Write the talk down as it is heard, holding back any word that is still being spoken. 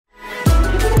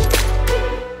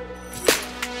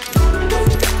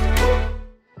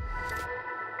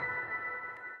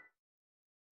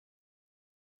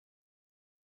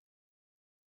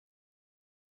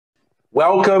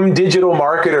Welcome, digital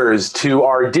marketers, to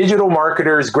our digital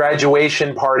marketers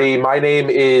graduation party. My name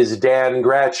is Dan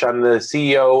Gretsch. I'm the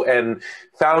CEO and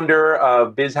founder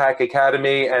of BizHack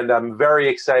Academy, and I'm very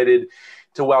excited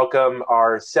to welcome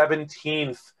our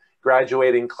 17th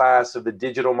graduating class of the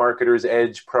Digital Marketers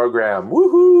Edge program.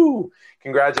 Woohoo!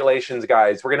 Congratulations,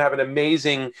 guys. We're going to have an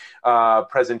amazing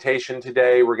presentation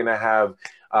today. We're going to have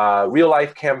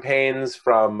real-life campaigns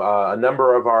from a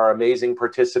number of our amazing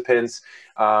participants,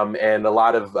 and a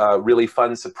lot of really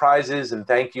fun surprises and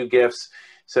thank you gifts.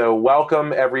 So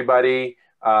welcome, everybody.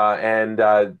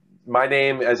 My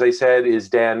name, as I said, is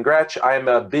Dan Gretsch. I'm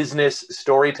a business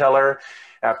storyteller.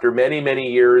 After many,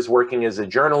 many years working as a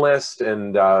journalist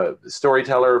and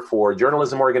storyteller for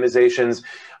journalism organizations,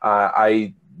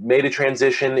 I made a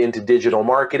transition into digital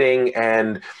marketing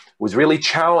and was really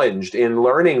challenged in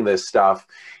learning this stuff.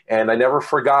 And I never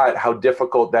forgot how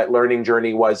difficult that learning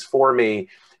journey was for me.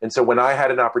 And so when I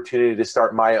had an opportunity to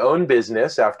start my own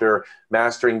business after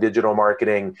mastering digital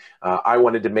marketing, I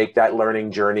wanted to make that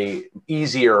learning journey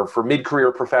easier for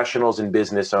mid-career professionals and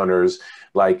business owners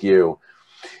like you.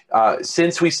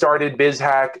 Since we started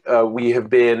BizHack, we have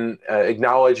been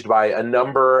acknowledged by a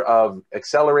number of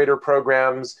accelerator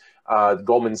programs,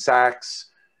 Goldman Sachs,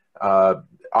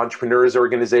 Entrepreneurs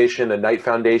Organization, a Knight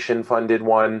Foundation funded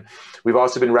one. We've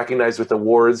also been recognized with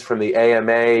awards from the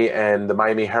AMA and the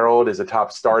Miami Herald as a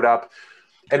top startup.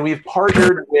 And we've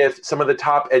partnered with some of the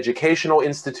top educational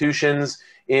institutions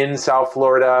in South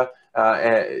Florida,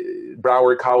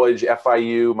 Broward College,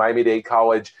 FIU, Miami-Dade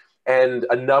College, and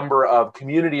a number of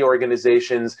community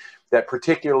organizations that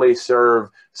particularly serve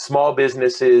small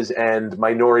businesses and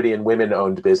minority and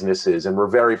women-owned businesses. And we're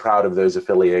very proud of those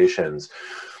affiliations.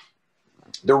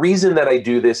 The reason that I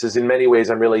do this is in many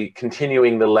ways I'm really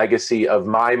continuing the legacy of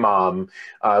my mom,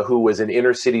 who was an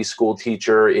inner city school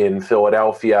teacher in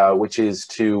Philadelphia, which is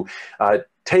to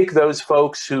take those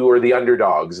folks who are the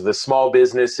underdogs, the small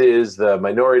businesses, the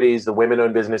minorities, the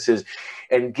women-owned businesses,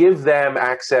 and give them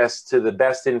access to the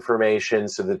best information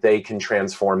so that they can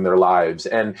transform their lives.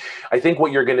 And I think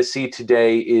what you're going to see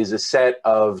today is a set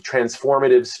of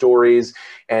transformative stories,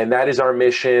 and that is our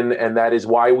mission, and that is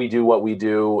why we do what we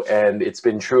do. And it's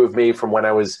been true of me from when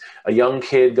I was a young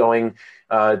kid going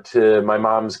to my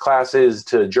mom's classes,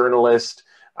 to journalist,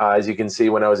 as you can see,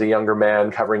 when I was a younger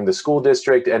man covering the school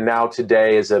district, and now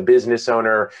today as a business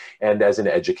owner and as an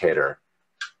educator.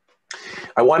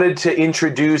 I wanted to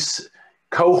introduce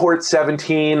Cohort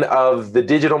 17 of the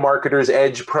Digital Marketers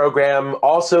Edge program,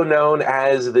 also known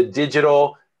as the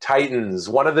Digital Titans.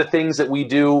 One of the things that we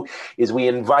do is we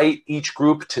invite each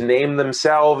group to name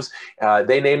themselves.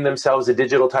 They name themselves the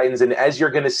Digital Titans, and as you're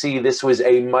going to see, this was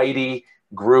a mighty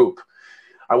group.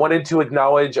 I wanted to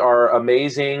acknowledge our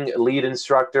amazing lead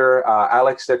instructor,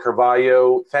 Alex de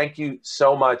Carvalho. Thank you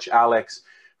so much, Alex,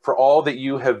 for all that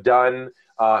you have done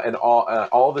and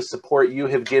all the support you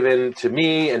have given to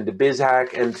me and to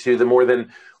BizHack and to the more than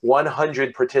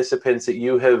 100 participants that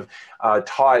you have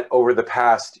taught over the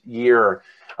past year.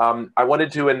 I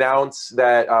wanted to announce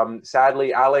that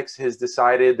sadly, Alex has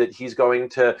decided that he's going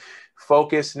to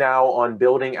focus now on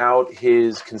building out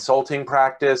his consulting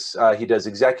practice. He does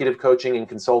executive coaching and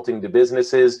consulting to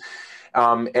businesses,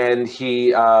 and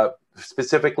he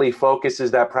specifically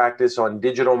focuses that practice on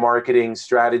digital marketing,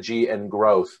 strategy, and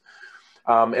growth.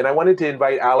 And I wanted to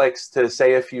invite Alex to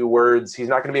say a few words. He's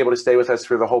not going to be able to stay with us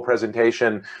for the whole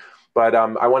presentation, but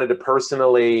I wanted to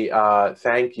personally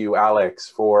thank you, Alex,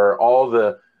 for all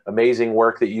the amazing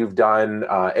work that you've done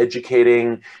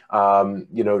educating,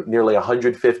 nearly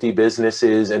 150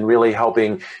 businesses and really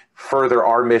helping further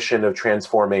our mission of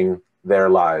transforming their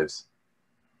lives.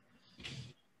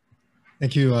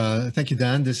 Thank you,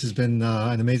 Dan. This has been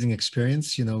an amazing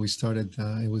experience. We started,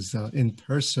 it was in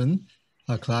person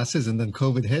classes, and then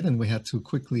COVID hit, and we had to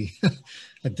quickly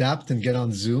adapt and get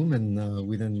on Zoom, and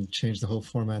we then changed the whole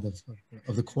format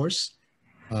of the course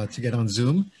to get on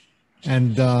Zoom.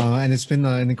 And it's been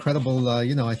an incredible,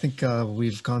 I think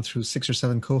we've gone through 6 or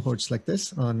 7 cohorts like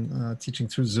this on teaching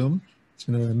through Zoom. It's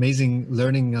been an amazing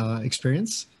learning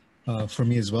experience for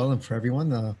me as well and for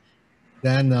everyone.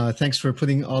 Dan, thanks for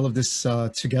putting all of this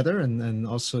together. And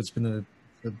also it's been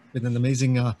an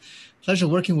amazing pleasure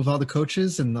working with all the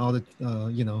coaches and all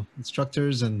the,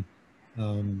 instructors, and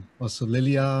also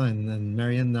Lilia and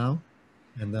Marian now.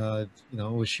 And,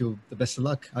 wish you the best of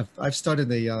luck. I've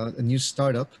started a new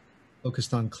startup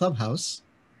focused on Clubhouse.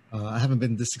 I haven't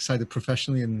been this excited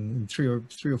professionally in three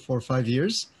or 4 or 5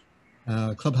 years.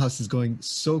 Clubhouse is going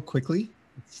so quickly.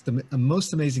 It's the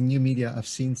most amazing new media I've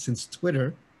seen since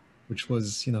Twitter, which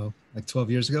was, like 12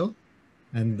 years ago.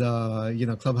 And,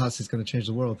 Clubhouse is going to change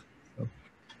the world. So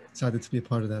excited to be a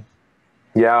part of that.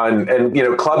 Yeah, and you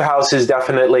know, Clubhouse is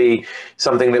definitely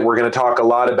something that we're going to talk a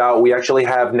lot about. We actually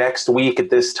have next week at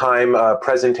this time a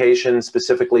presentation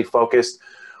specifically focused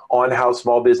on how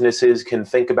small businesses can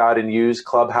think about and use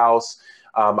Clubhouse.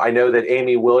 I know that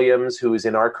Amy Williams, who is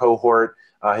in our cohort,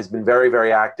 has been very,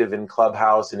 very active in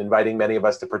Clubhouse and inviting many of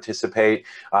us to participate.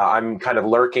 I'm kind of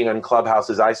lurking on Clubhouse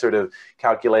as I sort of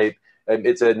calculate.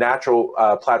 It's a natural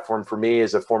platform for me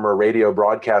as a former radio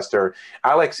broadcaster.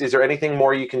 Alex, is there anything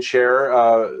more you can share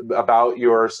about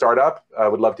your startup? I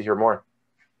would love to hear more.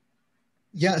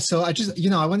 Yeah, so I just,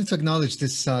 I wanted to acknowledge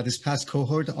this this past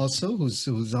cohort also,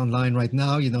 who's online right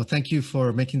now. Thank you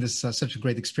for making this such a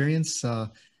great experience.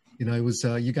 It was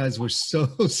you guys were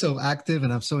so active,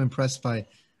 and I'm so impressed by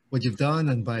what you've done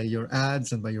and by your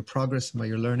ads and by your progress and by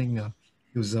your learning.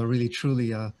 It was really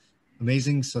truly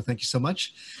amazing. So thank you so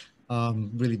much.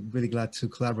 Really glad to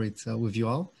collaborate with you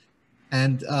all.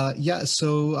 And yeah,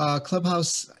 so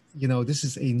Clubhouse, this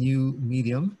is a new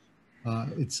medium.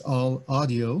 It's all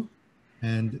audio.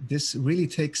 And this really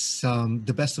takes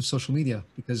the best of social media,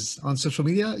 because on social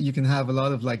media, you can have a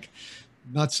lot of like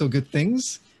not so good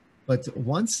things. But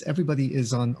once everybody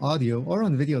is on audio or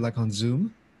on video, like on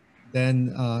Zoom,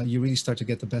 then you really start to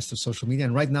get the best of social media.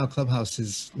 And right now, Clubhouse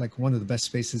is like one of the best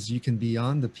spaces you can be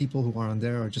on. The people who are on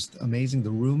there are just amazing.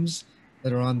 The rooms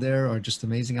that are on there are just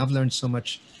amazing. I've learned so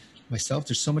much myself.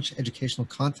 There's so much educational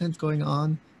content going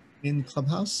on in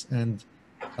Clubhouse, and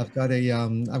I've got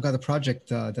a project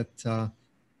that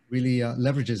really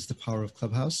leverages the power of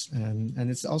Clubhouse, and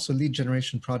it's also a lead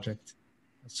generation project.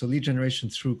 So lead generation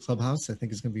through Clubhouse, I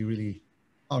think, is going to be really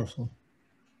powerful.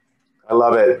 I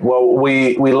love it. Well,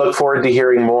 we look forward to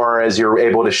hearing more as you're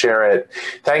able to share it.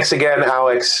 Thanks again,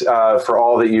 Alex, for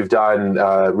all that you've done.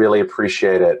 Really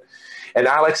appreciate it. And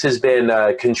Alex has been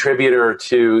a contributor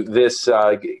to this.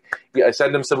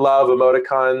 Send him some love,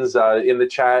 emoticons in the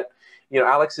chat.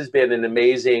 Alex has been an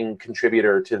amazing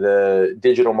contributor to the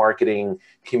digital marketing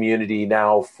community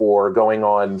now for going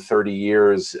on 30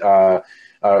 years.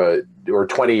 Or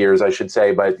 20 years, I should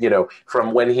say, but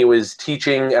from when he was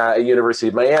teaching at University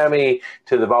of Miami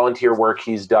to the volunteer work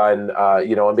he's done,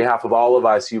 on behalf of all of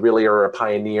us, you really are a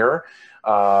pioneer,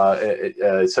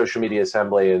 social media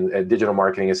assembly and digital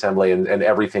marketing assembly, and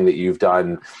everything that you've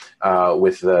done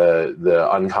with the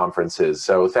unconferences.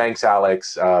 So thanks,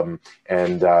 Alex,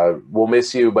 and we'll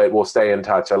miss you, but we'll stay in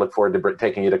touch. I look forward to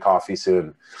taking you to coffee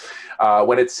soon.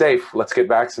 When it's safe, let's get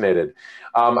vaccinated.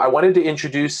 I wanted to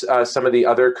introduce some of the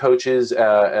other coaches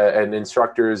and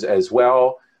instructors as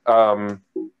well.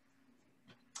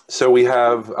 So we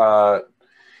have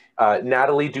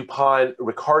Natalie DuPont,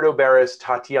 Ricardo Barris,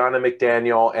 Tatiana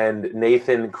McDaniel, and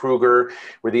Nathan Kruger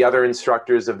were the other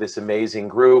instructors of this amazing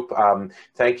group.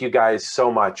 Thank you guys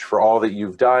so much for all that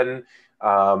you've done.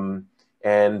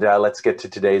 And let's get to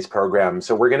today's program.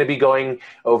 So we're going to be going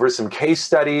over some case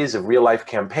studies of real life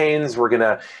campaigns. We're going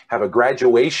to have a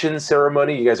graduation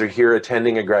ceremony. You guys are here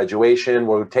attending a graduation.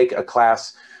 We'll take a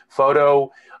class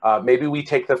photo. Maybe we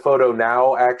take the photo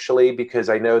now, actually, because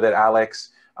I know that Alex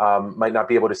might not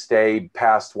be able to stay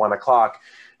past 1 o'clock.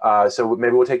 So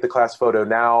maybe we'll take the class photo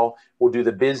now. We'll do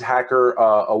the BizHacker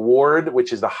Award,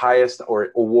 which is the highest, or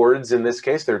awards in this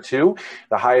case, there are two,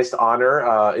 the highest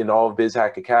honor in all of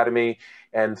BizHack Academy.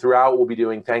 And throughout, we'll be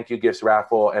doing thank you gifts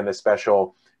raffle and a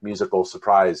special musical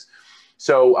surprise.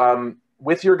 So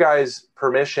with your guys'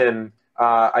 permission,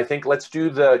 I think let's do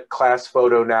the class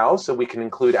photo now so we can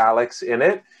include Alex in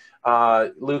it.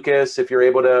 Lucas, if you're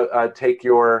able to take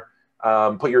your,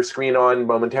 put your screen on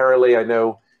momentarily. I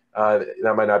know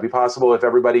that might not be possible. If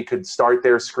everybody could start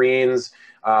their screens,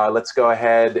 let's go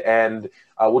ahead and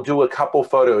we'll do a couple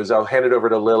photos. I'll hand it over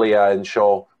to Lilia and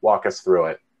she'll walk us through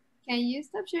it. Can you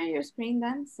stop sharing your screen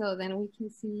then, so then we can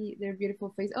see their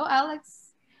beautiful face? Oh, Alex,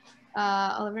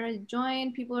 Oliver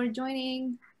joined. People are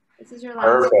joining. This is your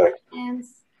last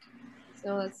chance.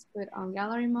 So let's put on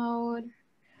gallery mode.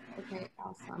 Okay,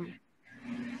 awesome.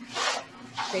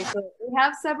 Okay, so we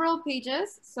have several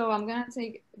pages, so I'm gonna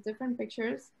take different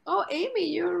pictures. Oh, Amy,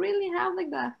 you really have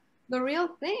like the real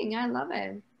thing. I love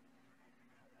it.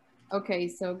 Okay,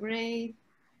 so great.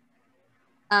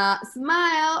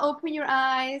 Smile, open your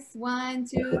eyes. 1,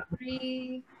 2,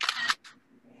 3.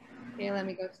 Okay, let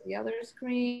me go to the other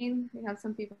screen. We have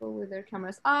some people with their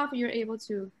cameras off. You're able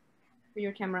to put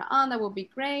your camera on. That will be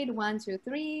great. 1, 2,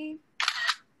 3.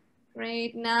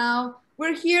 Great. Now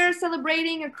we're here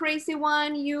celebrating a crazy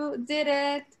one. You did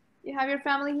it. You have your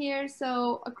family here.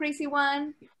 So a crazy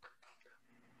one.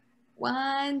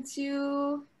 1,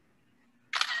 2,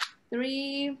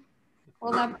 3.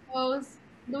 Hold up pose.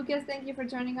 Lucas, thank you for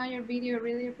turning on your video.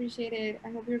 Really appreciate it. I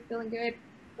hope you're feeling good.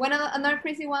 Another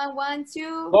crazy one. 1,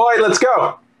 2. Lloyd, let's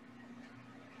go.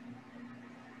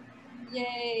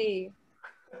 Yay.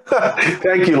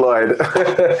 Thank you, Lloyd.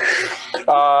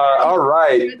 All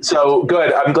right. So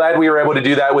good. I'm glad we were able to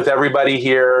do that with everybody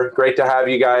here. Great to have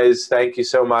you guys. Thank you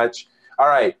so much. All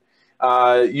right.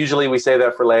 Usually we say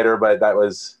that for later, but that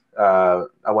was, I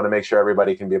want to make sure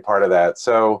everybody can be a part of that.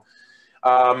 So,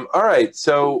 all right.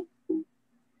 So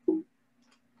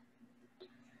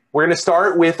we're going to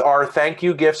start with our thank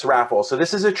you gifts raffle. So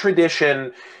this is a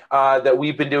tradition that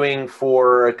we've been doing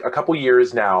for a couple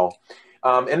years now.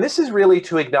 And this is really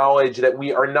to acknowledge that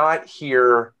we are not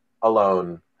here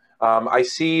alone. I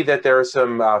see that there are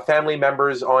some family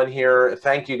members on here.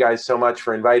 Thank you guys so much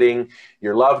for inviting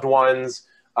your loved ones.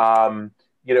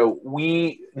 You know,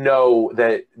 we know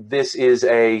that this is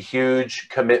a huge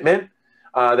commitment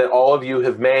that all of you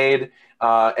have made,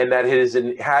 and that has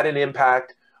had an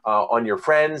impact on your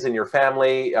friends and your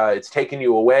family. It's taken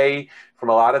you away from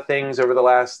a lot of things over the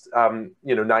last,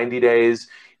 90 days.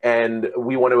 And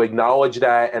we want to acknowledge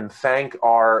that and thank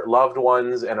our loved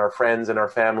ones and our friends and our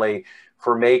family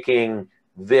for making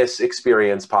this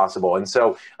experience possible. And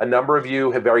so a number of you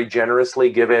have very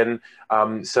generously given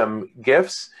some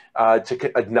gifts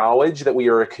to acknowledge that we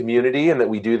are a community and that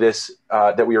we do this,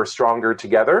 that we are stronger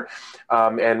together.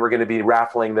 And we're going to be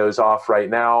raffling those off right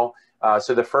now.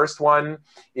 So the first one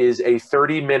is a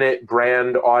 30-minute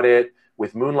brand audit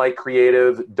with Moonlight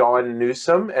Creative, Dawn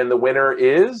Newsom. And the winner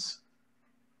is?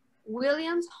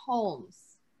 Williams Holmes.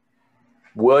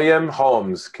 William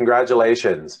Holmes,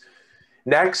 congratulations.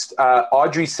 Next,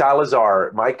 Audrey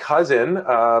Salazar, my cousin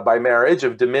by marriage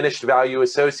of Diminished Value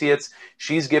Associates.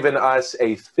 She's given us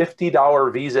a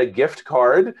 $50 Visa gift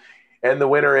card. And the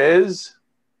winner is?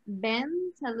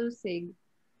 Ben Talusig.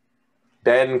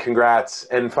 Ben, congrats.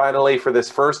 And finally, for this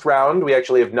first round, we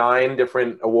actually have 9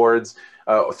 different awards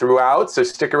throughout, so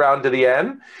stick around to the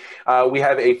end. We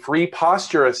have a free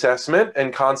posture assessment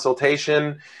and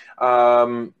consultation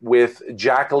with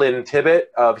Jacqueline Tibbett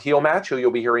of Heel Match, who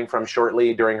you'll be hearing from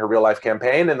shortly during her real life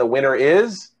campaign. And the winner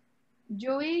is?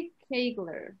 Joey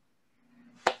Kagler.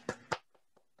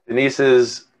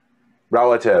 Denise's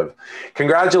relative.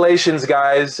 Congratulations,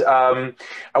 guys. I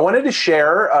wanted to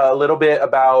share a little bit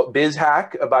about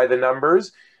BizHack by the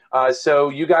numbers. So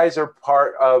you guys are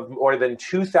part of more than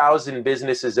 2,000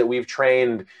 businesses that we've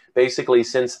trained basically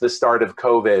since the start of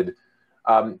COVID.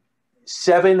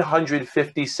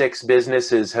 756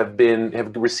 businesses have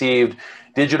received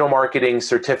digital marketing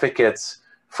certificates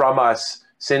from us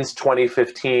since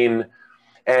 2015.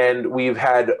 And we've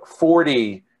had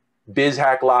 40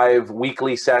 BizHack Live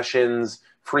weekly sessions,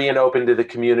 free and open to the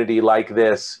community like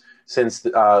this, since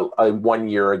 1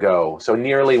 year ago. So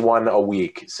nearly one a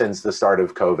week since the start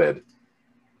of COVID.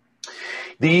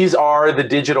 These are the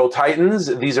Digital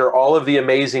Titans. These are all of the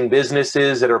amazing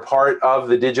businesses that are part of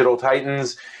the Digital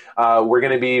Titans. We're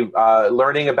going to be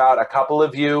learning about a couple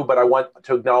of you, but I want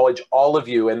to acknowledge all of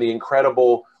you and the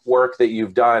incredible work that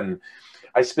you've done.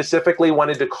 I specifically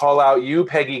wanted to call out you,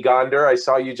 Peggy Gonder. I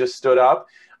saw you just stood up.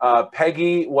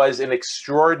 Peggy was an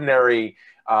extraordinary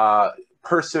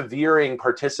persevering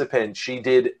participant. She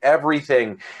did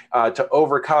everything to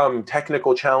overcome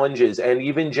technical challenges and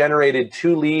even generated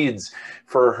 2 leads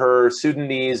for her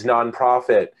Sudanese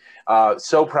nonprofit.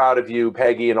 So proud of you,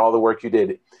 Peggy, and all the work you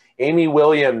did. Amy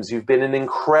Williams, you've been an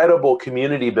incredible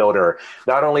community builder.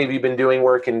 Not only have you been doing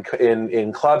work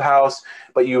in Clubhouse,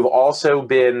 but you've also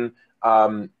been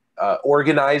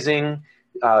organizing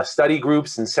study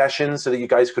groups and sessions so that you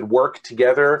guys could work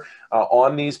together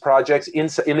on these projects in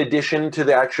addition to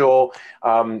the actual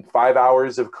 5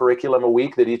 hours of curriculum a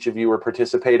week that each of you are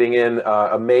participating in.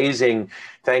 Amazing.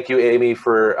 Thank you, Amy,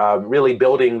 for really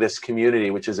building this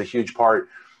community, which is a huge part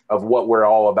of what we're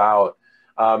all about.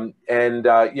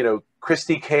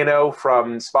 Christy Kano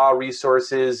from Spa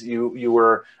Resources, you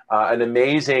were an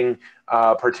amazing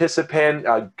participant,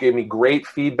 gave me great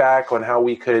feedback on how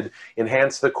we could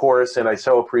enhance the course, and I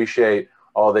so appreciate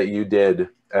all that you did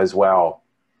as well.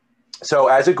 So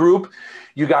as a group,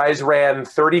 you guys ran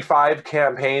 35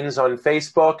 campaigns on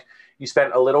Facebook. You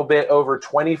spent a little bit over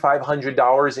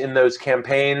 $2,500 in those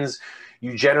campaigns.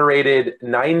 You generated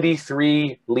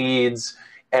 93 leads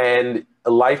and a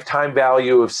lifetime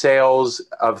value of sales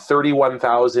of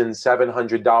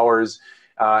 $31,700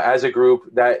 as a group.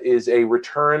 That is a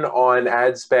return on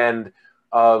ad spend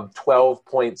of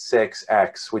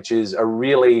 12.6x, which is a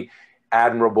really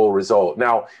admirable result.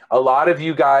 Now, a lot of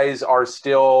you guys are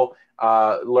still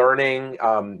learning.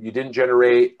 You didn't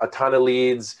generate a ton of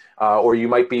leads, or you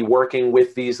might be working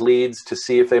with these leads to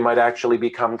see if they might actually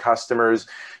become customers.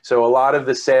 So a lot of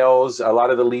the sales, a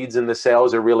lot of the leads in the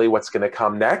sales are really what's going to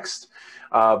come next.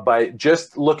 but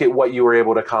just look at what you were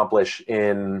able to accomplish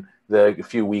in the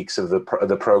few weeks of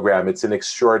the program. It's an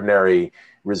extraordinary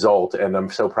result, and I'm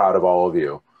so proud of all of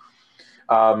you.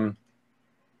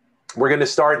 We're going to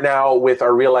start now with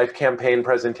our real life campaign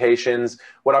presentations.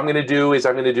 What I'm going to do is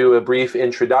I'm going to do a brief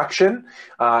introduction,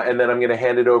 and then I'm going to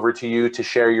hand it over to you to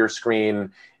share your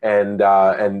screen, and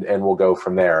we'll go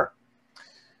from there.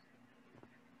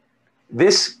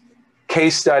 This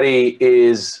case study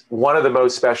is one of the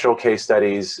most special case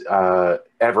studies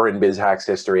ever in BizHack's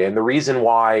history. And the reason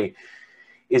why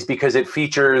is because it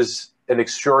features an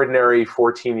extraordinary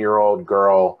 14-year-old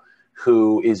girl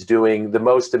who is doing the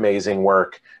most amazing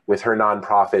work with her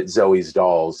nonprofit, Zoe's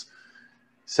Dolls.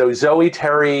 So Zoe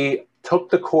Terry took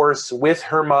the course with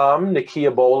her mom,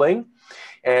 Nakia Bowling,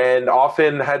 and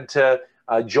often had to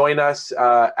join us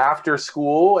after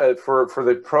school for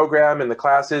the program and the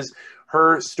classes.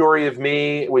 Her story of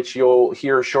me, which you'll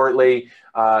hear shortly,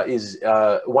 is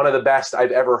one of the best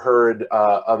I've ever heard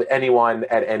of anyone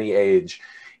at any age.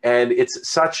 And it's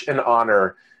such an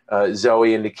honor,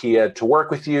 Zoe and Nakia, to work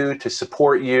with you, to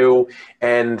support you,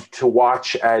 and to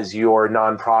watch as your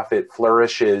nonprofit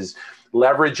flourishes,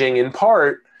 leveraging in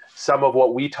part some of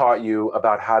what we taught you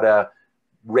about how to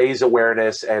raise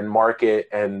awareness and market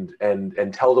and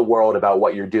tell the world about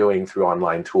what you're doing through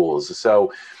online tools.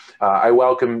 So I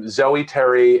welcome Zoe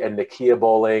Terry and Nakia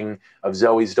Bowling of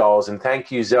Zoe's Dolls. And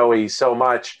thank you, Zoe, so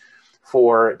much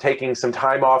for taking some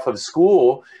time off of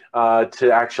school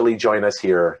to actually join us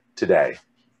here today.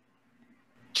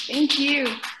 Thank you.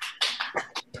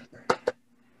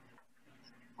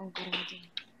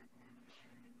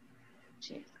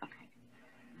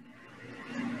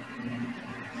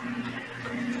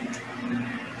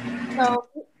 So,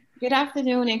 good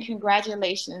afternoon and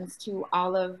congratulations to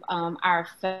all of our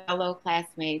fellow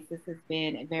classmates. This has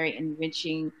been a very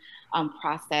enriching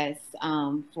process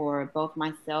for both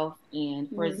myself and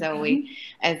for Zoe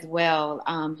as well.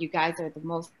 You guys are the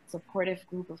most supportive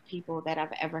group of people that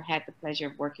I've ever had the pleasure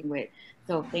of working with.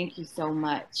 So thank you so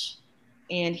much.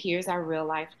 And here's our real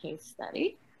life case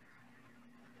study.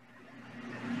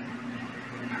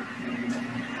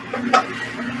 When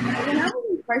I was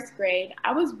in first grade,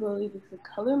 I was bullied with the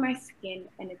color of my skin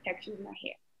and the texture of my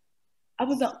hair. I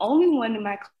was the only one in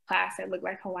my class that looked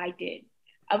like how I did.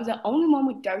 I was the only one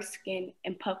with dark skin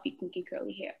and puffy, kinky,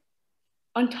 curly hair.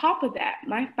 On top of that,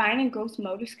 my fine and gross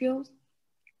motor skills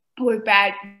were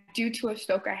bad due to a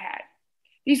stroke I had.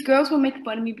 These girls would make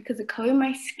fun of me because of the color of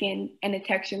my skin and the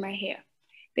texture of my hair.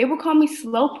 They would call me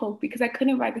slowpoke because I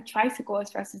couldn't ride the tricycle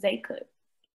as fast as they could.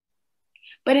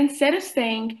 But instead of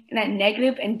staying in that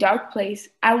negative and dark place,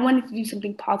 I wanted to do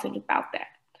something positive about that.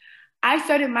 I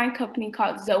started my company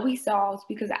called Zoe's Dolls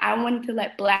because I wanted to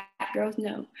let Black girls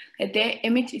know that their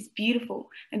image is beautiful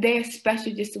and they are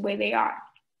special just the way they are.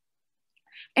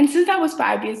 And since I was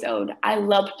 5 years old, I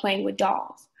loved playing with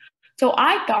dolls. So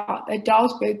I thought that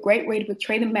dolls were a great way to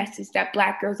portray the message that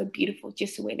Black girls are beautiful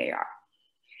just the way they are.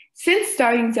 Since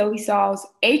starting Zoe's Dolls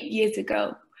 8 years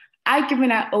ago, I've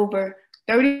given out over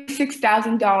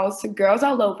 $36,000 to girls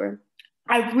all over.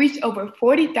 I've reached over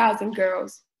 40,000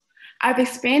 girls. I've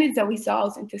expanded Zoe's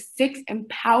Dolls into 6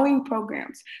 empowering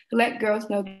programs to let girls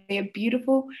know they are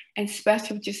beautiful and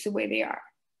special just the way they are.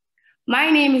 My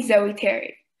name is Zoe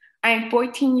Terry. I am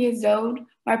 14 years old.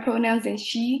 My pronouns are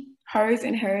she, hers,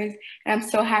 and hers, and I'm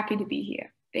so happy to be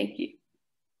here. Thank you.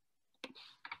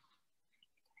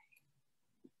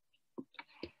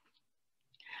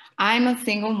 I'm a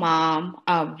single mom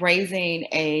raising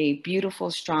a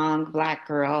beautiful, strong Black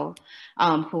girl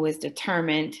who is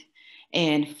determined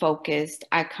and focused.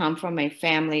 I come from a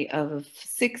family of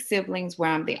 6 siblings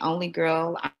where I'm the only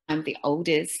girl. I'm the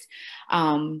oldest.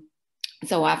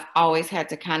 So I've always had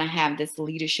to kind of have this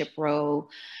leadership role.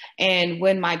 And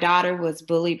when my daughter was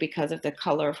bullied because of the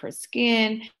color of her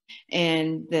skin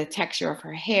and the texture of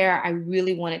her hair, I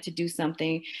really wanted to do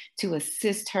something to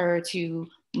assist her to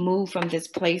move from this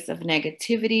place of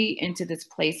negativity into this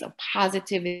place of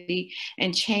positivity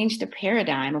and change the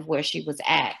paradigm of where she was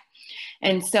at.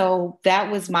 And so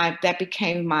that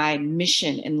became my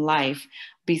mission in life,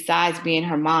 besides being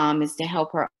her mom, is to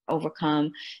help her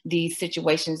overcome these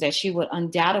situations that she would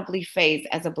undoubtedly face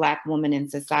as a Black woman in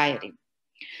society.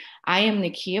 I am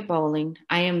Nakia Bowling.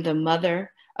 I am the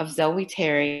mother of Zoe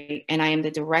Terry, and I am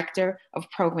the director of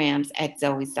programs at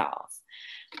Zoe's Dolls.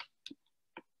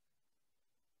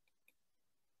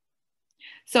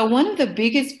 So one of the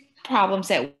biggest problems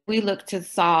that we look to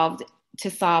solve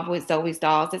with Zoe's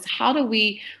Dolls is how do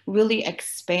we really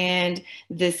expand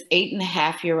this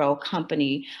 8.5-year-old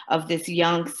company of this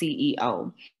young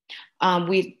CEO?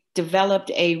 We developed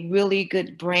a really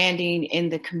good branding in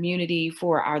the community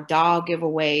for our doll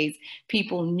giveaways.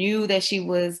 People knew that she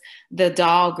was the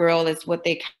doll girl, is what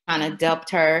they kind of dubbed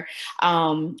her.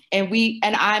 And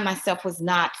I myself was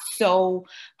not so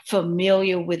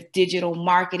familiar with digital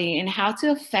marketing and how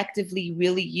to effectively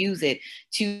really use it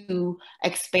to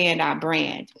expand our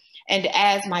brand. And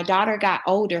as my daughter got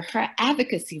older, her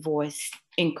advocacy voice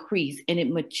increased and it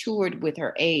matured with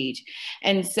her age.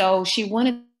 And so she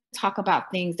wanted talk about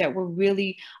things that were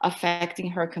really affecting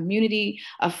her community,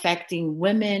 affecting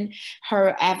women.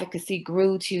 Her advocacy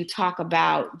grew to talk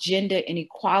about gender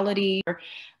inequality.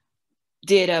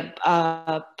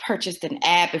 Purchased an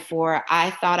ad before. I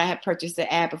thought I had purchased an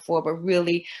ad before, but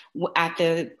really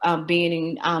after being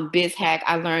in BizHack,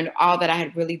 I learned all that I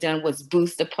had really done was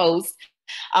boost a post.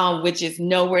 Which is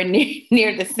nowhere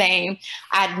near the same.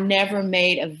 I'd never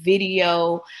made a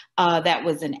video that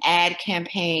was an ad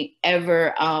campaign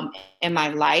ever in my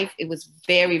life. It was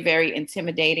very, very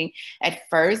intimidating at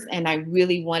first, and I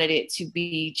really wanted it to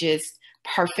be just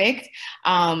perfect.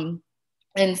 And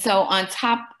so on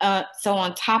top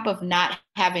of not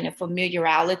having a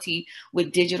familiarity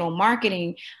with digital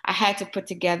marketing, I had to put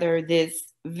together this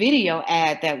video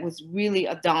ad that was really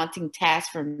a daunting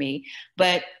task for me,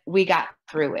 but we got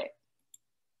through it.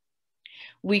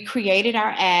 We created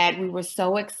our ad. We were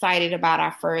so excited about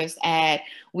our first ad.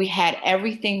 We had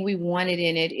everything we wanted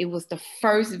in it. It was the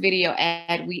first video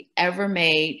ad we ever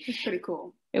made. It's pretty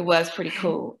cool. It was pretty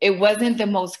cool. It wasn't the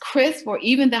most crisp or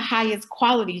even the highest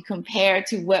quality compared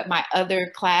to what my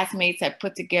other classmates had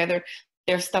put together.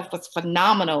 Their stuff was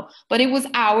phenomenal, but it was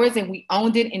ours and we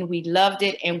owned it and we loved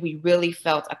it and we really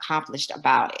felt accomplished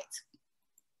about it.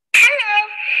 Hello,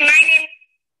 my name.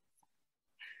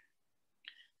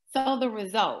 So the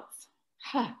results.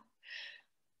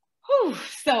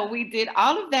 So we did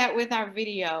all of that with our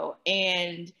video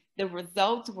and the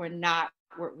results were not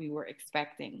what we were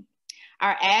expecting.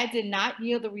 Our ad did not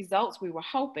yield the results we were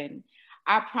hoping.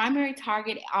 Our primary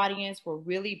target audience were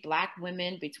really Black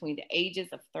women between the ages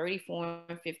of 34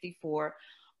 and 54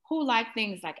 who like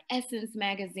things like Essence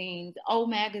magazines, O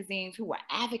magazines, who were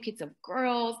advocates of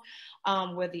girls,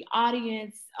 were the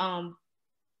audience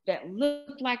that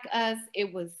looked like us.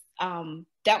 It was,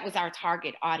 that was our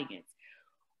target audience.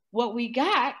 What we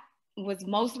got was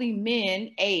mostly men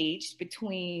aged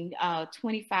between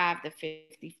 25 to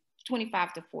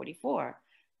 44.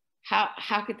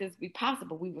 How could this be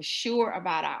possible? We were sure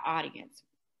about our audience.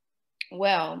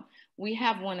 Well, we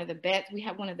have one of the best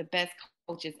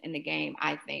coaches in the game,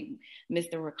 I think,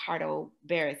 Mr. Ricardo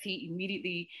Barris. He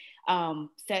immediately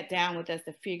sat down with us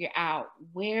to figure out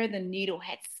where the needle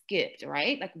had skipped,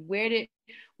 right? Like what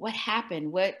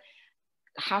happened?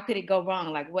 How could it go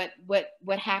wrong? Like what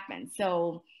happened?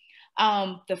 So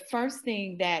the first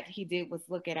thing that he did was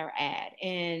look at our ad.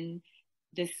 And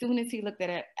as soon as he looked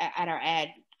at our ad,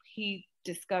 he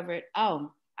discovered,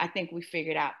 oh, I think we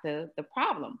figured out the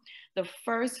problem. The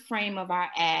first frame of our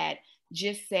ad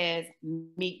just says,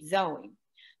 meet Zoe.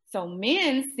 So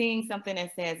men seeing something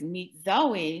that says, meet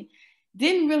Zoe,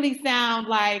 didn't really sound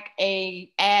like an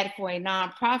ad for a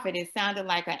nonprofit. It sounded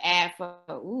like an ad for,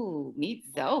 ooh, meet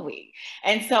Zoe.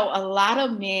 And so a lot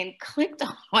of men clicked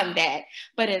on that.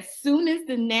 But as soon as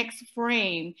the next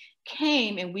frame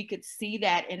came, and we could see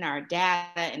that in our data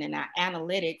and in our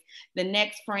analytics, the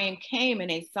next frame came and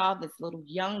they saw this little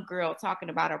young girl talking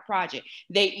about her project,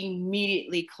 they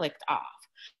immediately clicked off.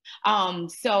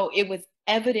 So it was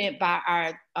evident by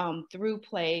our through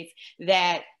plays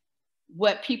that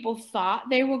what people thought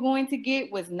they were going to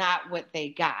get was not what they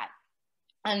got.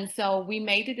 And so we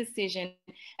made the decision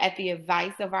at the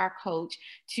advice of our coach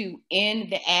to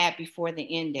end the ad before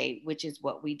the end date, which is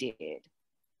what we did.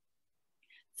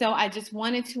 So I just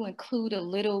wanted to include a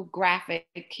little graphic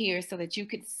here so that you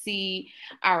could see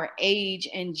our age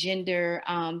and gender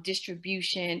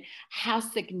distribution, how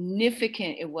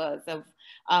significant it was of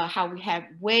how we have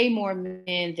way more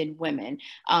men than women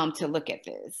to look at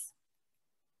this.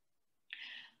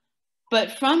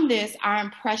 But from this, our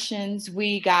impressions,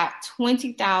 we got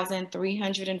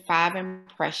 20,305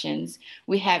 impressions.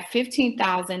 We had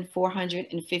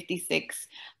 15,456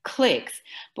 clicks,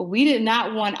 but we did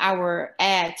not want our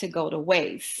ad to go to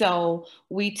waste. So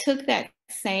we took that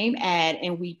same ad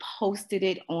and we posted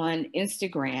it on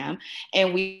Instagram,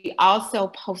 and we also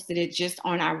posted it just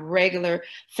on our regular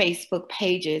Facebook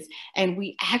pages. And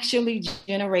we actually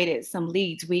generated some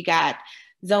leads.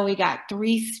 Zoe got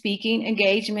 3 speaking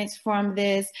engagements from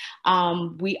this.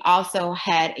 We also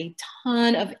had a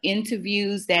ton of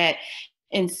interviews that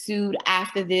ensued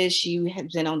after this. She has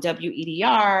been on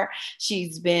WEDR.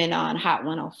 She's been on Hot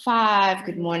 105,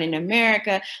 Good Morning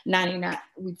America, 99,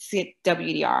 we see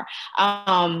WEDR.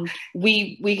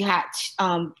 We had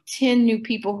 10 new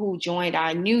people who joined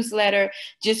our newsletter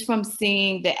just from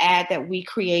seeing the ad that we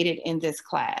created in this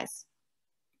class.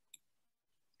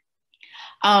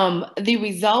 The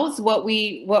results, what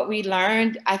we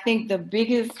learned, I think the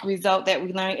biggest result that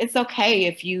we learned, it's okay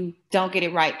if you don't get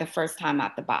it right the first time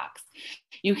out the box.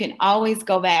 You can always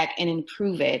go back and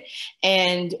improve it.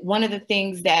 And one of the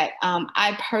things that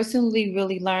I personally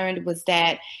really learned was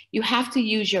that you have to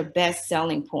use your best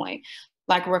selling point.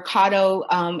 Like Ricardo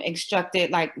instructed,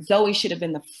 like Zoe should have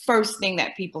been the first thing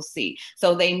that people see,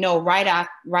 so they know right out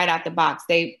the box.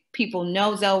 People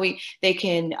know Zoe. They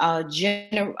can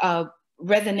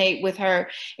resonate with her,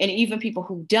 and even people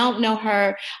who don't know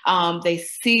her, they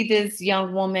see this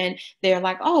young woman, they're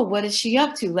like, oh, what is she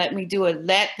up to? Let me do it.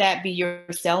 Let that be your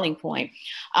selling point.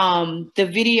 The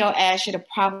video ad should have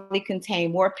probably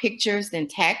contained more pictures than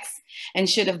text and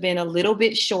should have been a little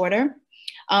bit shorter.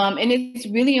 And it's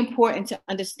really important to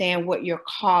understand what your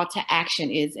call to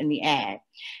action is in the ad.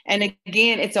 And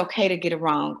again, it's okay to get it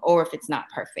wrong or if it's not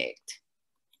perfect.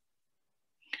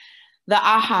 The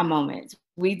aha moments.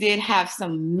 We did have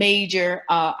some major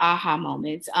aha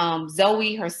moments.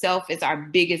 Zoe herself is our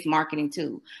biggest marketing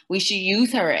tool. We should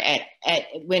use her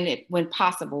when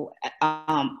possible,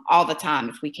 all the time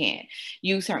if we can.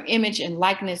 Use her image and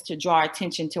likeness to draw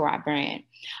attention to our brand.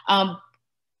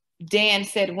 Dan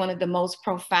said one of the most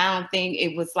profound thing,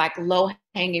 it was like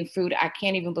low-hanging fruit. I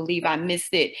can't even believe I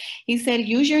missed it. He said,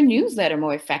 use your newsletter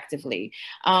more effectively.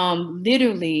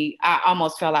 Literally, I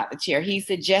almost fell out the chair. He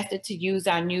suggested to use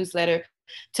our newsletter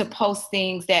to post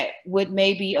things that would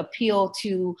maybe appeal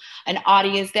to an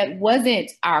audience that wasn't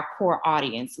our core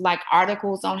audience, like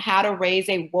articles on how to raise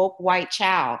a woke white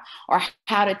child or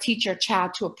how to teach your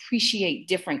child to appreciate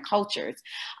different cultures.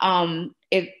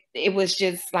 It was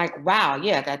just like, wow,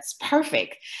 yeah, that's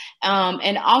perfect.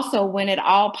 And also, when at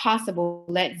all possible,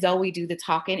 let Zoe do the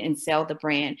talking and sell the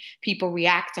brand. People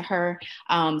react to her.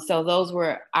 So those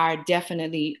were our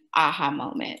definitely aha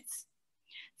moments.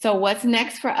 So what's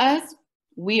next for us?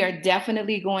 We are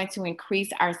definitely going to increase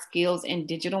our skills in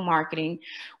digital marketing.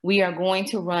 We are going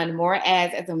to run more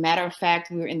ads. As a matter of fact,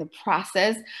 we're in the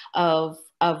process of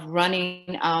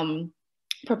running,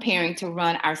 preparing to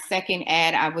run our second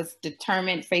ad. I was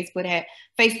determined.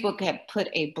 Facebook had put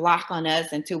a block on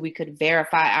us until we could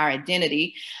verify our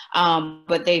identity,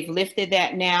 but they've lifted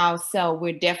that now. So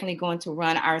we're definitely going to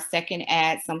run our second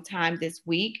ad sometime this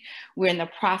week. We're in the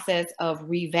process of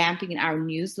revamping our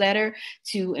newsletter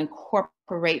to incorporate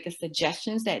the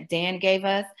suggestions that Dan gave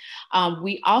us.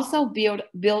 We also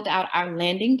build out our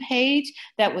landing page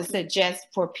that was suggested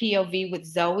for POV with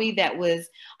Zoe, that was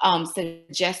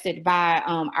suggested by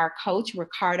our coach,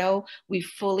 Ricardo. We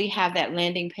fully have that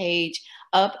landing page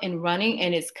up and running,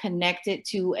 and it's connected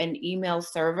to an email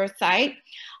server site.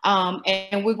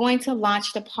 And we're going to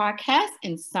launch the podcast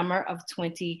in summer of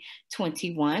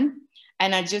 2021.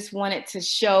 And I just wanted to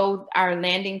show our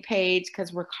landing page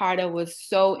because Ricardo was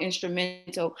so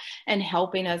instrumental in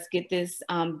helping us get this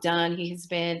done. He has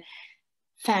been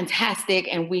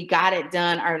fantastic, and we got it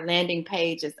done. Our landing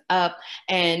page is up,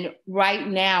 and right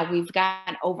now we've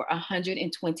got over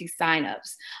 120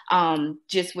 signups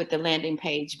just with the landing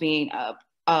page being up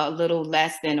a little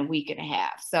less than a week and a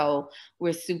half. So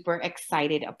we're super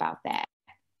excited about that.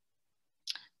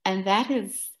 And that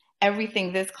is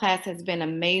everything. This class has been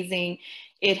amazing.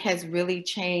 It has really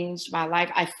changed my life.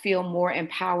 I feel more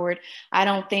empowered. I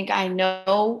don't think I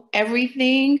know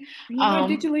everything. You're more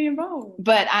digitally involved.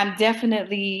 But I'm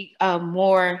definitely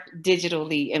more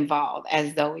digitally involved,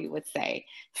 as Zoe would say.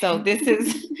 So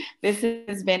this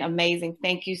has been amazing.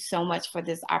 Thank you so much for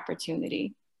this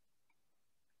opportunity.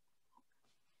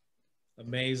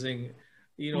 Amazing.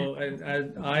 You know,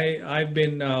 and I've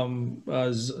been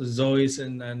Zoe's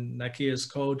and Nakia's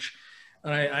coach.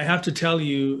 And I have to tell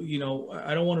you, you know,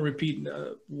 I don't want to repeat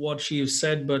what she has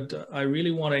said, but I really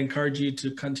want to encourage you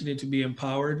to continue to be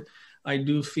empowered. I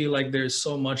do feel like there's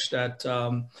so much that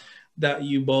that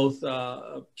you both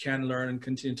can learn and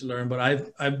continue to learn. But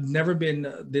I've never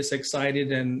been this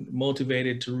excited and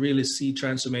motivated to really see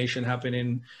transformation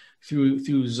happening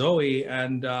through Zoe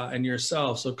and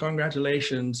yourself. So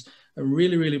congratulations. I'm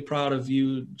really, really proud of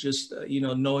you, just, you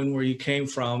know, knowing where you came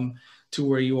from to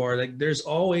where you are. Like, there's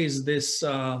always this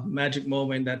magic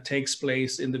moment that takes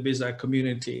place in the BizHack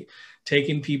community,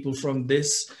 taking people from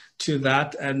this to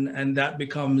that, and that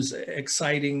becomes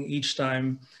exciting each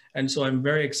time. And so I'm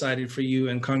very excited for you,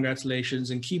 and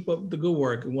congratulations, and keep up the good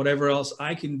work, and whatever else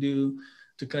I can do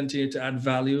to continue to add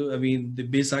value. I mean, the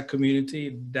BizHack community,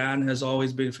 Dan has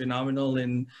always been phenomenal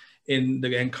in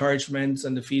the encouragements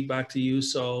and the feedback to you.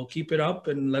 So keep it up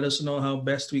and let us know how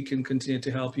best we can continue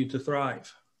to help you to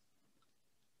thrive.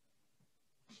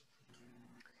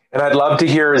 And I'd love to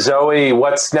hear, Zoe,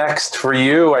 what's next for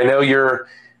you? I know you're,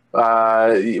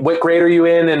 what grade are you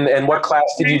in, and what class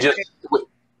did you just,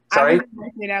 sorry?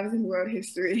 I was in world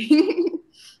history.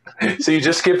 So you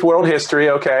just skipped world history,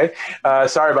 okay.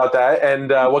 Sorry about that. And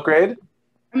what grade?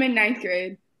 I'm in 9th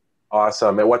grade.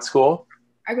 Awesome. At what school?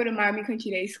 I go to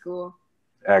Miami-Dade School.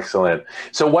 Excellent.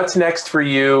 So what's next for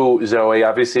you, Zoe?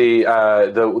 Obviously,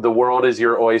 the world is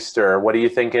your oyster. What are you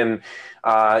thinking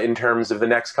in terms of the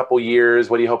next couple years?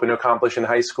 What are you hoping to accomplish in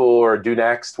high school or do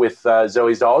next with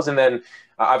Zoe's Dolls? And then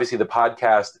obviously the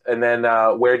podcast. And then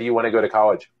where do you want to go to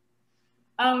college?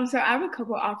 So I have a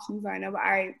couple options right now, but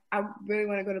I really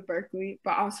want to go to Berkeley,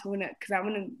 but I also want to, because I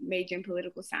want to major in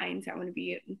political science. I want to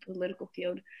be in the political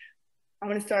field. I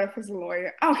want to start off as a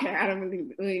lawyer. Okay, I don't really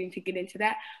need to get into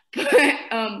that, but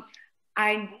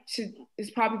it's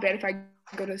probably better if I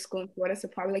go to school in Florida, so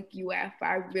probably like UF, but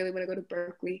I really want to go to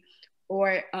Berkeley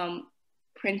or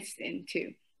Princeton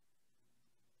too.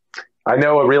 I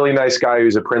know a really nice guy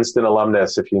who's a Princeton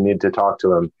alumnus if you need to talk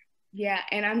to him. Yeah,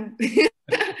 and I'm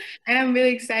and I'm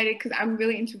really excited because I'm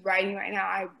really into writing right now.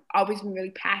 I've always been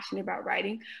really passionate about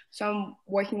writing. So I'm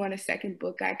working on a second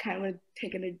book. I kind of want to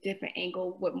take it a different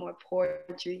angle with more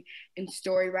poetry and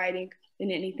story writing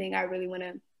than anything. I really want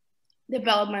to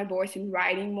develop my voice in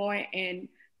writing more and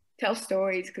tell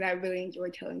stories because I really enjoy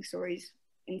telling stories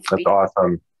and speaking. That's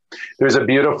awesome. There's a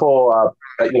beautiful,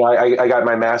 I got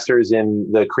my master's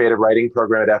in the creative writing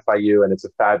program at FIU, and it's a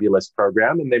fabulous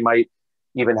program. And they might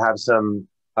even have some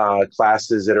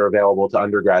classes that are available to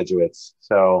undergraduates.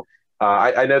 So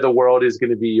I know the world is going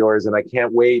to be yours, and I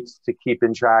can't wait to keep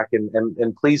in track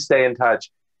and please stay in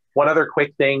touch. One other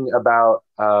quick thing about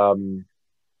Nakia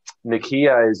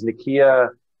is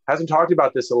Nakia hasn't talked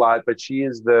about this a lot, but she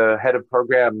is the head of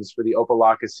programs for the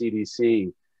Opelika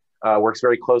CDC, works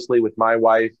very closely with my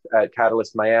wife at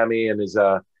Catalyst Miami, and is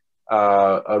a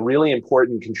really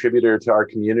important contributor to our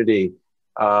community.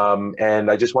 And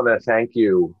I just want to thank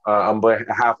you on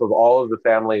behalf of all of the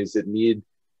families that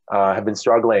have been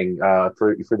struggling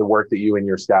for the work that you and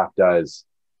your staff does.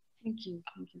 Thank you.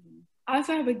 Thank you. I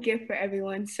also have a gift for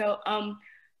everyone. So I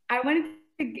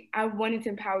wanted to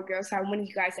empower girls. So I wanted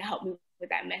you guys to help me with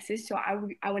that message. So I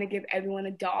want to give everyone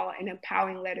a doll, an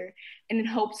empowering letter, and in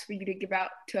hopes for you to give out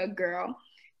to a girl,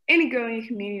 any girl in your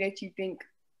community that you think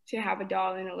should have a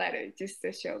doll and a letter, just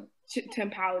to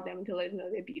empower them, to let them know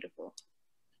they're beautiful.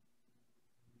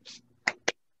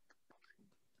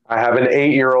 I have an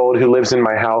 8-year-old who lives in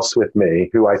my house with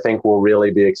me, who I think will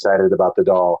really be excited about the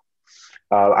doll.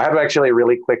 I have actually a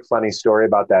really quick, funny story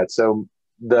about that. So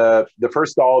the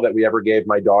first doll that we ever gave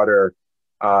my daughter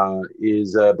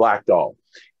is a black doll.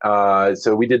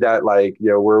 So we did that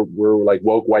we're like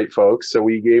woke white folks. So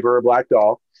we gave her a black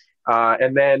doll.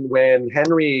 And then when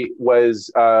Henry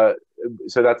was, so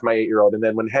that's my 8-year-old. And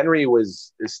then when Henry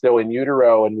was still in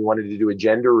utero and we wanted to do a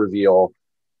gender reveal,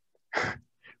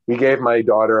 we gave my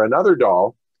daughter another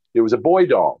doll. It was a boy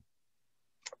doll.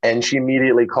 And she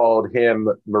immediately called him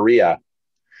Maria.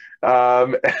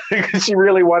 She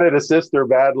really wanted a sister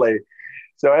badly.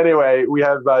 So anyway, we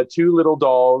have 2 little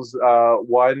dolls.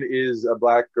 One is a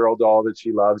black girl doll that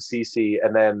she loves, Cece,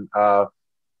 and then a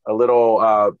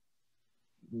little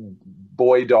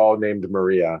boy doll named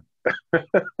Maria.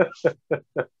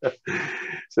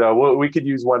 So we could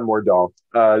use one more doll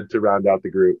to round out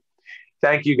the group.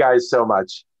 Thank you guys so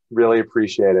much. Really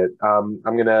appreciate it. I'm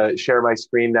going to share my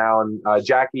screen now. And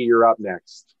Jackie, you're up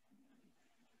next.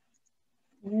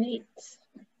 Great.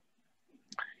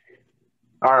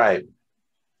 All right.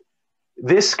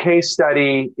 This case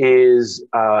study is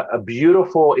a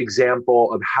beautiful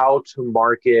example of how to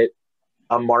market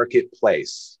a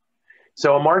marketplace.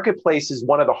 So a marketplace is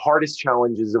one of the hardest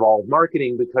challenges of all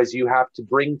marketing because you have to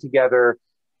bring together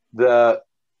the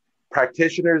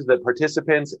practitioners, the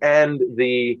participants, and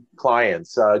the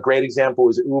clients. A great example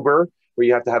is Uber, where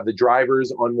you have to have the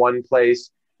drivers on one place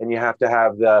and you have to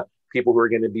have the people who are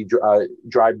going to be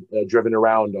driven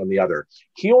around on the other.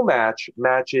 Heel Match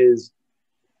matches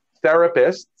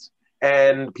therapists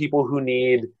and people who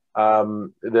need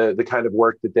the kind of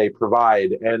work that they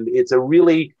provide. And it's a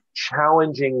really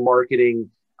challenging marketing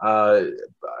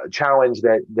challenge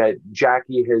that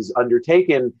Jackie has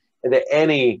undertaken and that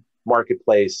any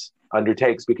marketplace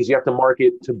undertakes, because you have to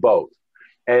market to both.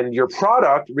 And your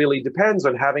product really depends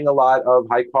on having a lot of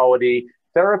high quality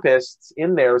therapists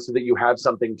in there so that you have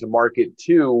something to market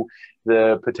to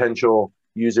the potential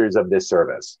users of this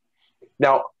service.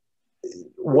 Now,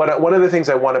 one of the things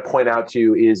I want to point out to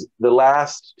you is the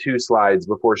last two slides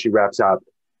before she wraps up.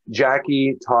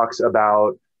 Jackie talks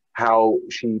about how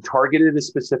she targeted a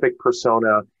specific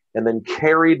persona and then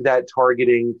carried that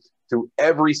targeting through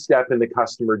every step in the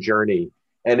customer journey.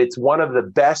 And it's one of the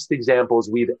best examples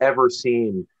we've ever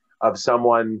seen of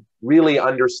someone really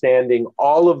understanding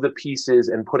all of the pieces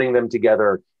and putting them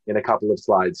together in a couple of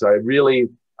slides. So I really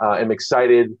am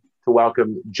excited to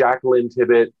welcome Jacqueline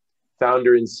Tibbett,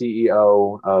 founder and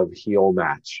CEO of Heel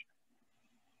Match.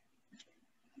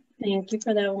 Thank you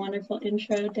for that wonderful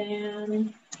intro,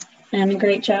 Dan. And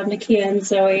great job, Nakia and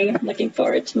Zoe. Looking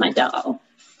forward to my doll.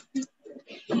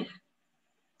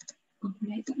 All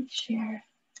right, let me share.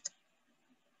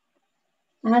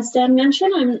 As Dan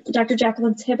mentioned, I'm Dr.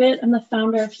 Jacqueline Tibbett. I'm the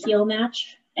founder of Heel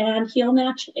Match. And Heel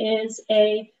Match is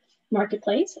a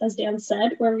marketplace, as Dan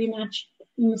said, where we match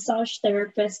massage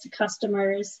therapists to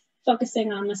customers,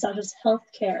 focusing on massages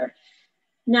healthcare.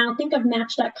 Now think of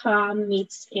Match.com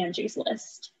meets Angie's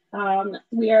List.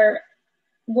 We are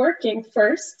working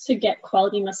first to get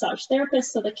quality massage therapists.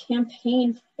 So the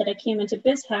campaign that I came into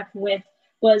BizHack with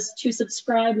was to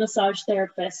subscribe massage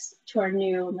therapists to our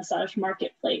new massage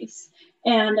marketplace.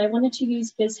 And I wanted to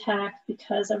use BizHack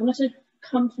because I wanted to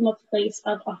come from a place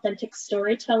of authentic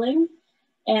storytelling.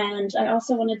 And I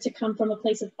also wanted to come from a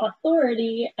place of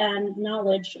authority and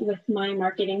knowledge with my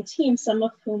marketing team, some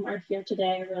of whom are here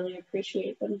today. I really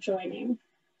appreciate them joining.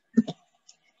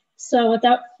 So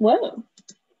without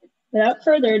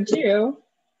further ado,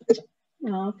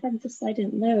 oh, the slide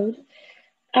didn't load.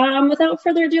 Without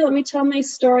further ado, let me tell my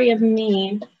story of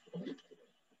me.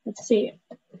 Let's see,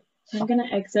 I'm gonna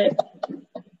exit.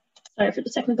 Sorry for the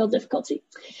technical difficulty.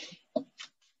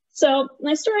 So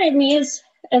my story of me is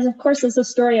of course, is a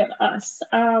story of us.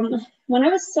 When I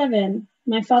was 7,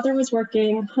 my father was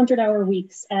working 100-hour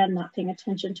weeks and not paying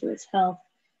attention to his health.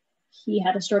 He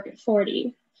had a stroke at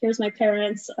 40. Here's my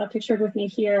parents pictured with me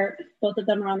here. Both of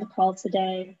them are on the call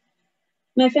today.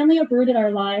 My family uprooted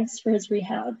our lives for his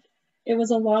rehab. It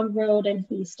was a long road and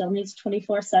he still needs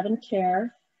 24/7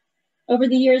 care. Over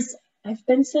the years, I've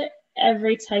been to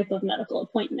every type of medical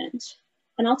appointment.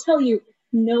 And I'll tell you,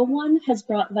 no one has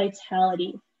brought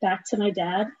vitality back to my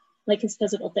dad like his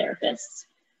physical therapists,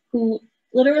 who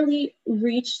literally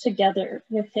reached together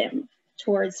with him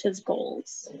towards his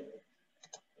goals.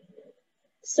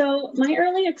 So my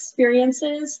early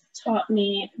experiences taught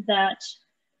me that,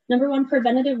 number one,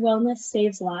 preventative wellness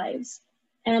saves lives.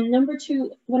 And number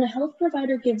two, when a health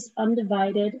provider gives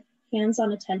undivided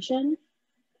hands-on attention,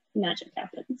 magic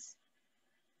happens.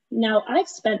 Now, I've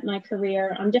spent my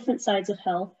career on different sides of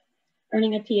health,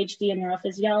 earning a PhD in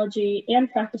neurophysiology and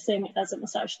practicing as a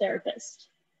massage therapist.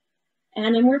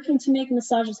 And I'm working to make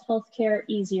massages healthcare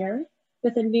easier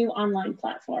with a new online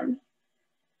platform.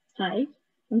 Hi,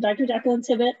 I'm Dr. Jacqueline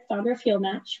Tibbett, founder of Heel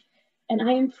Match, and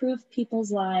I improve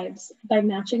people's lives by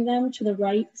matching them to the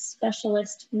right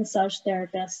specialist massage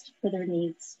therapist for their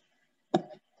needs.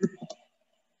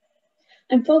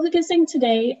 I'm focusing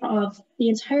today of the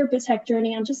entire BizHack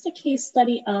journey on just a case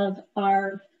study of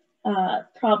our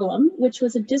problem, which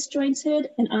was a disjointed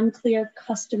and unclear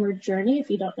customer journey. If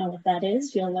you don't know what that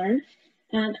is, you'll learn.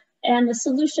 And the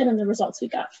solution and the results we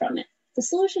got from it. The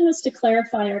solution was to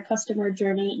clarify our customer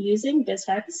journey using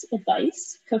BizHack's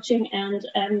advice, coaching, and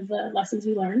the lessons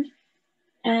we learned.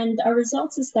 And our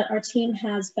results is that our team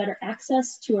has better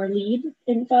access to our lead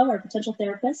info, our potential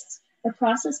therapists. Our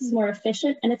process is more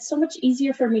efficient, and it's so much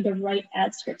easier for me to write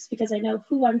ad scripts because I know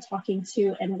who I'm talking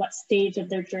to and what stage of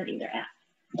their journey they're at.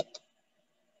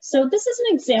 So this is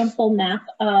an example map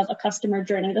of a customer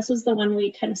journey. This was the one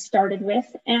we kind of started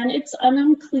with, and it's an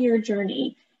unclear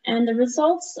journey. And the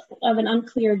results of an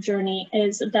unclear journey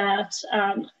is that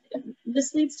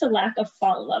this leads to lack of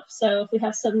follow-up. So if we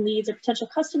have some leads or potential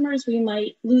customers, we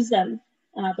might lose them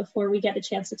before we get a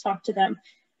chance to talk to them.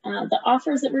 The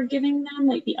offers that we're giving them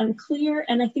might be unclear,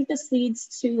 and I think this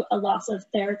leads to a loss of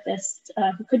therapists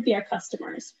who could be our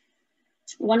customers.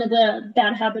 One of the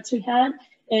bad habits we had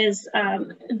is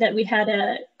that we had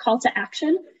a call to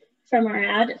action from our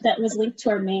ad that was linked to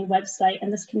our main website.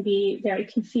 And this can be very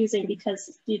confusing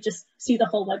because you just see the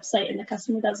whole website and the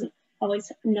customer doesn't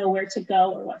always know where to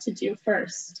go or what to do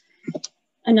first.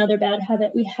 Another bad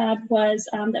habit we had was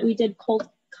that we did cold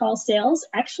call sales.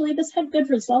 Actually, this had good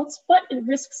results, but it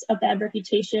risks a bad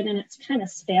reputation and it's kind of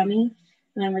spammy.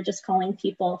 And we're just calling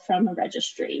people from a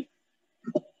registry.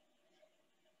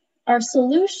 Our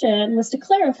solution was to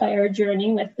clarify our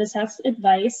journey with BizHack's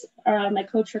advice. My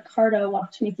coach Ricardo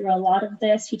walked me through a lot of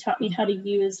this. He taught me how to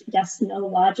use yes/no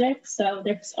logic. So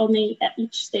there's only, at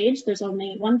each stage, there's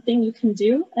only one thing you can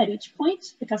do at each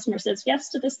point. The customer says yes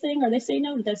to this thing, or they say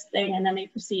no to this thing, and then they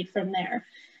proceed from there.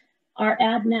 Our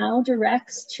ad now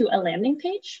directs to a landing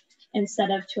page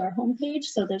instead of to our homepage.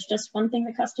 So there's just one thing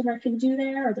the customer can do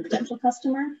there, or the potential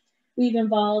customer. We've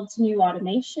involved new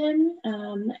automation,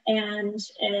 and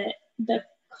the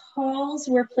calls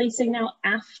we're placing now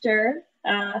after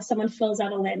someone fills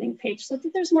out a landing page, so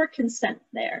that there's more consent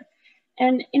there.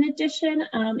 And in addition,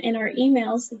 in our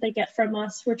emails that they get from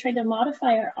us, we're trying to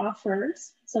modify our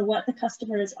offers, so what the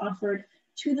customer is offered,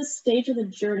 to the stage of the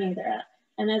journey they're at.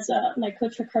 And as my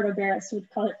coach Ricardo Barris would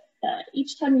call it,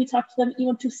 each time you talk to them, you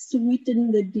want to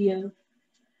sweeten the deal.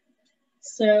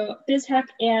 So BizHack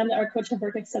and our coach have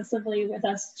worked extensively with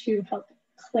us to help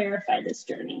clarify this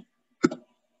journey.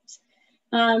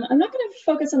 I'm not going to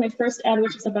focus on my first ad,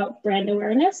 which is about brand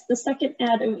awareness. The second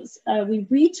ad was we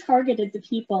retargeted the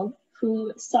people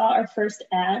who saw our first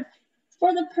ad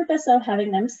for the purpose of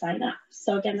having them sign up.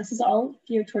 So again, this is all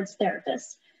geared towards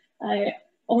therapists. I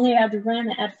only had to run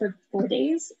the ad for 4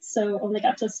 days, so only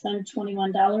got to spend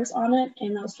 $21 on it.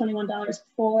 And those $21,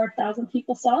 4,000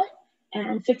 people saw it,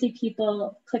 and 50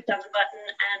 people clicked on the button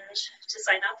and to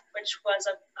sign up, which was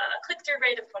a click-through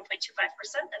rate of 1.25%.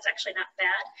 That's actually not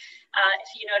bad.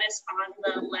 If you notice on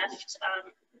the left,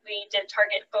 we did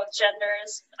target both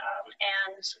genders,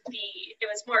 and it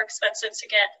was more expensive to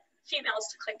get females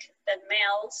to click than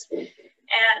males.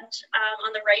 And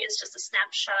on the right is just a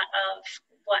snapshot of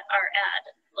what our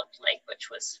ad looked like,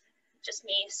 which was just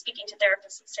me speaking to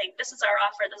therapists and saying, this is our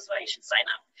offer, this is why you should sign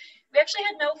up. We actually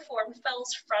had no form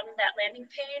fills from that landing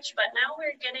page, but now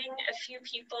we're getting a few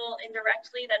people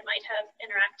indirectly that might have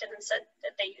interacted and said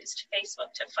that they used Facebook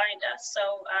to find us.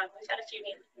 So we've had a few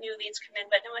new leads come in,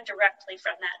 but no one directly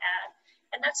from that ad.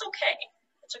 And that's okay.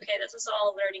 It's okay. This is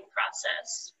all a learning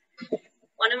process.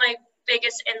 One of my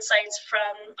biggest insights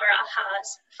from, or ahas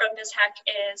from BizHack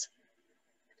is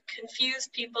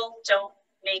confused people don't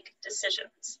make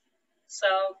decisions. So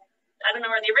I don't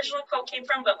know where the original quote came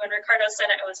from, but when Ricardo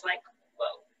said it, I was like,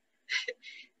 whoa.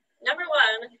 Number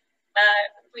one,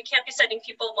 we can't be sending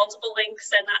people multiple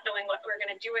links and not knowing what we're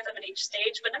going to do with them at each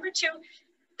stage. But number two,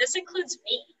 this includes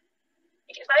me.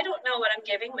 Like, if I don't know what I'm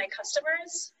giving my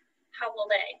customers, how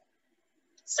will they?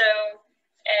 So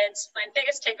it's my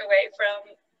biggest takeaway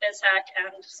from BizHack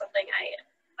and something I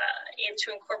aim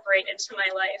to incorporate into my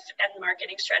life and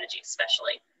marketing strategy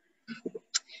especially.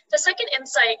 The second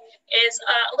insight is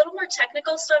a little more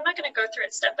technical, so I'm not going to go through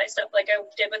it step by step like I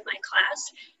did with my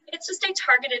class. It's to stay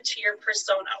targeted to your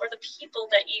persona or the people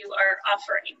that you are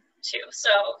offering to.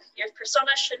 So your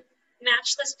persona should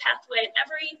match this pathway, and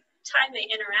every time they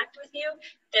interact with you,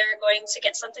 they're going to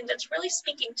get something that's really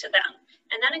speaking to them.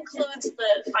 And that includes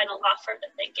the final offer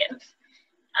that they give.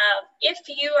 If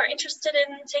you are interested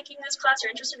in taking this class or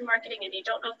interested in marketing and you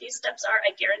don't know what these steps are,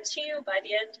 I guarantee you by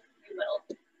the end, you will.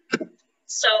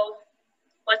 So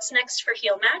what's next for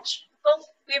Heel Match? Well,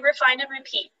 we refine and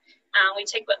repeat. We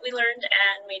take what we learned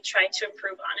and we try to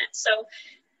improve on it. So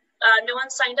no one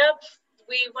signed up.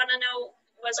 We want to know,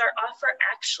 was our offer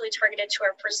actually targeted to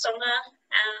our persona?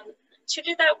 To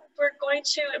do that, we're going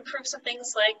to improve some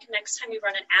things like next time we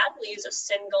run an ad, we use a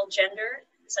single gender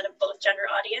instead of both gender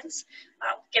audience,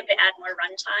 give the ad more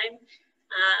runtime.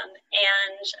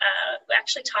 We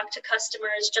actually talk to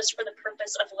customers just for the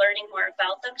purpose of learning more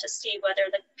about them to see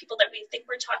whether the people that we think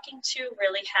we're talking to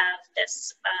really have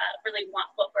this, really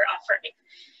want what we're offering.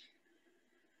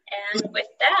 And with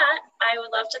that, I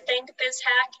would love to thank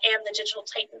BizHack and the Digital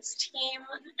Titans team.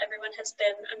 Everyone has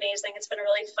been amazing. It's been a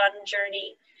really fun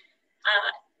journey.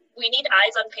 We need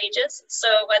eyes on pages.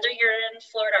 So whether you're in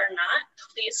Florida or not,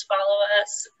 please follow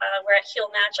us. We're at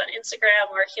Heel Match on Instagram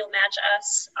or Heel Match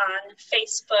Us on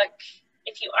Facebook.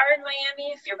 If you are in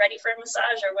Miami, if you're ready for a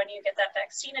massage, or when you get that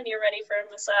vaccine and you're ready for a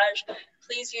massage,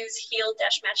 please use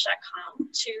heel-match.com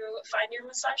to find your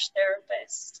massage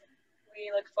therapist.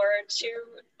 We look forward to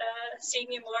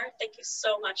seeing you more. Thank you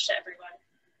so much to everyone.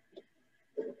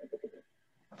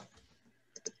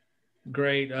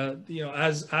 Great. You know,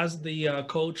 as the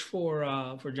coach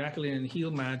for Jacqueline and Heel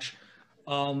Match,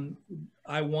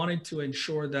 I wanted to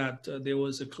ensure that there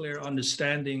was a clear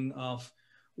understanding of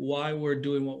why we're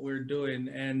doing what we're doing.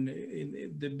 And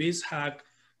in the BizHack,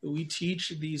 we teach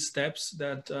these steps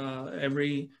that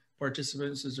every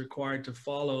participant is required to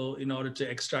follow in order to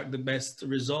extract the best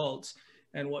results.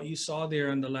 And what you saw there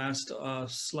in the last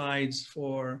slides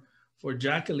for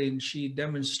Jacqueline, she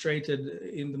demonstrated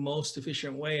in the most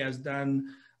efficient way, as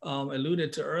Dan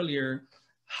alluded to earlier,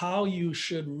 how you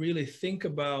should really think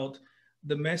about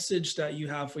the message that you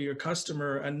have for your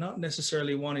customer, and not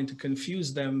necessarily wanting to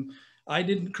confuse them. I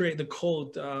didn't create the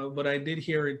quote, but I did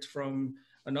hear it from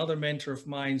another mentor of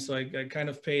mine, so I kind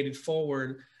of paid it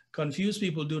forward. Confused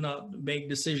people do not make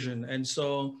decision. And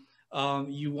so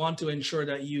you want to ensure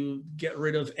that you get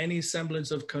rid of any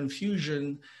semblance of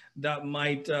confusion that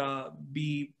might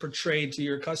be portrayed to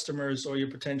your customers or your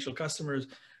potential customers.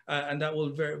 And that will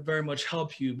very, very much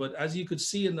help you. But as you could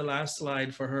see in the last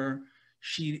slide for her,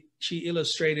 she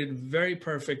illustrated very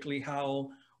perfectly how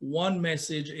one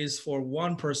message is for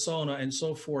one persona and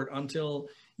so forth until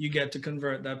you get to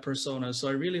convert that persona. So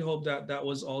I really hope that that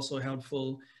was also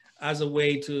helpful as a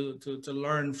way to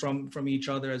learn from each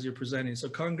other as you're presenting. So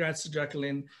congrats to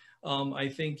Jacqueline. I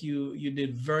think you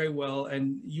did very well,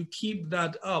 and you keep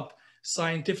that up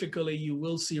scientifically, you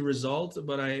will see results,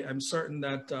 but I'm certain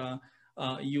that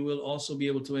you will also be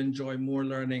able to enjoy more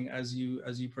learning as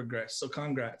you progress. So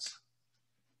congrats.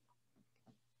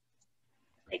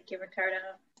 Thank you, Ricardo.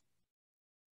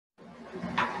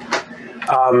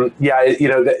 Yeah, you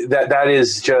know, that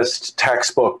is just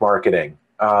textbook marketing.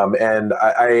 And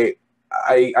I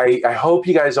hope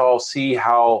you guys all see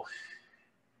how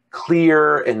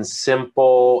clear and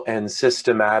simple and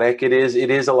systematic it is. It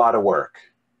is a lot of work.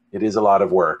 It is a lot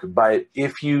of work. But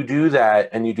if you do that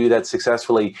and you do that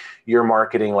successfully, you're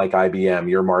marketing like IBM,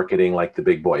 you're marketing like the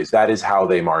big boys. That is how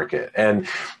they market. And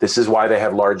this is why they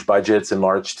have large budgets and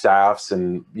large staffs,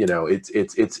 and you know,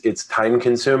 it's time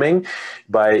consuming.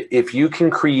 But if you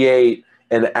can create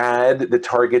an ad that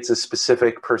targets a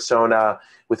specific persona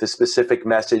with a specific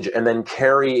message and then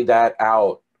carry that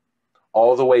out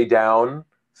all the way down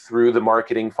through the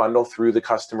marketing funnel, through the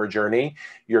customer journey,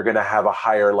 you're going to have a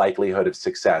higher likelihood of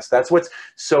success. That's what's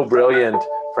so brilliant,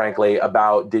 frankly,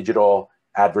 about digital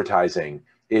advertising,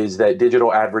 is that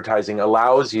digital advertising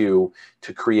allows you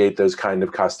to create those kind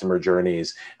of customer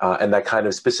journeys and that kind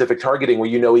of specific targeting where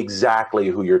you know exactly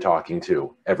who you're talking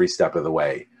to every step of the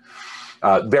way.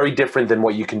 Very different than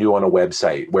what you can do on a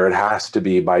website, where it has to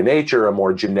be by nature a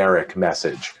more generic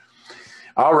message.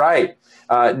 All right.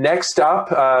 Next up,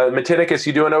 Matinicus,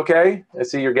 you doing okay? I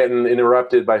see you're getting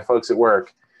interrupted by folks at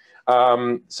work.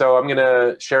 So I'm going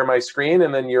to share my screen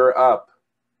and then you're up.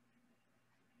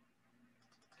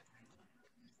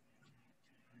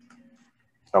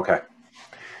 Okay.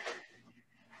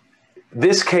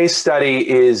 This case study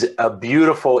is a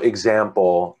beautiful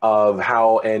example of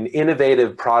how an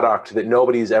innovative product that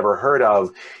nobody's ever heard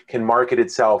of can market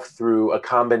itself through a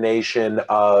combination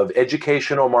of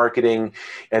educational marketing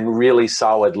and really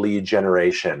solid lead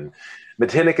generation.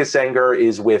 Matinica Senger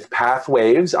is with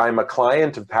Pathwaves. I'm a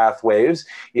client of Pathwaves.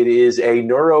 It is a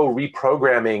neuro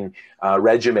reprogramming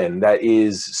regimen that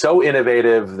is so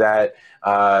innovative that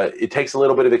it takes a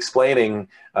little bit of explaining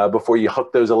before you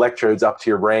hook those electrodes up to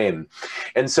your brain.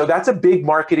 And so that's a big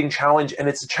marketing challenge, and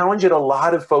it's a challenge that a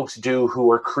lot of folks do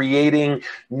who are creating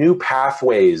new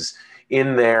pathways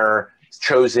in their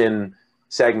chosen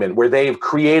segment, where they've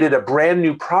created a brand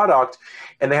new product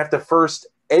and they have to first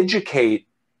educate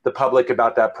the public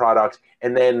about that product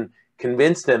and then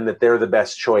convince them that they're the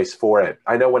best choice for it.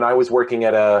 I know when I was working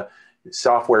at a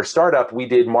software startup, we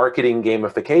did marketing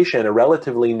gamification, a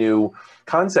relatively new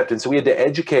concept. And so we had to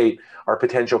educate our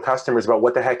potential customers about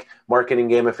what the heck marketing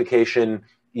gamification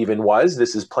even was.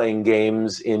 This is playing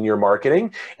games in your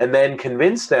marketing, and then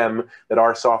convince them that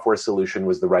our software solution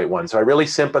was the right one. So I really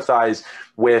sympathize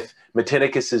with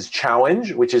Matinicus's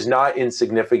challenge, which is not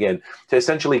insignificant, to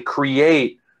essentially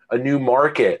create a new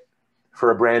market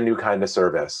for a brand new kind of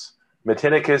service.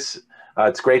 Matinicus,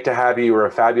 it's great to have you. You're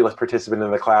a fabulous participant in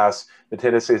the class.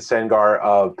 Matinicus Sengar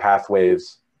of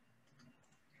Pathwaves.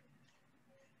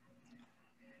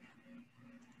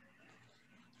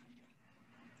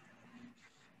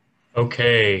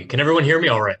 Okay, can everyone hear me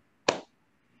all right?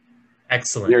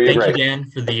 Excellent. Thank you, Dan,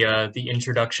 for the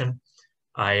introduction.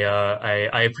 I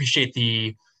appreciate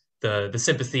the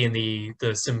sympathy and the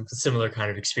similar kind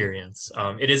of experience.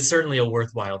 It is certainly a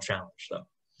worthwhile challenge, though.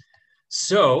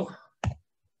 So,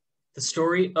 the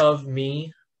story of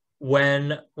me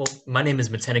when, well, my name is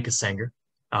Matinica Senger.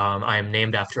 I am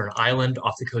named after an island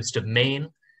off the coast of Maine.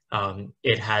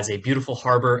 It has a beautiful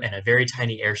harbor and a very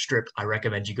tiny airstrip. I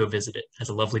recommend you go visit it. It has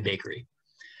a lovely bakery.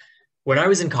 When I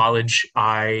was in college,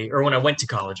 when I went to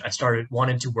college, I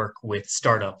wanted to work with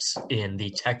startups in the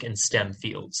tech and STEM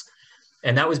fields.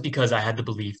 And that was because I had the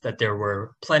belief that there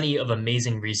were plenty of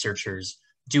amazing researchers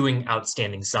doing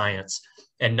outstanding science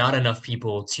and not enough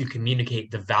people to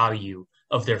communicate the value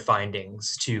of their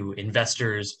findings to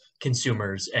investors,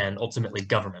 consumers, and ultimately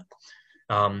government.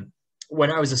 When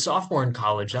I was a sophomore in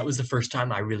college, that was the first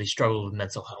time I really struggled with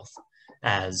mental health.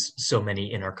 as so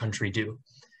many in our country do.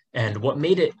 And what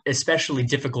made it especially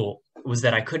difficult was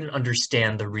that I couldn't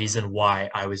understand the reason why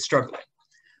I was struggling,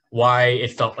 why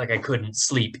it felt like I couldn't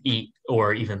sleep, eat,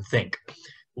 or even think,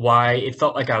 why it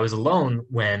felt like I was alone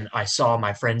when I saw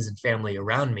my friends and family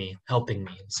around me helping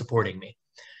me and supporting me.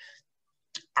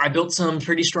 I built some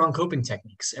pretty strong coping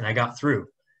techniques and I got through,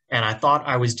 and I thought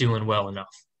I was doing well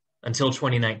enough until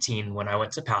 2019 when I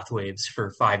went to Pathwaves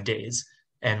for 5 days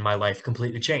and my life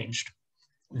completely changed.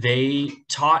 They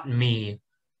taught me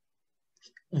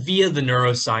via the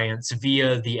neuroscience,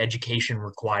 via the education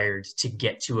required to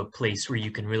get to a place where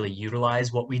you can really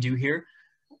utilize what we do here,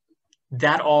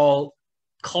 that all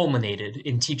culminated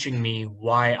in teaching me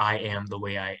why I am the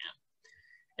way I am.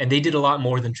 And they did a lot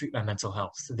more than treat my mental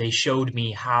health. They showed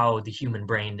me how the human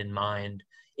brain and mind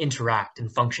interact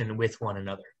and function with one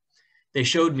another. They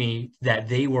showed me that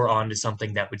they were onto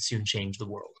something that would soon change the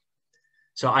world.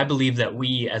 So I believe that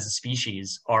we as a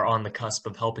species are on the cusp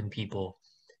of helping people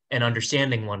and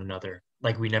understanding one another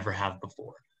like we never have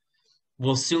before.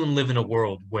 We'll soon live in a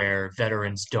world where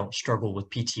veterans don't struggle with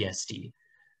PTSD,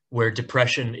 where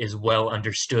depression is well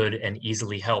understood and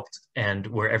easily helped, and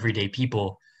where everyday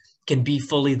people can be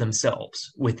fully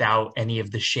themselves without any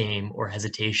of the shame or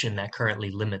hesitation that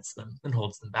currently limits them and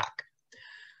holds them back.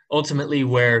 Ultimately,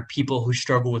 where people who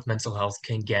struggle with mental health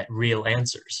can get real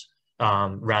answers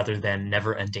rather than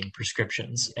never-ending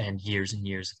prescriptions and years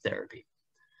of therapy.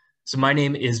 So my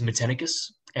name is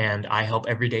Matenicus, and I help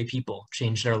everyday people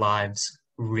change their lives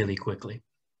really quickly.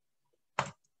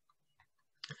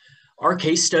 Our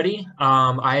case study,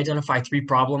 I identified 3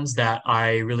 problems that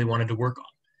I really wanted to work on.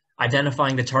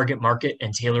 Identifying the target market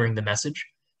and tailoring the message,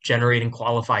 generating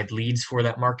qualified leads for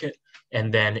that market,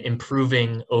 and then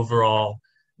improving overall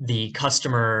the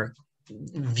customer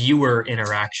viewer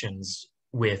interactions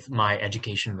with my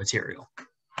education material.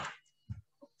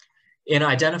 In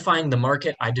identifying the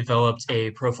market, I developed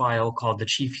a profile called the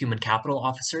Chief Human Capital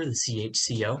Officer, the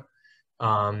CHCO.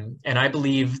 And I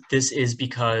believe this is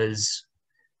because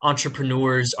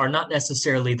entrepreneurs are not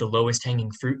necessarily the lowest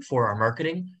hanging fruit for our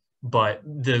marketing, but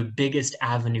the biggest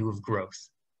avenue of growth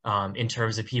in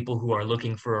terms of people who are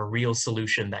looking for a real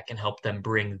solution that can help them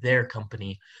bring their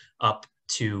company up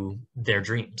to their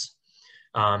dreams.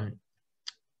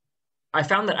 I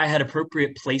found that I had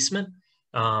appropriate placement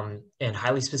and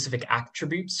highly specific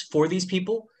attributes for these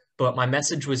people, but my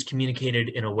message was communicated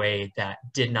in a way that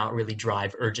did not really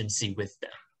drive urgency with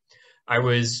them. I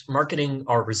was marketing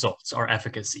our results, our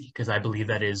efficacy, because I believe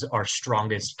that is our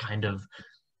strongest kind of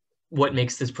what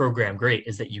makes this program great,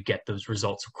 is that you get those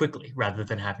results quickly rather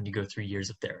than having to go through years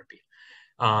of therapy.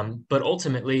 But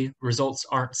ultimately, results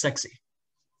aren't sexy.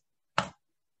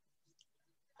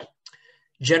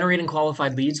 Generating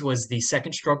qualified leads was the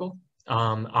second struggle,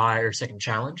 or second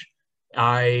challenge.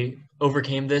 I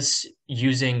overcame this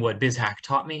using what BizHack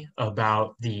taught me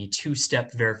about the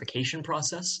 2-step verification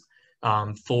process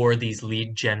for these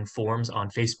lead gen forms on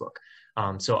Facebook.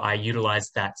 So I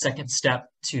utilized that second step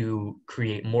to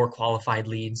create more qualified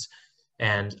leads.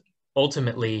 And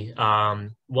ultimately,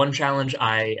 one challenge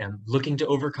I am looking to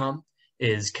overcome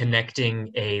is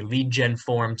connecting a lead gen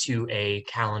form to a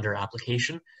calendar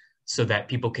application so that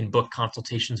people can book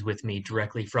consultations with me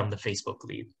directly from the Facebook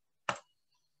lead.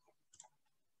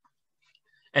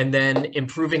 And then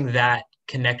improving that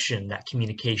connection, that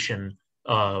communication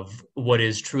of what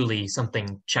is truly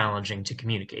something challenging to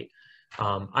communicate.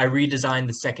 I redesigned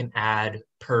the second ad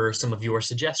per some of your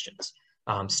suggestions,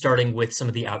 starting with some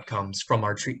of the outcomes from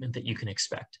our treatment that you can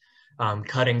expect,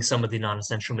 cutting some of the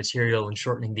non-essential material and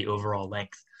shortening the overall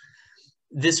length.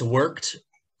 This worked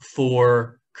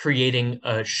for creating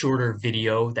a shorter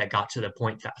video that got to the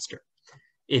point faster.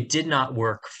 It did not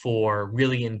work for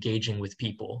really engaging with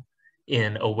people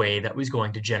in a way that was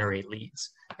going to generate leads.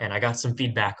 And I got some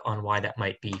feedback on why that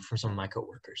might be from some of my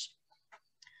coworkers.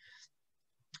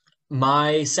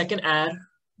 My second ad,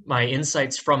 my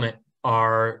insights from it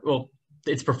are, well,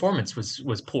 its performance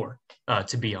was poor,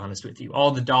 to be honest with you.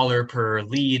 All the dollar per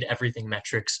lead, everything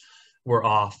metrics were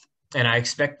off. And I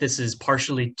expect this is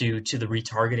partially due to the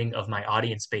retargeting of my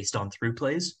audience based on through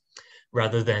plays,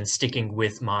 rather than sticking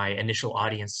with my initial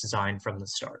audience design from the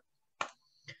start.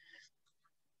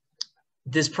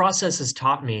 This process has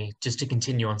taught me, just to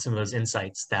continue on some of those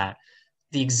insights, that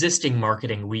the existing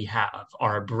marketing we have,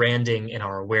 our branding and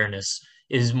our awareness,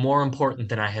 is more important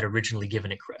than I had originally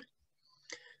given it credit.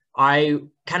 I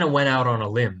kind of went out on a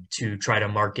limb to try to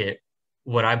market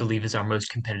what I believe is our most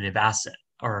competitive asset,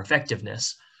 our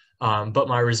effectiveness. But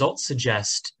my results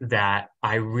suggest that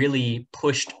I really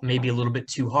pushed maybe a little bit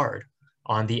too hard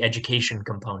on the education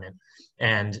component.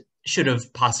 And should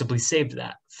have possibly saved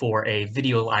that for a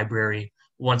video library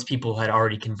once people had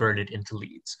already converted into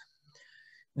leads.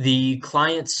 The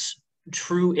client's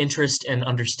true interest and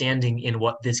understanding in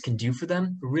what this can do for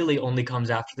them really only comes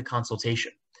after the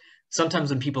consultation. Sometimes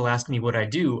when people ask me what I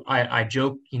do, I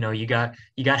joke, you got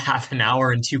half an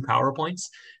hour and 2 PowerPoints,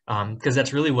 because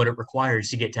that's really what it requires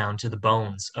to get down to the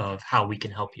bones of how we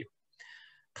can help you.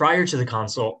 Prior to the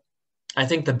consult, I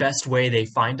think the best way they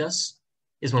find us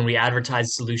is when we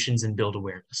advertise solutions and build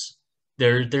awareness.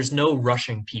 There's no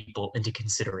rushing people into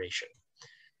consideration.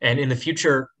 And in the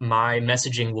future, my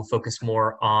messaging will focus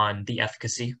more on the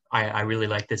efficacy. I really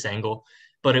like this angle,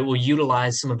 but it will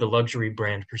utilize some of the luxury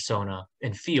brand persona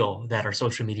and feel that our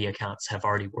social media accounts have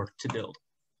already worked to build.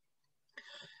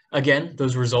 Again,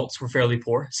 those results were fairly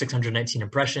poor, 619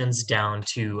 impressions down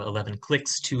to 11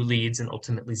 clicks, 2 leads, and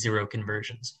ultimately 0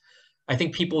 conversions. I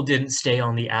think people didn't stay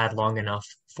on the ad long enough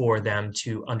for them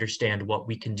to understand what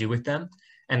we can do with them.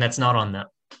 And that's not on them.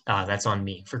 That's on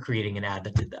me for creating an ad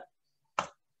that did that.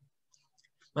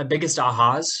 My biggest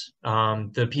ahas,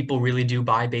 the people really do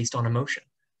buy based on emotion.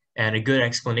 And a good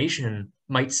explanation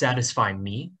might satisfy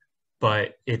me,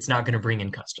 but it's not going to bring in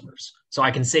customers. So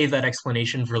I can save that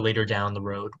explanation for later down the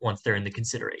road once they're in the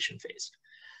consideration phase.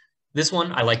 This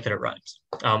one, I like that it rhymes.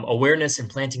 Awareness and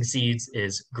planting seeds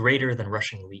is greater than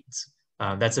rushing leads.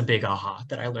 That's a big aha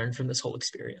that I learned from this whole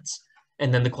experience.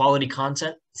 And then the quality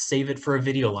content, save it for a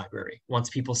video library once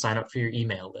people sign up for your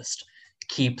email list.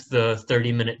 Keep the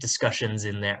 30-minute discussions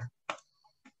in there.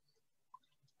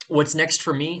 What's next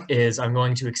for me is I'm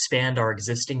going to expand our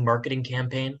existing marketing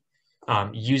campaign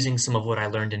using some of what I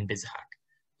learned in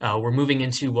BizHack. We're moving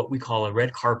into what we call a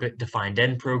red carpet defined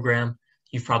end program.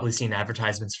 You've probably seen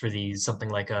advertisements for these, something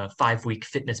like a 5-week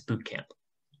fitness boot camp.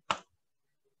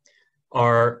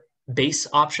 Our base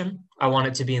option, I want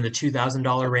it to be in the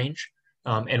 $2,000 range.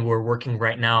 And we're working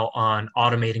right now on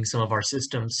automating some of our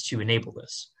systems to enable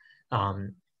this.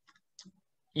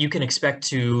 You can expect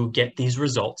to get these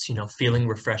results, feeling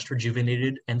refreshed,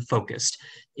 rejuvenated, and focused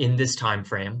in this time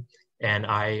frame. And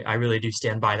I really do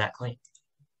stand by that claim.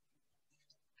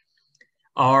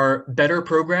 Our better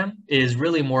program is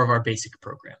really more of our basic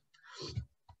program.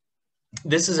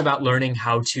 This is about learning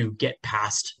how to get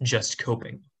past just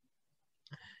coping.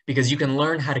 Because you can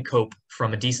learn how to cope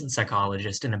from a decent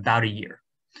psychologist in about a year.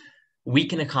 We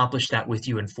can accomplish that with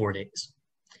you in 4 days.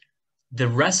 The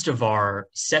rest of our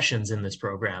sessions in this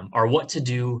program are what to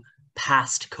do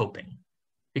past coping.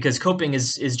 Because coping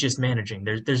is just managing.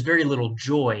 There's very little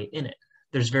joy in it.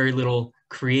 There's very little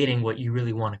creating what you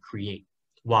really want to create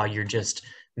while you're just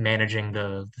managing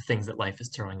the things that life is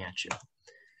throwing at you.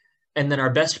 And then our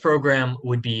best program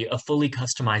would be a fully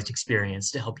customized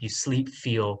experience to help you sleep,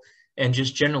 feel, and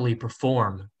just generally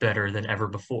perform better than ever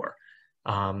before.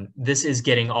 This is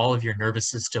getting all of your nervous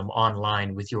system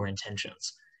online with your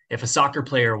intentions. If a soccer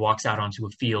player walks out onto a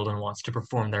field and wants to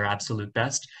perform their absolute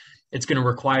best, it's going to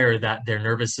require that their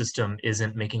nervous system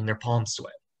isn't making their palms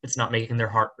sweat. It's not making their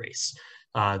heart race.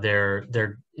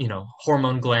 Their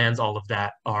hormone glands, all of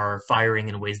that are firing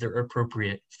in ways that are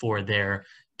appropriate for their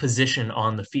position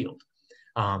on the field.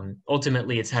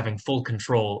 Ultimately, it's having full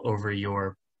control over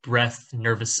your breath,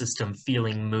 nervous system,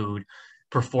 feeling, mood,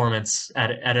 performance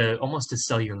at almost a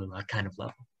cellular kind of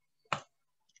level.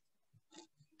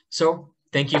 So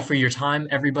thank you for your time,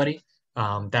 everybody.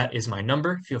 That is my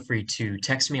number. Feel free to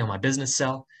text me on my business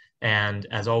cell. And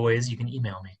as always, you can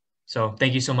email me. So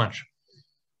thank you so much.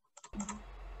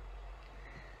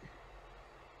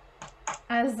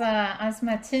 As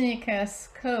Martinica's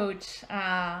coach,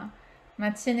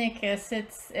 Martinicus,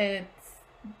 it's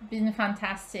been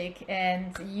fantastic,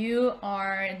 and you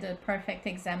are the perfect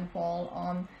example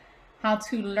on how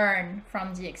to learn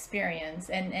from the experience,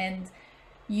 and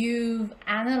you've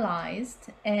analyzed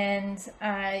and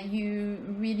you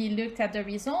really looked at the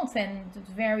results, and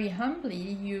very humbly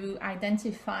you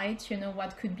identified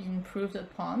what could be improved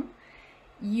upon.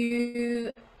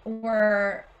 You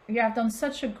have done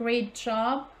such a great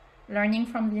job learning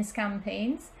from these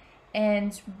campaigns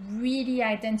and really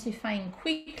identifying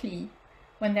quickly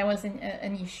when there was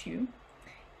an issue.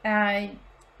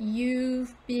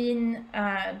 You've been,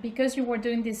 because you were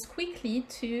doing this quickly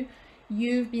too,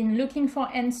 you've been looking for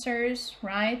answers,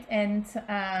 right? And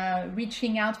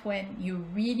reaching out when you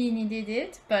really needed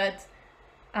it. But,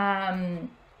 and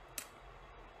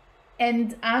I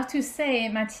have to say,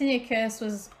 Martinicus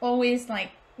was always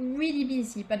like really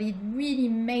busy, but he really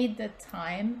made the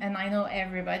time. And I know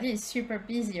everybody is super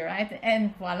busy, right?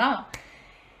 And voila.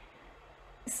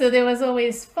 So there was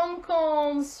always phone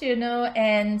calls,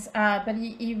 and but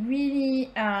he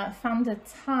really found the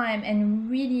time and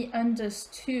really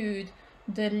understood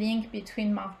the link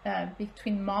between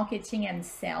marketing and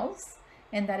sales,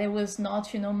 and that it was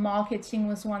not, marketing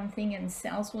was one thing and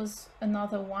sales was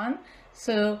another one.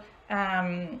 So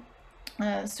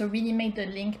so really make the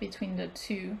link between the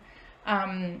two.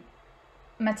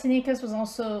 Matinicus was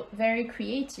also very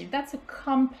creative. That's a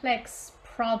complex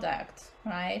product,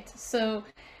 right? So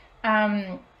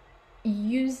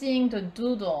using the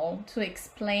doodle to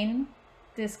explain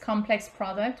this complex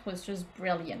product was just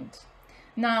brilliant.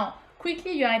 Now,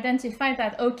 quickly you identify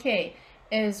that, okay,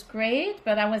 it's great,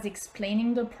 but I was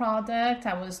explaining the product.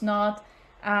 I was not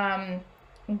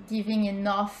giving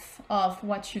enough of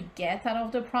what you get out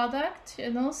of the product,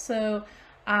 So,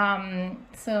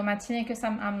 so Matinicus,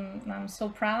 I'm so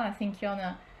proud. I think you're on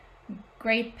a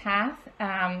great path.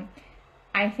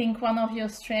 I think one of your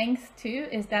strengths too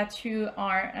is that you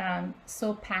are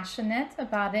so passionate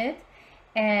about it,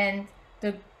 and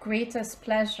the greatest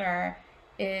pleasure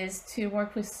is to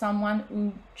work with someone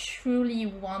who truly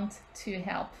wants to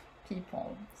help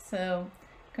people. So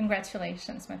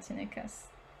congratulations, Matinicus.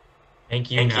 Thank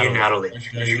you, Natalie.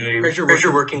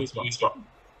 Pleasure working with you as well.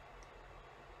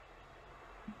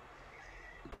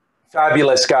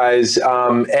 Fabulous, guys.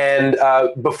 And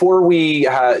before we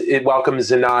welcome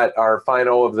Zinat, our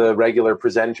final of the regular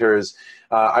presenters,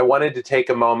 I wanted to take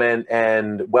a moment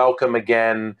and welcome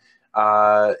again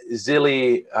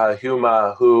Zili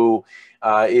Huma, who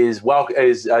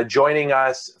is joining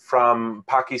us from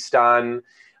Pakistan.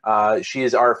 She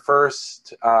is our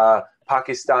first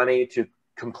Pakistani to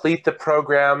complete the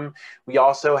program. We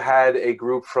also had a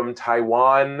group from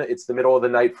Taiwan. It's the middle of the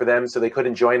night for them, so they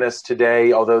couldn't join us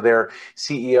today, although their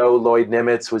CEO, Lloyd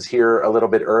Nimitz, was here a little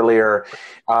bit earlier.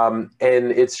 And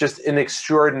it's just an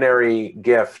extraordinary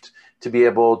gift to be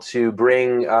able to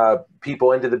bring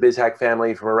people into the BizHack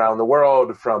family from around the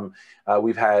world.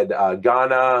 We've had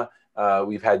Ghana,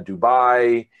 we've had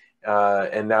Dubai,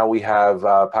 and now we have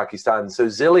Pakistan. So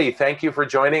Zili, thank you for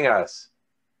joining us.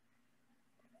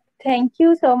 Thank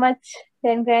you so much,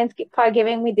 Dan Grant, for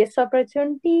giving me this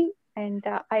opportunity. And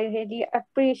I really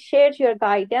appreciate your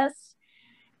guidance,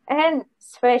 and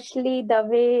especially the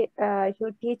way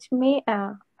you teach me.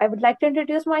 I would like to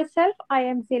introduce myself. I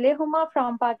am Zili Huma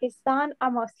from Pakistan,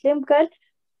 a Muslim girl.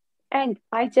 And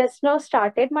I just now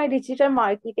started my digital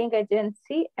marketing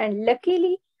agency. And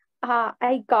luckily,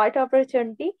 I got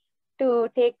opportunity to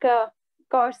take a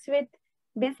course with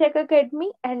BizHack Academy,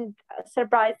 and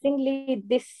surprisingly,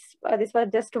 this was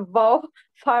just wow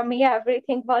for me.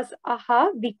 Everything was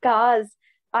aha, because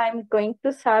I'm going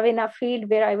to serve in a field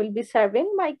where I will be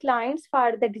serving my clients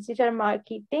for the digital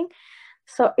marketing.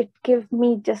 So it gave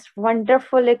me just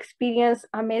wonderful experience,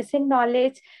 amazing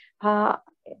knowledge.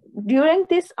 During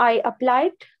this, I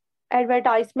applied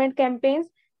advertisement campaigns,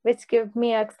 which gave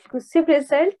me exclusive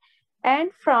result.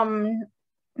 And from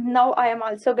now I am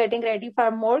also getting ready for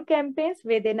more campaigns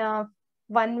within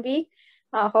 1 week.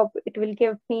 I hope it will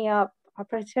give me a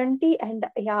opportunity. And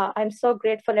yeah, I'm so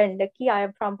grateful and lucky. I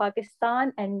am from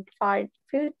Pakistan, and for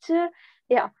future,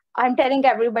 yeah, I'm telling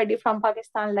everybody from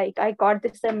Pakistan, like, I got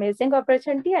this amazing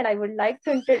opportunity, and I would like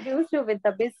to introduce you with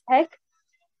the BizHack,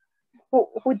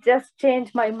 who just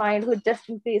changed my mind, who just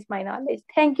increased my knowledge.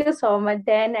 Thank you so much,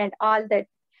 Dan, and all the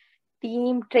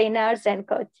team, trainers, and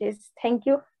coaches. Thank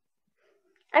you.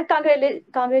 And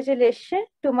congratulations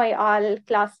to my all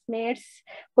classmates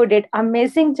who did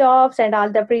amazing jobs, and all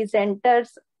the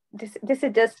presenters. This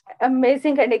is just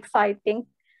amazing and exciting.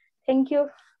 Thank you.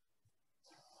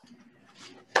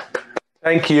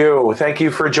 Thank you. Thank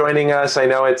you for joining us. I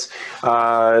know it's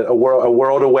a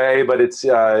world away, but it's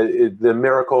the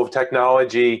miracle of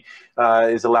technology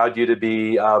has allowed you to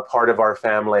be part of our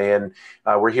family, and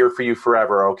we're here for you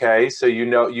forever. Okay, so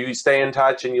you stay in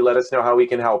touch, and you let us know how we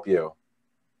can help you.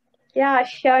 Yeah,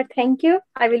 sure. Thank you.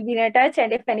 I will be in touch,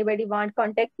 and if anybody wants to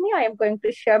contact me, I am going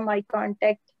to share my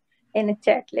contact in a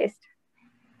chat list.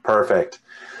 Perfect.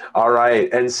 All right.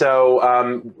 And so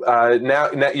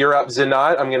now you're up,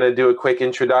 Zinat. I'm going to do a quick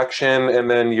introduction,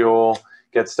 and then you'll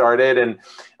get started. And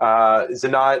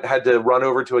Zinat had to run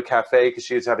over to a cafe because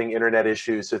she was having internet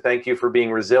issues. So thank you for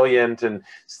being resilient and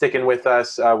sticking with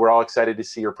us. We're all excited to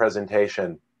see your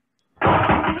presentation.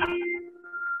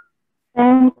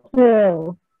 Thank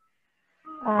you.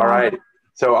 All right.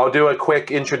 So I'll do a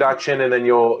quick introduction, and then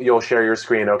you'll share your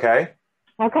screen. Okay.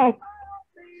 Okay.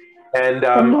 And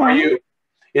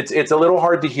it's a little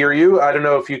hard to hear you. I don't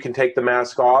know if you can take the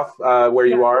mask off where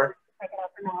you are. Take it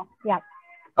off for now. Yeah.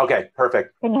 Okay.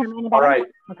 Perfect. Can you hear me any All better? right.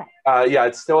 Okay. Yeah,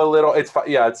 it's still a little.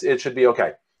 It should be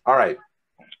okay. All right.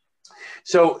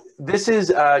 So this is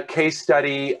a case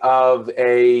study of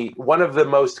one of the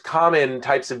most common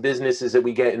types of businesses that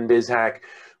we get in BizHack,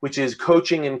 which is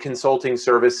coaching and consulting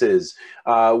services,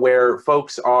 where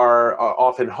folks are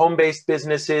often home-based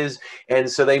businesses, and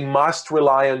so they must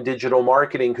rely on digital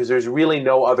marketing because there's really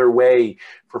no other way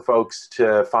for folks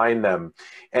to find them.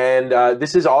 And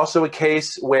this is also a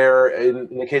case where,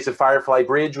 in the case of Firefly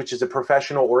Bridge, which is a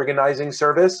professional organizing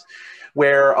service,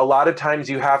 where a lot of times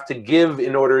you have to give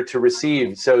in order to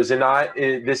receive. So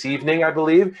Zinat, this evening, I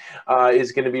believe,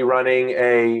 is going to be running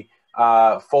a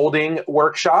folding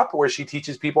workshop where she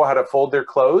teaches people how to fold their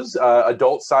clothes,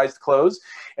 adult-sized clothes.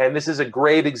 And this is a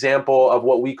great example of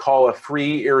what we call a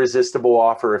free irresistible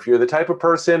offer. If you're the type of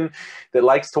person that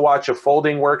likes to watch a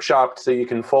folding workshop so you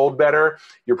can fold better,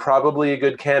 you're probably a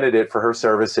good candidate for her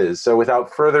services. So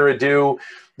without further ado,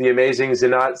 the amazing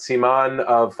Zinat Siman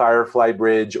of Firefly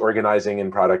Bridge Organizing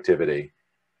and Productivity.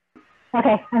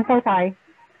 Okay, I'm so sorry.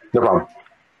 No problem.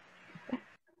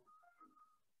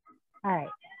 All right.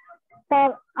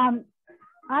 So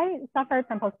I suffered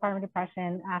from postpartum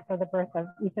depression after the birth of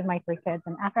each of my three kids.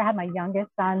 And after I had my youngest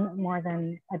son more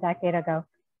than a decade ago,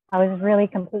 I was really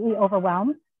completely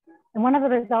overwhelmed. And one of the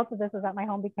results of this was that my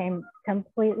home became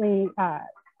completely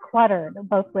cluttered,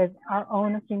 both with our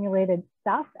own accumulated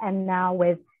stuff and now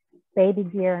with baby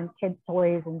gear and kids'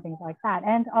 toys and things like that.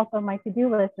 And also my to-do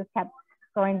list just kept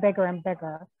growing bigger and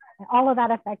bigger. And all of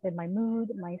that affected my mood,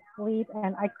 my sleep,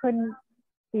 and I couldn't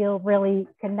feel really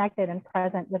connected and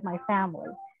present with my family.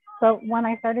 So when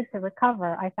I started to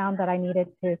recover, I found that I needed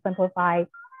to simplify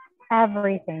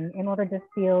everything in order to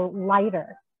feel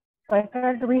lighter. So I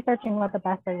started researching what the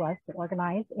best way was to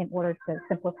organize in order to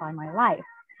simplify my life.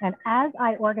 And as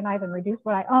I organized and reduced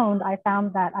what I owned, I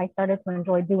found that I started to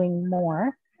enjoy doing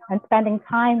more and spending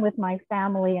time with my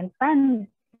family and friends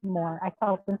more. I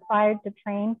felt inspired to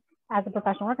train as a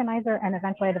professional organizer, and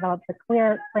eventually I developed the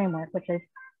CLEAR framework, which is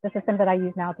the system that I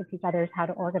use now to teach others how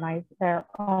to organize their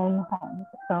own homes.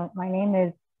 So my name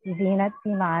is Zinat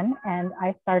Siman, and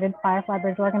I started Firefly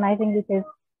Bridge Organizing because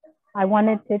I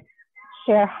wanted to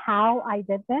share how I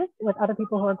did this with other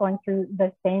people who are going through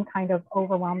the same kind of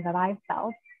overwhelm that I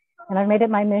felt. And I've made it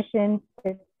my mission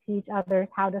to teach others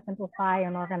how to simplify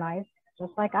and organize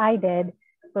just like I did,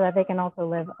 so that they can also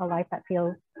live a life that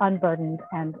feels unburdened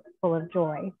and full of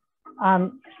joy.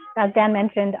 As Dan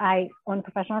mentioned, I own a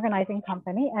professional organizing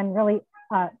company, and really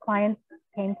clients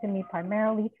came to me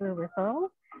primarily through referrals.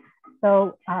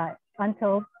 So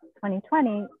until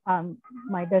 2020,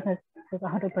 my business was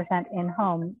 100%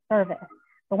 in-home service.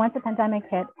 But once the pandemic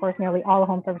hit, of course, nearly all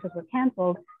home services were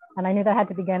canceled, and I knew that I had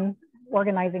to begin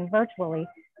organizing virtually,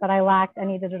 but I lacked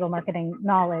any digital marketing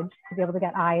knowledge to be able to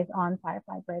get eyes on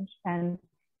Firefly Bridge. And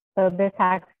so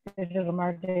BizHack's Digital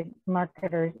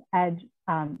Marketers Edge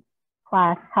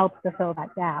class helps to fill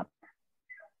that gap.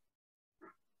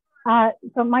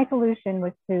 So my solution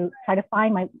was to try to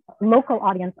find my local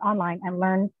audience online and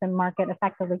learn to market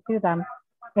effectively to them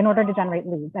in order to generate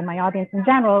leads. And my audience in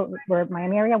general were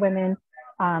Miami area women,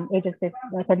 ages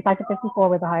 35 to 54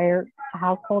 with a higher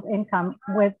household income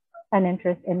with an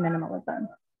interest in minimalism.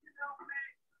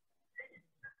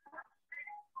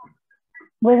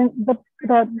 With the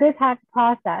BizHack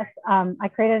process, I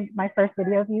created my first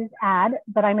video views ad,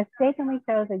 but I mistakenly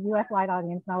chose a US-wide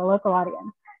audience, not a local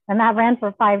audience. And that ran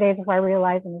for 5 days before I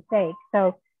realized the mistake.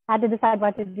 So I had to decide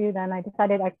what to do then. I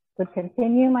decided I would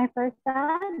continue my first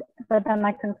ad, but then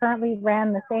I concurrently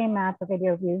ran the same ad for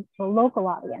video views to a local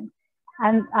audience.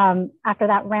 And after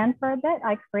that ran for a bit,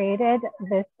 I created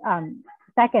this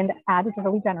second ad, which is a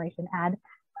lead generation ad.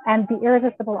 And the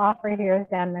irresistible offer here, as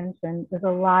Dan mentioned, is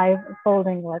a live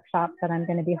folding workshop that I'm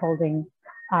going to be holding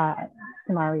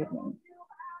tomorrow evening.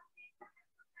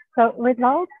 So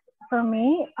results for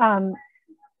me,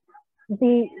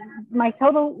 my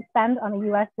total spend on a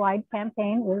US-wide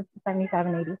campaign was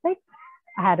 $77.86.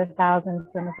 I had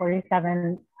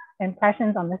 1,047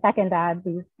 impressions on the second ad.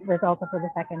 These results are for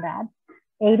the second ad.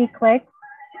 80 clicks,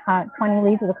 20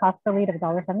 leads with a cost per lead of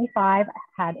 $1.75.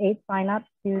 Had 8 signups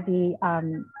to the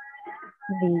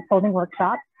folding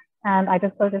workshop, and I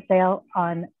just closed a sale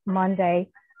on Monday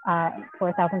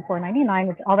for $1,499,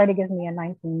 which already gives me a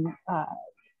 19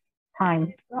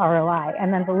 times ROI.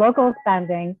 And then the local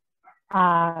spending,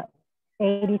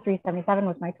 $83.77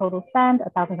 was my total spend,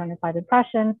 1,105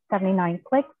 impressions, 79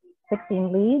 clicks,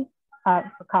 16 leads,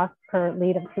 for cost per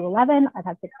lead of $211. I've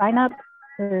had 6 signups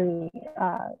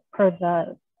for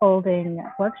the folding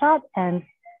workshop, and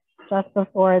just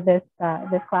before this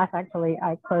class, actually,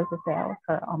 I closed the sale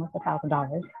for almost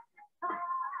 $1,000.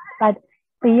 But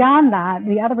beyond that,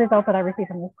 the other results that I received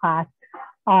from this class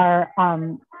are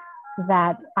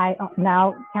that I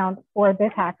now count 4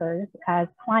 BizHackers as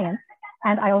clients.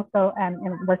 And I also am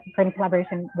working in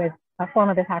collaboration with a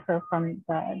former BizHacker from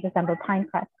the December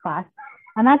Pinecrest class.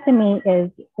 And that to me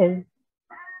is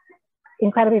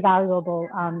incredibly valuable,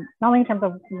 not only in terms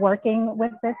of working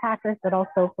with BizHackers, but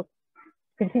also for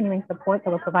continuing support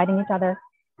that we're providing each other,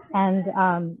 and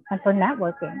for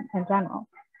networking in general.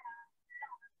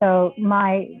 So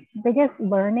my biggest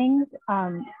learnings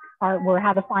were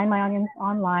how to find my audience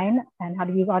online and how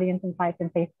to use audience insights in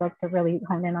Facebook to really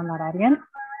hone in on that audience,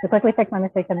 to quickly fix my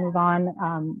mistakes and move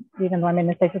on. Even though I made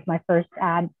mistakes with my first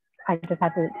ad, I just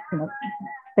had to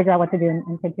figure out what to do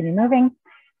and continue moving.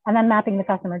 And then mapping the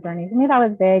customer journey. To me, that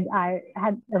was big. I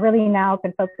really now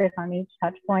can focus on each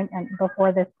touch point. And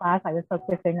before this class, I was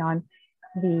focusing on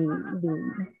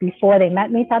the before they met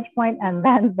me touch point, and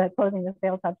then the closing the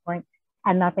sale touch point,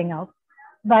 and nothing else.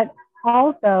 But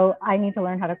also, I need to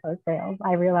learn how to close sales.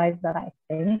 I realized that I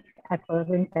stink at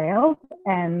closing sales,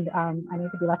 and I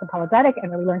need to be less apologetic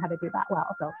and really learn how to do that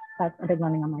well. So that's a big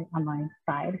learning on my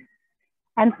side.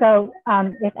 And so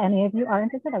if any of you are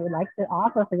interested, I would like to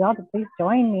offer for y'all to please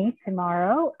join me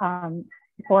tomorrow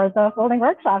for the folding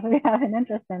workshop. If you have an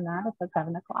interest in that, it's at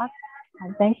 7 o'clock.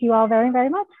 And thank you all very, very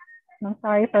much. And I'm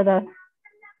sorry for the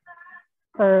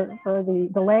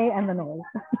delay and the noise.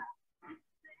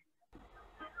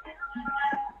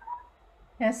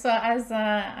 Yeah, so as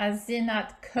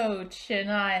Zinat coach,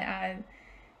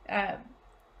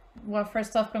 well,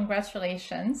 first off,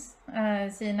 congratulations,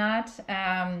 Zinat.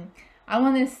 I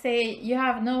want to say you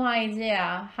have no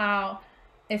idea how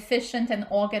efficient and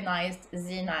organized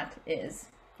Zinat is.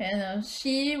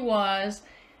 She was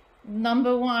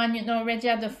number one, already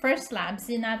at the first lab.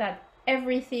 Zinat had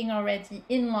everything already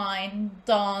in line,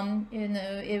 done.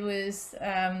 It was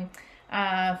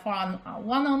for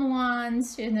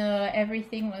one-on-ones.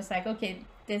 Everything was like, okay,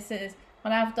 this is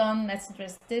what I've done. Let's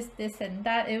address this, and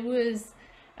that. It was,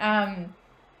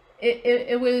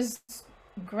 it was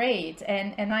great,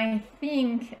 and I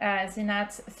think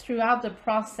Zinat, throughout the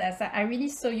process, I really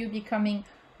saw you becoming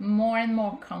more and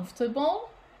more comfortable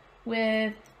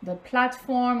with the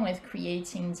platform, with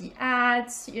creating the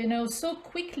ads. So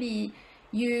quickly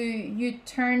you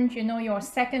turned your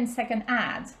second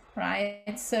ad,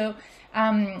 right? So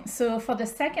so for the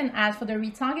second ad, for the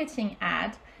retargeting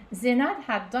ad, Zinat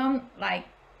had done like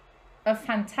a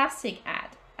fantastic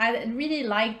ad. I really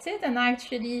liked it, and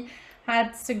actually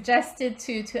had suggested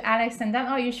to Alex and Dan,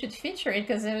 oh, you should feature it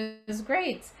because it was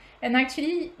great. And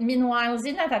actually, meanwhile,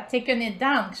 Zinat had taken it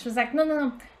down. She was like,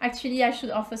 no, actually, I should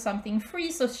offer something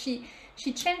free. So she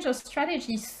changed her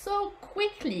strategy so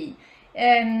quickly.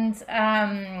 And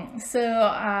so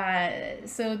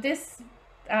this,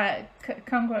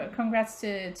 congrats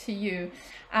to you.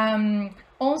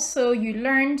 Also, you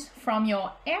learned from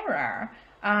your error,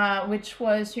 which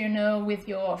was, with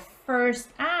your first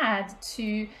ad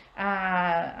to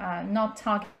not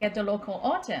target the local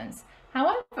audience.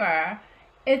 However,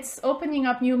 it's opening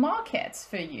up new markets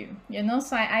for you,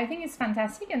 so I think it's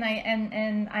fantastic, and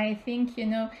I think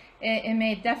it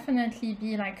may definitely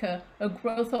be like a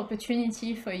growth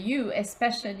opportunity for you,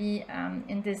 especially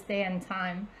in this day and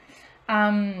time.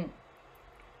 I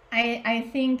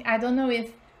think, I don't know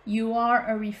if you are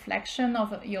a reflection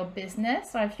of your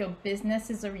business or if your business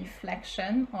is a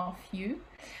reflection of you,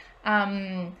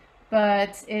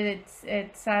 but it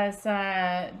has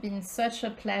been such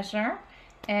a pleasure.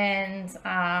 And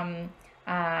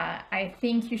I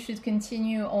think you should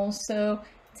continue also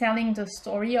telling the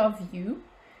story of you,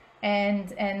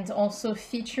 and also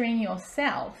featuring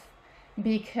yourself,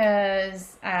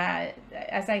 because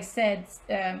as I said,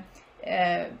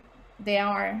 there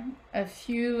are a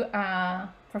few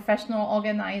professional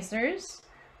organizers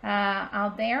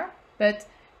out there, but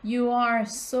you are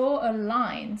so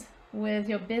aligned with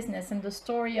your business, and the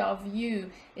story of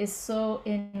you is so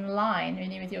in line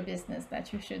really with your business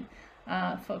that you should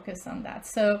focus on that.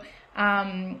 So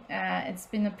it's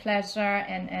been a pleasure,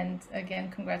 and again,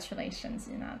 congratulations,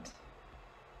 Zinat.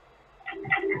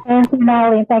 Thank you,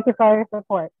 Natalie. Thank you for all your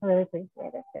support. I really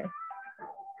appreciate it too.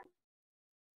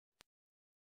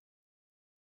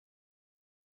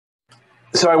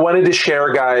 So I wanted to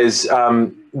share, guys,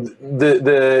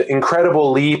 the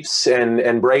incredible leaps and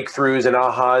breakthroughs and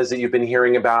ahas that you've been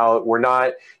hearing about were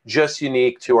not just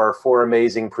unique to our 4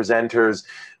 amazing presenters,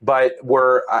 but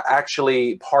were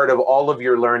actually part of all of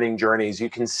your learning journeys. You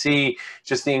can see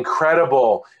just the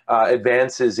incredible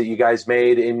advances that you guys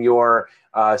made in your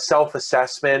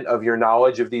self-assessment of your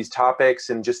knowledge of these topics,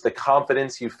 and just the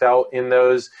confidence you felt in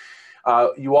those.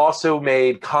 You also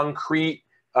made concrete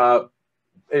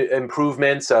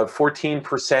improvements of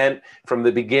 14% from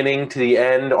the beginning to the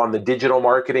end on the digital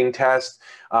marketing test.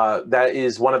 That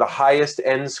is one of the highest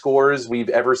end scores we've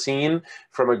ever seen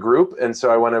from a group. And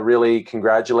so I want to really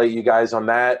congratulate you guys on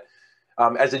that.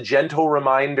 As a gentle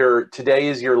reminder, today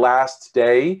is your last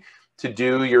day to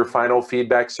do your final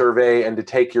feedback survey and to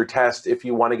take your test if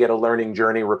you want to get a learning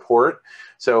journey report.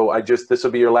 So this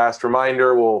will be your last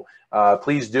reminder.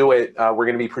 Please do it. We're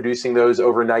going to be producing those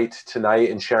overnight tonight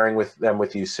and sharing them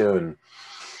with you soon.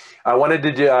 I wanted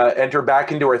to enter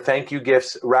back into our thank you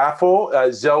gifts raffle.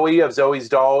 Zoe of Zoe's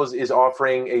Dolls is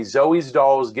offering a Zoe's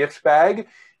Dolls gift bag.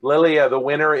 Lilia, the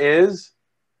winner is?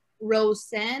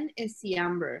 Roseanne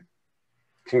Esiamber.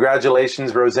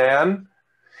 Congratulations, Roseanne.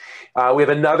 We have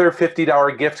another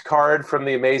 $50 gift card from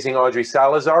the amazing Audrey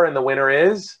Salazar, and the winner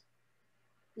is?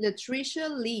 Latricia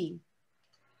Lee.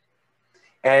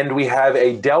 And we have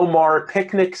a Del Mar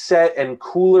picnic set and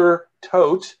cooler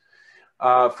tote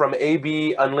from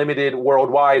AB Unlimited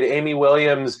Worldwide. Amy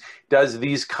Williams does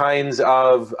these kinds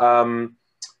of often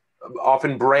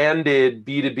branded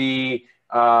B2B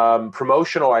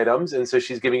promotional items, and so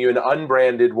she's giving you an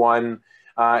unbranded one,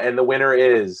 and the winner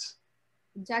is?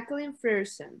 Jacqueline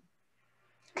Frierson.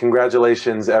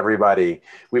 Congratulations, everybody.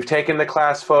 We've taken the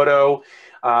class photo.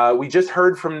 We just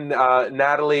heard from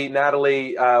Natalie.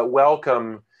 Natalie,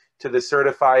 welcome to the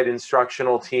certified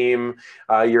instructional team.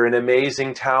 You're an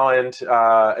amazing talent,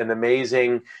 an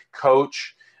amazing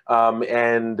coach,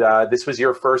 and this was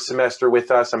your first semester with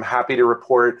us. I'm happy to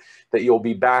report that you'll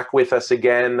be back with us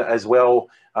again as well.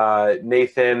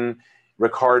 Nathan,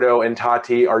 Ricardo, and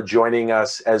Tati are joining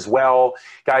us as well.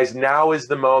 Guys, now is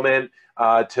the moment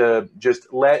to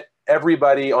just let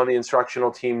everybody on the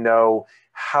instructional team know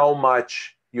how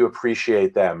much you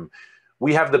appreciate them.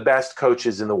 We have the best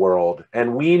coaches in the world,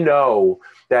 and we know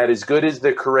that as good as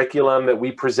the curriculum that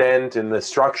we present and the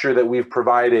structure that we've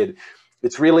provided,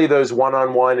 it's really those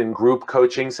one-on-one and group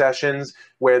coaching sessions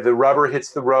where the rubber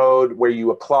hits the road, where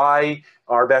you apply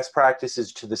our best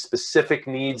practices to the specific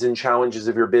needs and challenges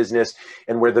of your business,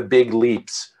 and where the big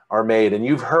leaps are made. And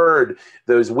you've heard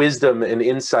those wisdom and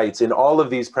insights in all of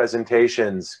these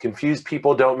presentations. Confused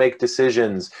people don't make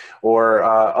decisions, or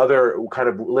other kind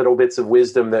of little bits of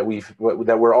wisdom that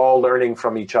we're all learning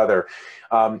from each other.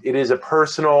 It is a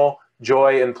personal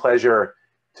joy and pleasure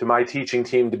to my teaching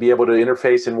team to be able to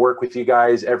interface and work with you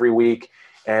guys every week.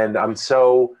 And I'm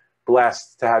so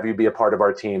blessed to have you be a part of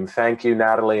our team. Thank you,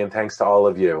 Natalie, and thanks to all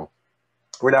of you.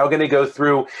 We're now going to go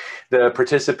through the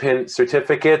participant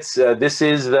certificates. This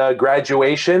is the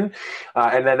graduation.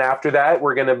 And then after that,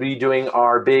 we're going to be doing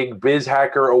our big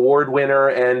BizHacker Award winner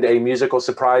and a musical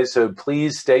surprise. So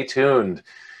please stay tuned.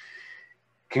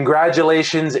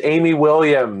 Congratulations, Amy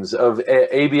Williams of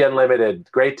AB Unlimited.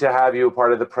 Great to have you a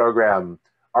part of the program.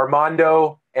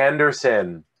 Armando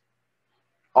Anderson,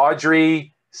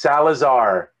 Audrey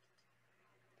Salazar,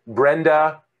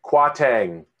 Brenda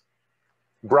Quatang,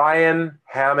 Brian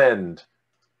Hammond,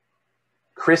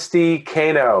 Christy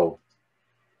Kano,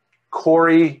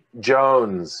 Corey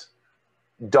Jones,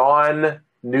 Dawn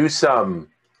Newsome,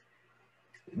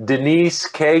 Denise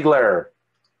Kegler,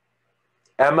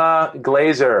 Emma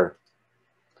Glazer,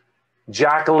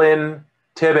 Jacqueline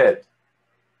Tibbett,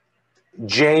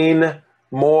 Jane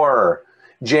Moore.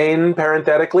 Jane,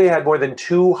 parenthetically, had more than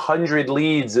 200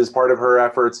 leads as part of her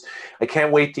efforts. I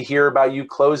can't wait to hear about you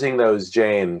closing those,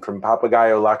 Jane, from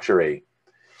Papagayo Luxury.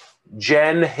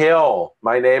 Jen Hill,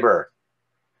 my neighbor.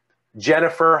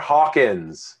 Jennifer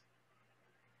Hawkins.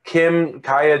 Kim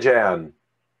Kayajan.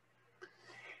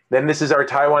 Then this is our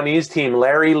Taiwanese team,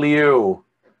 Larry Liu.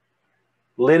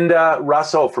 Linda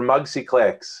Russell from Mugsy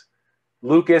Clicks.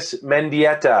 Lucas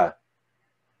Mendieta.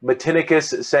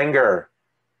 Matinicus Senger.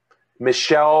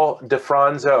 Michelle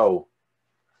DeFranzo,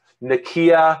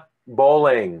 Nakia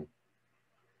Bowling,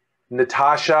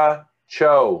 Natasha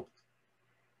Cho,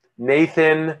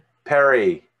 Nathan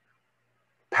Perry,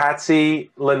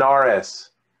 Patsy Linares,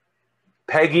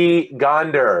 Peggy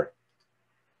Gonder,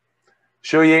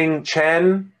 Shuying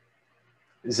Chen,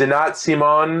 Zinat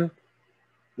Simon,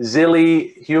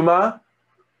 Zilly Huma,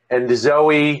 and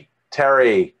Zoe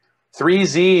Terry. 3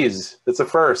 Z's, that's a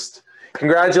first.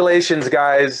 Congratulations,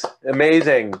 guys.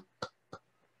 Amazing.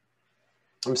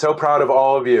 I'm so proud of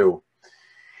all of you.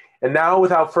 And now,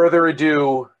 without further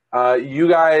ado, you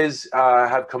guys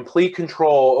have complete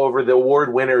control over the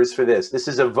award winners for this. This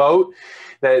is a vote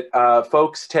that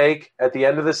folks take at the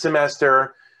end of the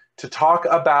semester to talk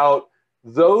about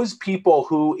those people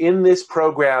who in this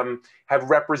program have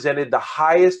represented the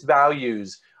highest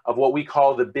values of what we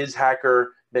call the BizHacker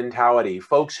mentality.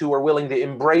 Folks who are willing to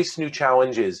embrace new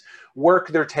challenges, work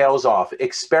their tails off,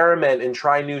 experiment and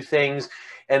try new things,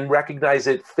 and recognize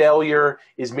that failure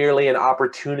is merely an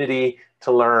opportunity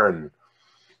to learn.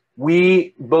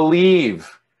 We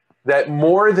believe that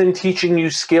more than teaching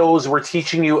you skills, we're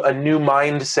teaching you a new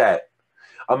mindset,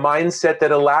 a mindset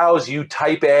that allows you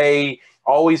type A,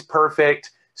 always perfect,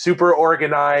 super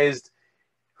organized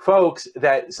folks,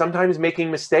 that sometimes making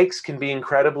mistakes can be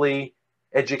incredibly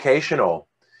educational.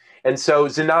 And so,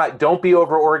 Zanat, don't be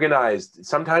over-organized.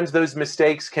 Sometimes those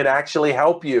mistakes can actually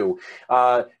help you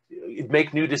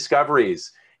make new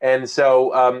discoveries. And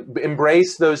so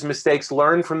embrace those mistakes,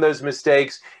 learn from those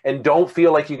mistakes, and don't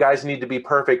feel like you guys need to be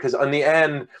perfect, because in the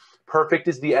end, perfect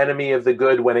is the enemy of the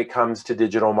good when it comes to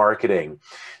digital marketing.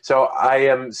 So I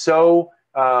am so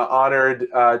honored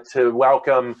to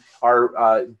welcome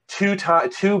our two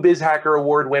BizHacker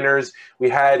Award winners. We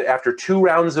had, after 2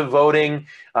 rounds of voting,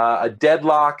 a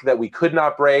deadlock that we could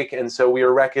not break. And so we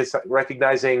are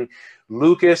recognizing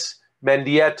Lucas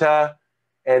Mendieta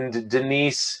and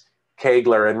Denise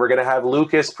Kegler. And we're going to have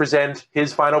Lucas present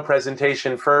his final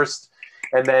presentation first,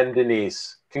 and then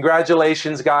Denise.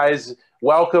 Congratulations, guys.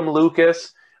 Welcome,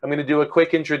 Lucas. I'm going to do a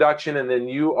quick introduction, and then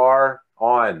you are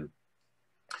on.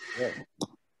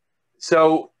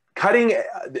 So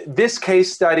this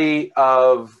case study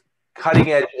of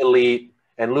Cutting Edge Elite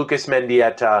and Lucas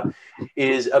Mendieta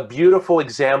is a beautiful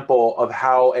example of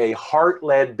how a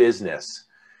heart-led business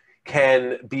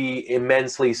can be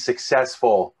immensely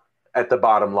successful at the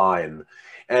bottom line.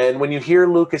 And when you hear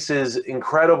Lucas's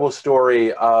incredible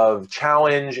story of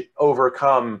challenge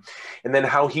overcome, and then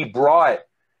how he brought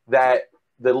the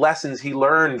lessons he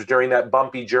learned during that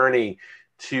bumpy journey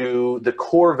to the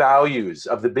core values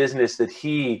of the business that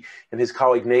he and his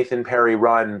colleague Nathan Perry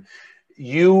run,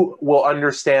 you will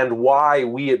understand why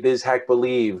we at BizHack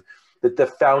believe that the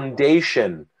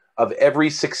foundation of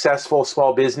every successful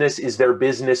small business is their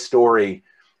business story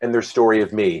and their story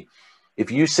of me. If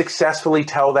you successfully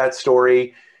tell that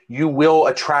story, you will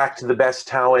attract the best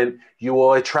talent, you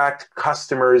will attract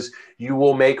customers, you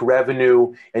will make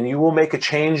revenue, and you will make a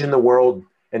change in the world,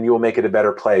 and you will make it a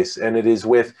better place. And it is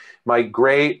with my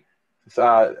great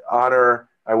honor,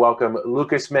 I welcome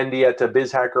Lucas Mendieta,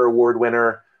 BizHacker Award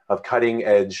winner of Cutting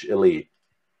Edge Elite.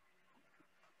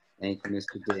 Thank you,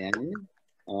 Mr. Dan.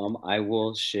 I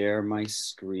will share my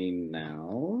screen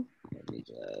now. Let me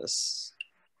just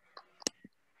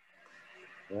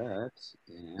that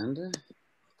and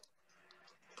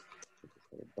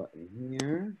put a button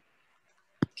here.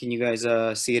 Can you guys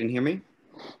see it and hear me?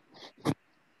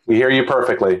 We hear you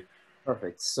perfectly.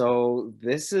 Perfect. So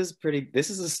this is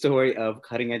a story of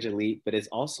Cutting Edge Elite, but it's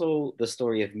also the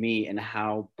story of me and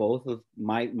how both of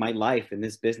my life and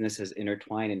this business has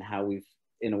intertwined and how we've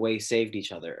in a way saved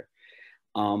each other.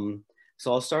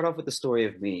 So I'll start off with the story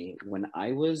of me. When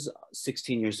I was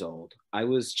 16 years old, I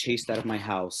was chased out of my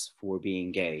house for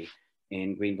being gay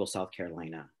in Greenville, South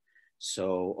Carolina.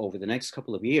 So over the next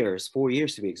couple of years, 4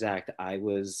 years to be exact, I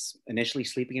was initially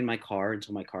sleeping in my car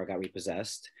until my car got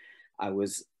repossessed. I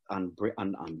was on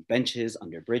benches,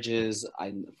 under bridges,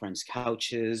 on friends'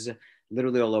 couches,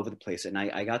 literally all over the place. And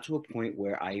I got to a point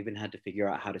where I even had to figure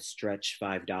out how to stretch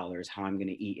 $5, how I'm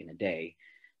gonna eat in a day.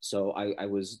 So I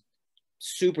was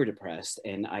super depressed,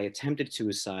 and I attempted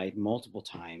suicide multiple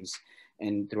times.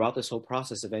 And throughout this whole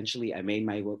process, eventually I made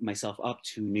myself up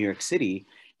to New York City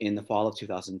in the fall of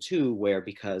 2002, where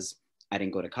because I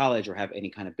didn't go to college or have any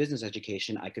kind of business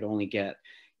education, I could only get,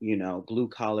 you know,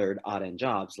 blue-collared odd-end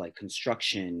jobs like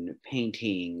construction,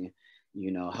 painting,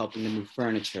 you know, helping to move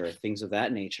furniture, things of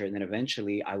that nature. And then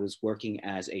eventually I was working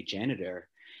as a janitor,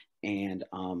 and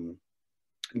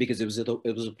because it was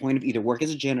a point of either work as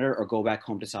a janitor or go back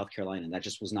home to South Carolina. And that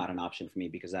just was not an option for me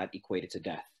because that equated to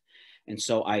death. And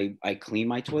so I cleaned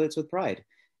my toilets with pride.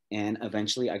 And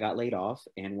eventually I got laid off.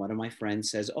 And one of my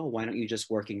friends says, oh, why don't you just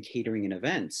work in catering and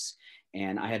events?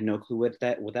 And I had no clue what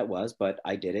that was, but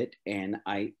I did it. And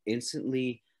I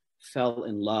instantly fell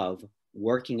in love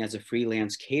working as a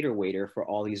freelance cater waiter for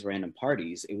all these random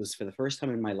parties. It was for the first time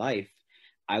in my life,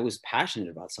 I was passionate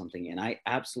about something and I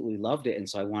absolutely loved it. And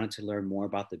so I wanted to learn more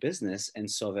about the business. And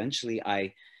so eventually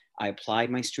I applied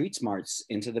my street smarts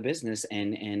into the business,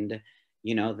 and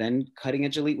you know, then Cutting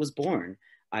Edge Elite was born.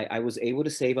 I was able to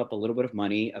save up a little bit of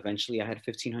money. Eventually I had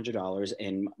 $1,500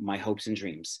 in my hopes and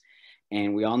dreams.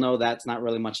 And we all know that's not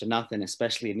really much of nothing,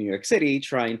 especially in New York City,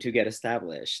 trying to get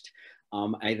established.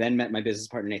 I then met my business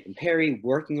partner, Nathan Perry,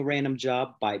 working a random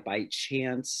job by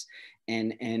chance.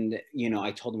 And you know,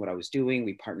 I told him what I was doing.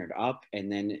 We partnered up,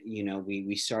 and then, you know,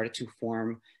 we started to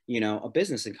form, you know, a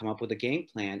business and come up with a game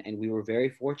plan. And we were very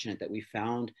fortunate that we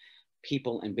found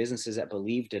people and businesses that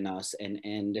believed in us. And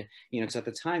you know, because at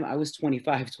the time I was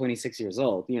 25, 26 years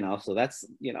old, you know, so that's,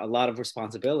 you know, a lot of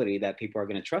responsibility that people are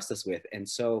going to trust us with. And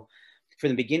so from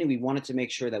the beginning, we wanted to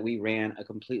make sure that we ran a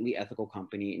completely ethical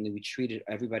company and that we treated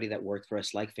everybody that worked for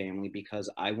us like family, because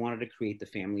I wanted to create the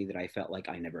family that I felt like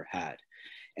I never had.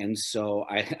 And so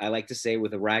I like to say,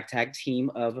 with a ragtag team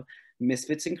of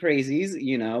misfits and crazies,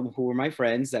 you know, who were my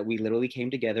friends, that we literally came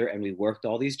together and we worked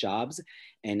all these jobs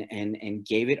and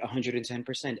gave it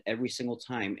 110% every single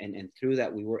time. And through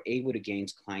that, we were able to gain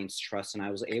clients' trust. And I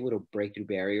was able to break through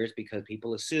barriers, because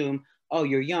people assume, oh,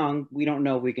 you're young, we don't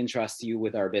know if we can trust you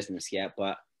with our business yet.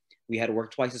 But we had to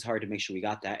work twice as hard to make sure we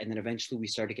got that. And then eventually we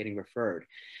started getting referred.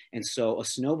 And so a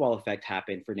snowball effect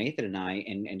happened for Nathan and I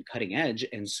and Cutting Edge.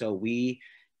 And so we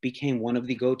became one of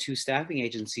the go-to staffing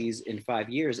agencies in 5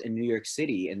 years in New York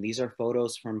City. And these are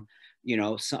photos from, you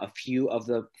know, a few of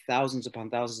the thousands upon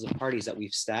thousands of parties that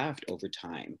we've staffed over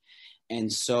time.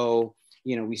 And so,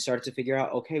 you know, we started to figure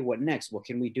out, okay, what next? What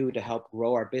can we do to help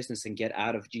grow our business and get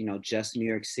out of, you know, just New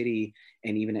York City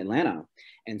and even Atlanta?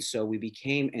 And so we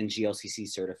became NGLCC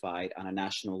certified on a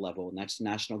national level, and that's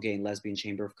National Gay and Lesbian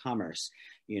Chamber of Commerce.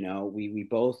 You know, we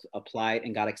both applied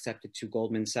and got accepted to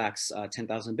Goldman Sachs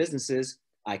 10,000 businesses.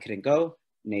 I couldn't go.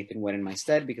 Nathan went in my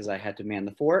stead because I had to man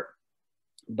the fort.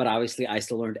 But obviously, I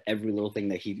still learned every little thing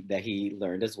that he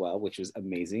learned as well, which was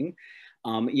amazing.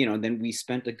 You know, then we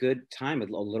spent a good time, a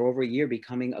little over a year,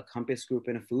 becoming a Compass Group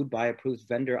and a Food Buy approved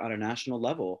vendor on a national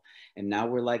level. And now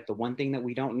we're like, the one thing that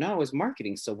we don't know is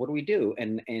marketing. So what do we do?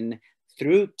 And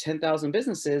through 10,000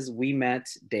 businesses, we met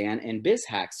Dan and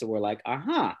BizHack. So we're like,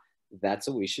 aha, that's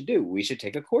what we should do. We should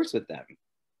take a course with them.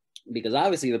 Because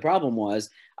obviously the problem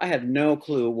was I had no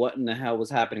clue what in the hell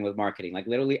was happening with marketing. Like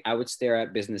literally I would stare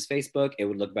at business Facebook, it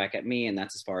would look back at me, and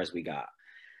that's as far as we got.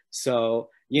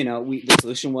 So, you know, the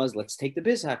solution was, let's take the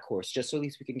BizHack course, just so at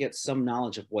least we can get some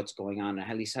knowledge of what's going on and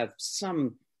at least have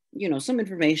some, you know, some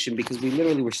information, because we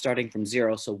literally were starting from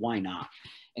zero. So why not?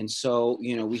 And so,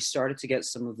 you know, we started to get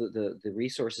some of the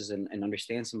resources and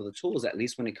understand some of the tools, at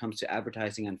least when it comes to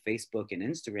advertising on Facebook and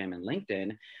Instagram and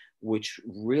LinkedIn, which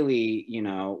really, you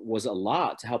know, was a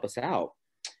lot to help us out.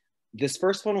 This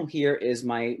first funnel here is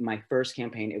my first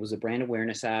campaign. It was a brand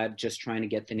awareness ad, just trying to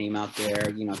get the name out there,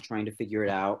 you know, trying to figure it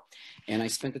out. And I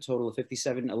spent a total of a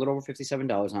little over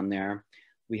 $57 on there.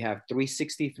 We have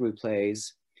 363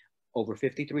 plays, over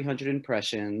 5,300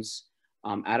 impressions.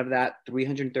 Out of that,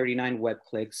 339 web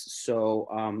clicks. So,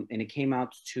 and it came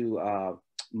out to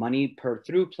money per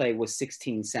through play was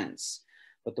 16 cents.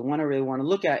 But the one I really want to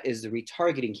look at is the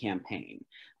retargeting campaign.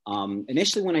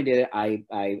 Initially when I did it, I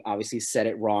obviously said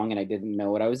it wrong and I didn't know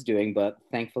what I was doing, but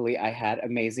thankfully I had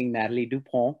amazing Natalie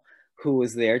Dupont, who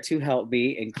was there to help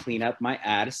me and clean up my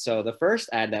ad. So the first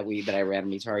ad that I ran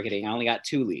retargeting, I only got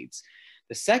 2 leads.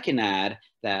 The second ad,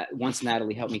 that once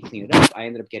Natalie helped me clean it up, I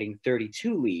ended up getting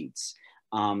 32 leads.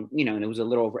 You know, and it was a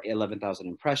little over 11,000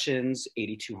 impressions,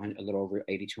 a little over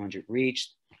 8,200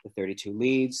 reached, the 32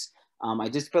 leads. I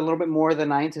just spent a little bit more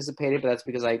than I anticipated, but that's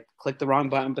because I clicked the wrong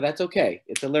button, but that's okay.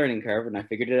 It's a learning curve and I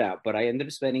figured it out. But I ended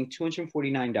up spending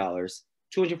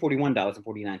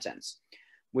 $241.49,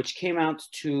 which came out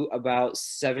to about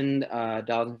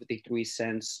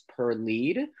 $7.53 per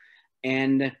lead.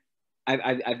 And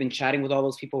I've been chatting with all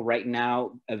those people right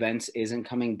now. Events isn't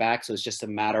coming back, so it's just a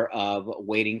matter of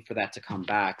waiting for that to come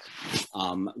back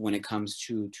when it comes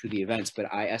to the events.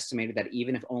 But I estimated that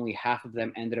even if only half of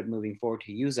them ended up moving forward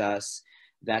to use us,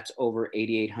 that's over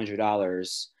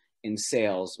 $8,800 in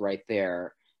sales right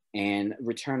there, and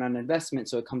return on investment.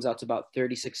 So it comes out to about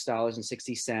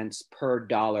 $36.60 per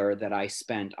dollar that I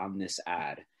spent on this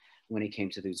ad when it came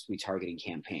to this retargeting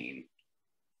campaign.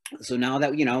 So now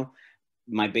that, you know,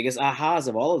 my biggest ahas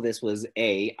of all of this was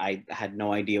I had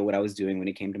no idea what I was doing when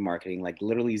it came to marketing, like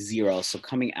literally zero. So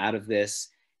coming out of this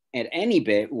at any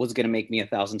bit was going to make me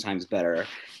 1,000 times better.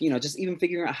 You know, just even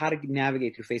figuring out how to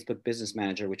navigate through Facebook Business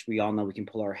Manager, which we all know we can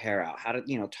pull our hair out, how to,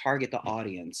 you know, target the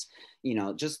audience, you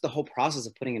know, just the whole process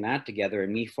of putting an ad together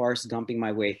and me farce gumping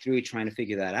my way through trying to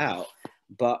figure that out.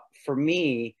 But for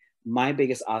me, my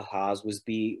biggest ahas was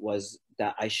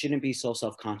that I shouldn't be so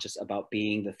self-conscious about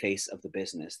being the face of the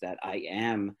business, that I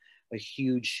am a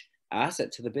huge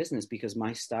asset to the business because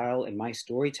my style and my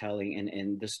storytelling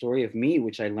and the story of me,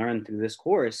 which I learned through this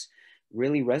course,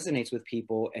 really resonates with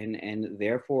people. And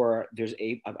therefore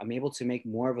I'm able to make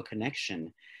more of a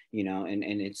connection, you know, and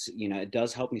it's, you know, it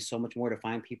does help me so much more to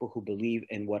find people who believe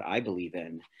in what I believe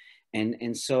in.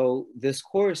 And so this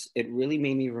course, it really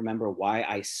made me remember why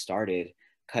I started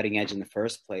Cutting Edge in the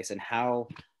first place and how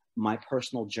my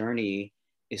personal journey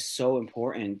is so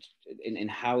important, and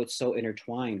how it's so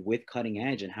intertwined with cutting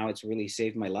edge, and how it's really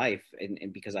saved my life.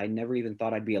 And because I never even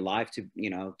thought I'd be alive to,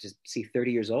 to see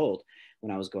 30 years old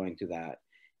when I was going through that.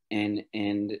 And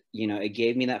it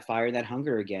gave me that fire, that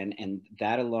hunger again. And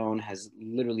that alone has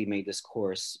literally made this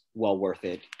course well worth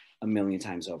it a million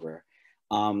times over.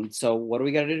 So what do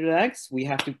we got to do next? We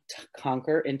have to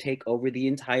conquer and take over the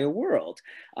entire world.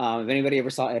 If anybody ever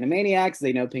saw Animaniacs,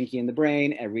 they know Pinky and the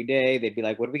Brain. Every day they'd be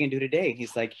like, what are we gonna do today? And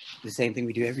he's like, the same thing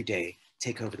we do every day,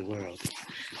 take over the world.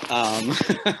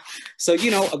 So,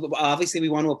 obviously we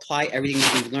want to apply everything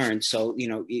that we've learned. So,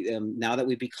 now that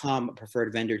we've become a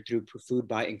preferred vendor through Food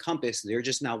Buy and Compass, they're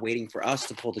just now waiting for us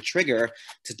to pull the trigger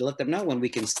to let them know when we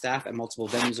can staff at multiple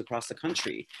venues across the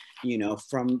country.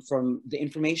 From the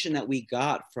information that we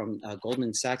got from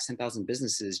Goldman Sachs 10,000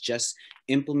 businesses, just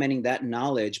implementing that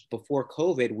knowledge before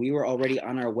COVID, we were already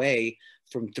on our way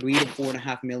from 3 to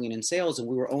 4.5 million in sales. And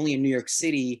we were only in New York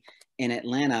City and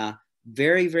Atlanta,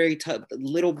 very, very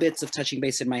little bits of touching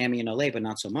base in Miami and LA, but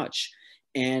not so much.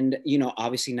 And,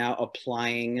 obviously now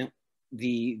applying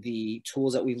the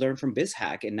tools that we learned from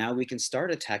BizHack, and now we can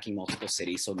start attacking multiple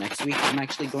cities. So next week, I'm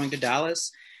actually going to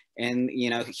Dallas and,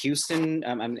 Houston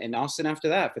and Austin after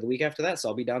that, for the week after that. So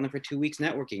I'll be down there for 2 weeks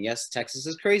networking. Yes, Texas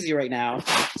is crazy right now.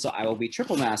 So I will be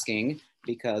triple masking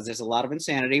because there's a lot of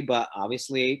insanity, but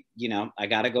obviously, I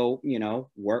got to go,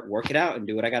 work it out and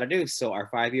do what I got to do. So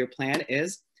our 5-year plan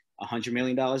is $100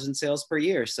 million in sales per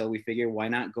year. So we figure, why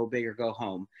not go big or go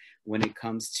home when it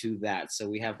comes to that? So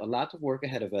we have a lot of work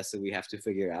ahead of us that we have to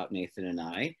figure out, Nathan and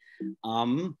I.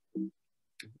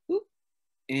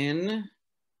 And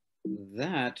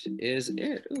that is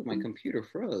it. Oh, my computer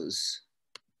froze.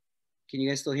 Can you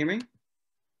guys still hear me?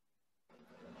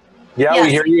 Yeah, yes,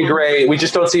 we hear you great. We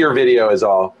just don't see your video is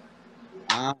all.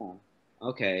 Ah,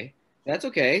 okay. That's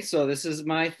okay. So this is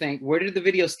my thing. Where did the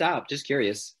video stop? Just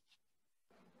curious.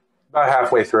 About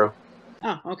halfway through.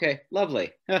 Oh, okay.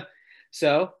 Lovely.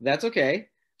 So that's okay.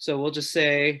 So we'll just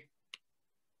say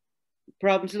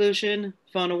problem solution,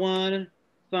 funnel 1,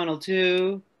 funnel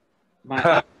 2,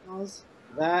 my emails,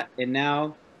 that. And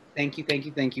now, thank you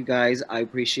guys. I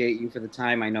appreciate you for the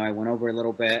time. I know I went over a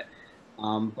little bit,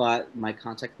 but my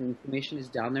contact information is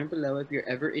down there below if you're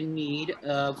ever in need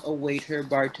of a waiter,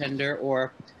 bartender,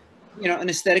 or an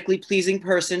aesthetically pleasing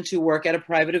person to work at a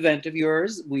private event of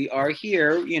yours. We are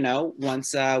here,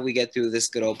 once we get through this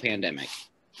good old pandemic.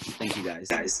 Thank you guys.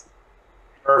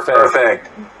 Perfect.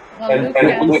 Well,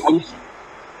 and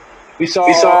we saw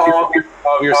all of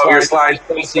your slides.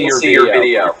 Don't see your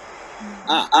video.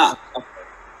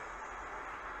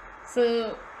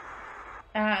 So,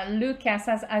 Lucas,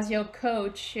 as your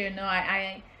coach,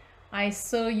 I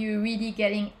saw you really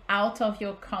getting out of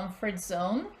your comfort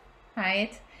zone,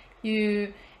 right? I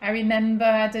remember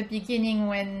at the beginning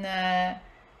when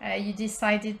you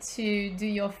decided to do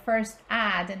your first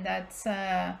ad, and that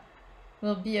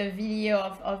will be a video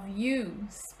of you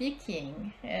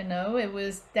speaking. It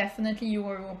was definitely, you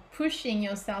were pushing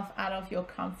yourself out of your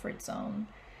comfort zone,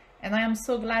 and I am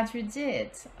so glad you did.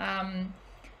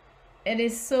 It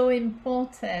is so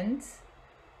important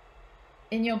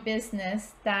in your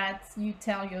business that you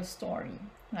tell your story,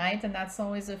 right? And that's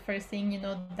always the first thing,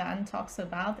 Dan talks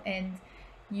about. And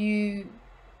your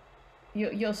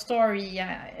story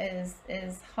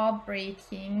is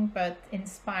heartbreaking but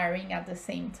inspiring at the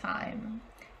same time.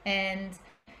 And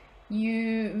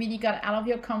you really got out of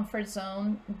your comfort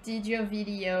zone, did your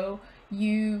video,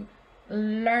 you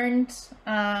learned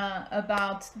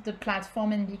about the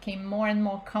platform and became more and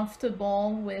more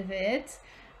comfortable with it.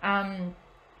 And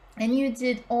you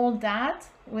did all that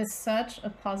with such a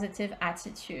positive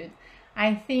attitude.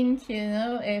 I think,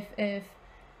 if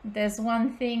there's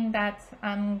one thing that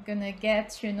I'm gonna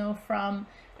get, from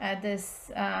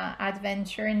this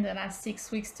adventure in the last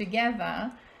 6 weeks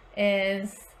together,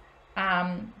 is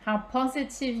how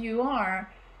positive you are.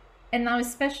 And now,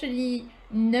 especially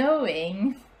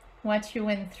knowing what you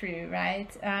went through,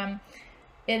 right?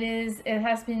 It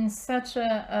has been such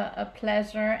a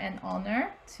pleasure and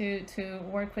honor to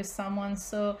work with someone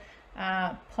so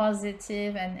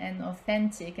positive and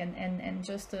authentic and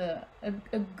just a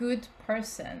good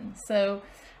person. So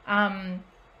I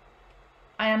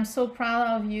am so proud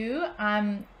of you.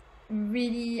 I'm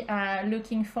really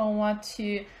looking forward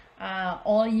to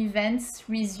all events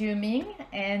resuming,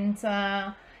 and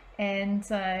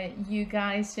you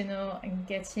guys,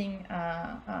 getting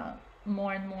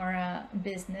more and more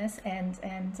business, and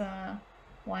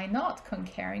why not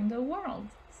conquering the world.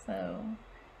 So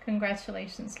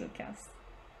congratulations, Lucas.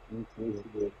 Thank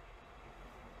you.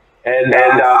 And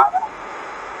that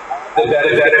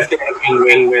is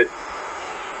with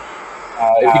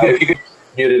if you could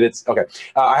Muted. It's okay.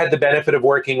 I had the benefit of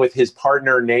working with his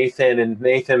partner, Nathan. And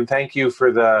Nathan, thank you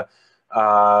for the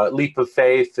leap of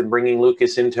faith and bringing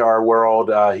Lucas into our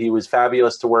world. He was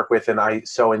fabulous to work with, and I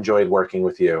so enjoyed working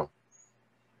with you.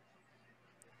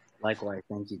 Likewise.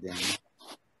 Thank you, Dan.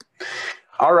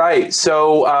 All right,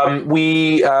 so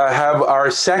we have our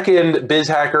second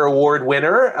BizHacker Award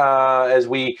winner as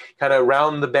we kind of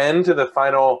round the bend to the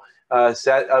final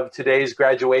set of today's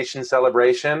graduation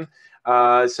celebration.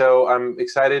 So I'm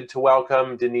excited to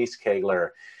welcome Denise Kegler.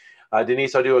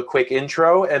 Denise, I'll do a quick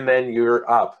intro and then you're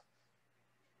up.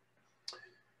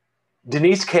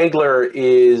 Denise Kegler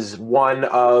is one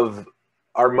of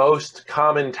our most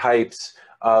common types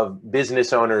of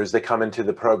business owners that come into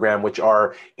the program, which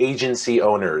are agency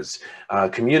owners,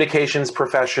 communications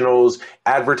professionals,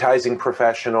 advertising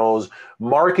professionals,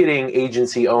 marketing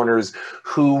agency owners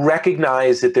who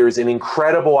recognize that there's an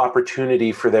incredible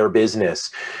opportunity for their business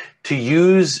to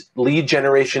use lead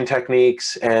generation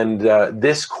techniques and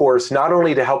this course not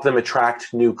only to help them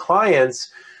attract new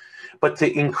clients, but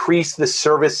to increase the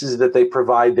services that they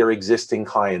provide their existing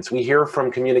clients. We hear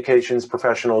from communications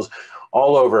professionals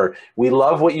all over. We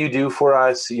love what you do for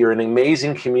us. You're an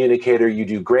amazing communicator. You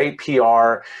do great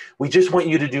PR. We just want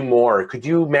you to do more. Could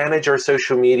you manage our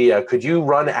social media? Could you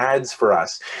run ads for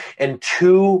us? And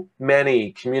too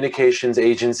many communications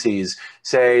agencies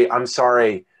say, I'm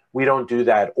sorry, we don't do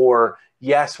that. Or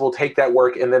yes, we'll take that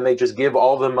work. And then they just give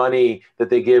all the money that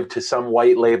they give to some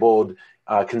white labeled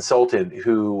consultant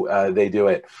who they do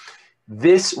it.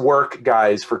 This work,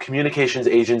 guys, for communications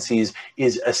agencies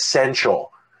is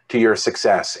essential to your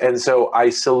success. And so I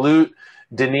salute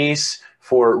Denise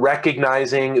for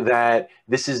recognizing that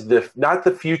this is not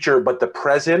the future, but the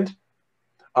present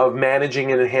of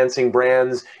managing and enhancing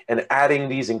brands and adding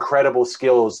these incredible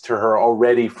skills to her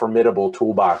already formidable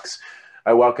toolbox.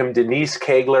 I welcome Denise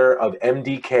Kegler of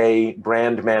MDK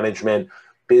Brand Management,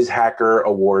 BizHacker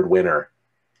Award winner.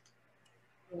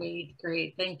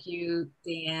 Great. Thank you,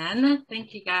 Dan.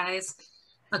 Thank you, guys.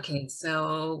 Okay,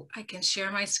 so I can share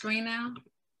my screen now.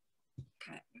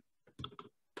 Okay,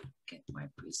 get my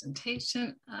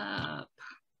presentation up.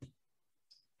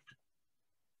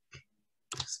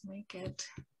 Just make it,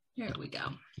 here we go.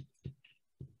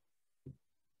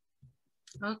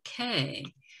 Okay.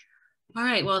 All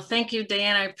right, well, thank you,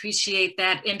 Dan. I appreciate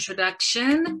that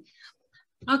introduction.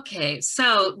 Okay,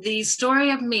 so the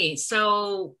story of me.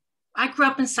 So I grew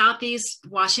up in Southeast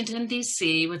Washington,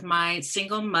 D.C. with my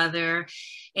single mother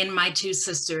and my two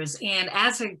sisters. And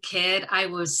as a kid, I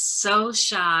was so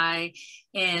shy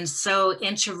and so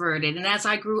introverted. And as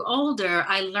I grew older,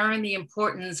 I learned the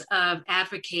importance of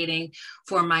advocating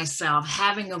for myself,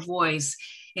 having a voice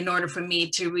in order for me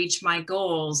to reach my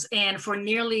goals. And for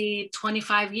nearly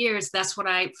 25 years, that's what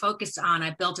I focused on.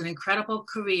 I built an incredible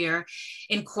career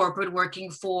in corporate,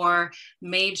 working for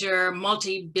major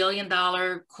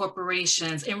multi-billion-dollar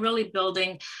corporations and really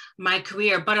building my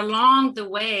career. But along the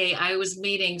way, I was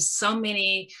meeting so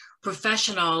many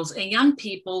professionals and young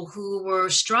people who were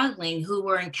struggling, who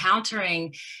were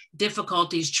encountering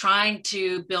difficulties, trying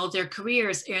to build their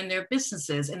careers in their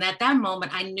businesses. And at that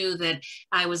moment, I knew that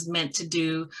I was meant to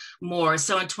do more.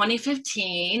 So in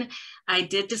 2015, I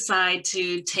did decide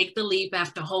to take the leap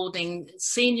after holding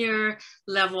senior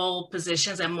level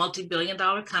positions at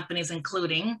multi-billion-dollar companies,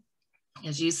 including,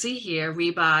 as you see here,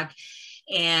 Reebok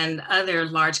and other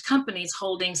large companies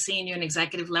holding senior and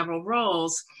executive level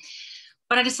roles.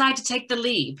 But I decided to take the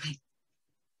leap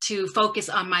to focus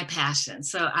on my passion.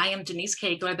 So I am Denise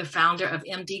Kegler, the founder of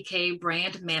MDK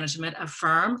Brand Management, a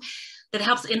firm that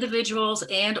helps individuals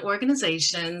and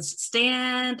organizations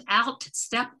stand out,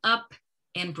 step up,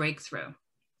 and break through.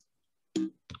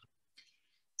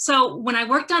 So when I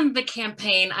worked on the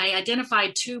campaign, I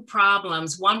identified two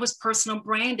problems. One was personal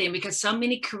branding, because so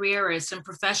many careerists and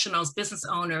professionals, business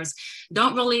owners,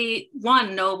 don't really,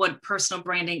 one, know what personal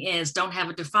branding is, don't have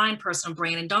a defined personal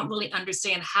brand, and don't really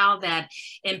understand how that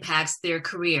impacts their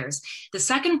careers. The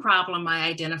second problem I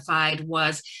identified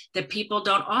was that people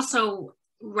don't also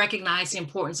recognize the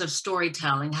importance of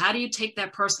storytelling. How do you take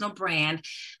that personal brand?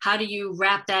 How do you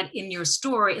wrap that in your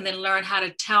story and then learn how to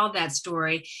tell that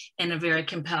story in a very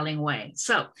compelling way?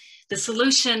 So the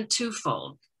solution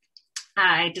twofold.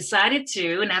 I decided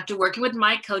to, and after working with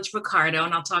my coach, Ricardo,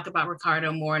 and I'll talk about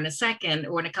Ricardo more in a second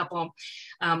or in a couple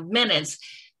minutes,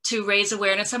 to raise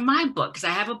awareness of my book, because I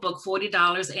have a book,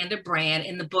 $40 and a Brand,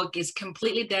 and the book is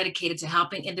completely dedicated to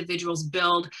helping individuals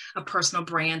build a personal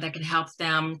brand that can help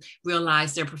them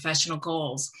realize their professional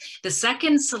goals. The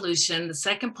second solution, the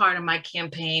second part of my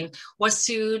campaign was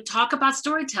to talk about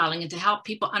storytelling and to help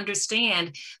people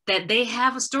understand that they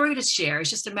have a story to share. It's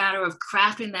just a matter of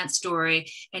crafting that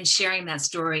story and sharing that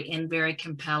story in very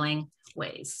compelling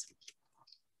ways.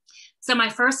 So my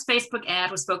first Facebook ad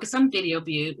was focused on video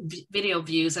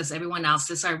views as everyone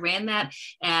else's. So I ran that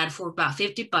ad for about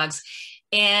 50 bucks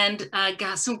and I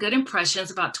got some good impressions,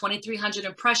 about 2,300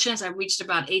 impressions. I reached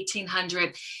about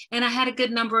 1,800 and I had a good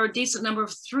number, a decent number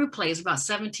of through plays, about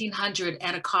 1,700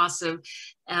 at a cost of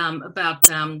about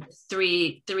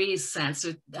 3 cents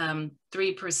or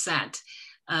 3%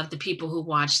 of the people who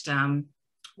watched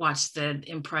the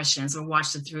impressions or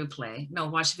watch the through play. No,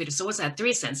 watch the video. So what's that?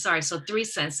 3 cents. Sorry. So 3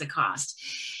 cents the cost.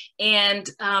 And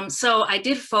so I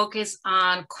did focus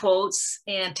on quotes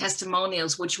and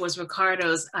testimonials, which was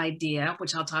Ricardo's idea,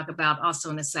 which I'll talk about also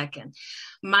in a second.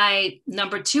 My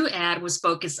number 2 ad was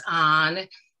focused on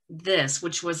this,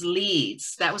 which was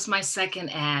leads. That was my second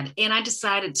ad. And I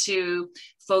decided to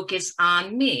focus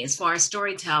on me as far as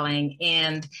storytelling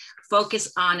and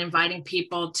focus on inviting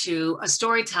people to a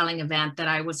storytelling event that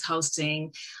I was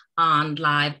hosting on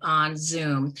live on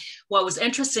Zoom. What was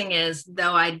interesting is,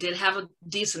 though I did have a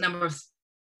decent number of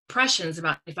impressions,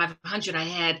 about 500, I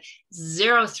had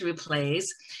 0 through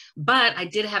plays, but I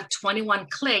did have 21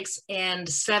 clicks and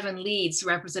 7 leads,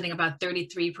 representing about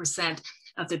 33%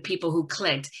 of the people who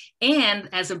clicked. And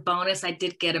as a bonus, I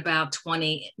did get about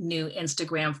 20 new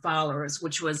Instagram followers,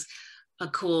 which was a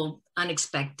cool,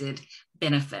 unexpected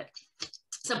benefit.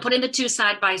 So putting the 2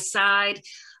 side by side,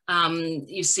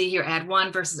 you see here ad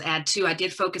 1 versus ad 2. I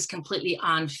did focus completely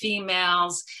on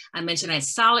females. I mentioned I had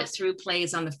solid through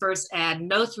plays on the first ad,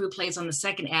 no through plays on the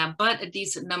second ad, but a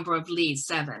decent number of leads,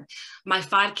 7. My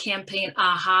 5 campaign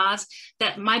ahas,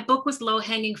 that my book was low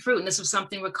hanging fruit. And this was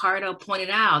something Ricardo pointed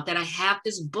out, that I have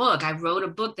this book. I wrote a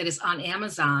book that is on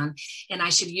Amazon, and I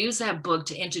should use that book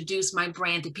to introduce my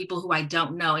brand to people who I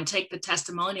don't know and take the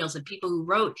testimonials of people who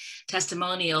wrote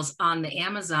testimonials on the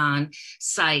Amazon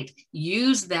site,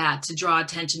 use that to draw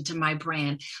attention to my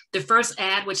brand. The first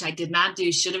ad, which I did not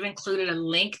do, should have included a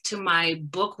link to my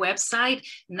book website,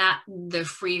 not the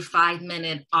free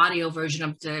 5-minute audio version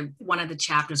of one of the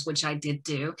chapters, which I did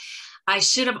do. I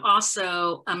should have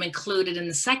also included in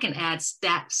the second ad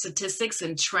statistics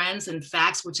and trends and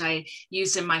facts, which I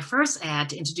used in my first ad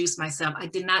to introduce myself. I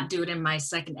did not do it in my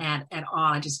second ad at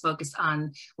all. I just focused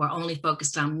on, or only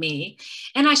focused on me.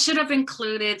 And I should have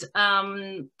included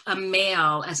a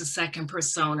male as a second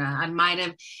persona. I might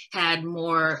have had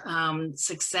more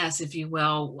success, if you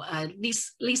will, at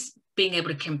least being able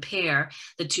to compare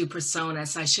the 2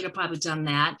 personas. I should have probably done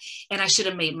that. And I should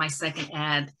have made my second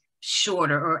ad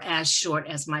shorter, or as short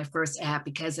as my first ad,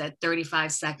 because at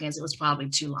 35 seconds, it was probably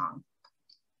too long.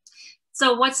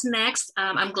 So what's next?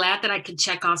 I'm glad that I could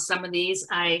check off some of these.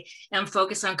 I am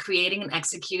focused on creating and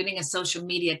executing a social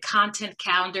media content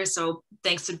calendar. So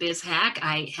thanks to BizHack,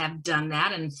 I have done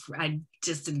that, and I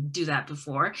just didn't do that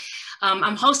before.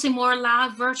 I'm hosting more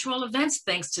live virtual events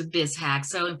thanks to BizHack.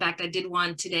 So in fact, I did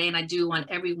one today, and I do one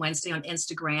every Wednesday on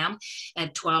Instagram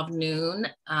at 12 noon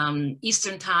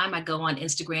Eastern time. I go on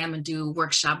Instagram and do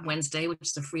Workshop Wednesday, which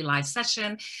is a free live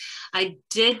session. I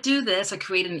did do this. I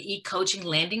created an e-coaching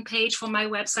landing page for my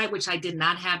website, which I did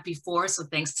not have before. So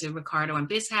thanks to Ricardo and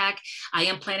BizHack, I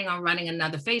am planning on running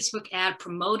another Facebook ad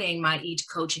promoting my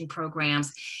e-coaching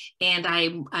programs. And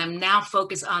I'm now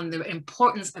focused on the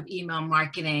importance of email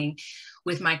marketing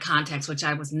with my contacts, which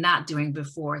I was not doing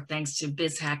before. Thanks to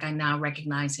BizHack, I now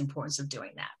recognize the importance of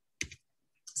doing that.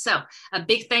 So a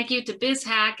big thank you to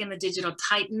BizHack and the Digital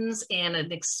Titans, and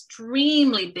an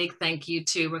extremely big thank you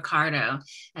to Ricardo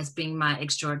as being my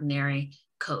extraordinary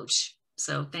coach.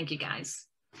 So thank you, guys.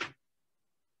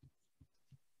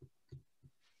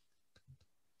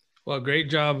 Well, great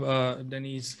job,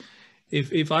 Denise.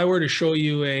 If I were to show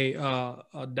you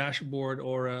a dashboard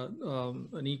or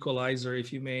an equalizer,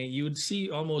 if you may, you would see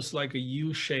almost like a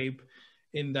U shape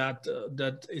in that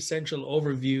essential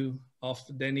overview of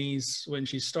Denise when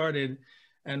she started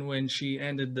and when she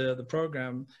ended the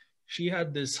program. She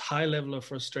had this high level of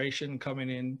frustration coming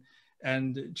in,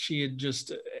 and she had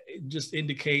just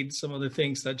indicate some of the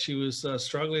things that she was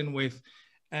struggling with,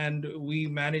 and we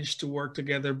managed to work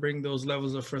together, bring those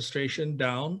levels of frustration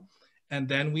down. And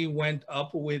then we went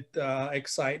up with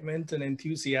excitement and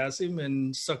enthusiasm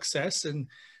and success.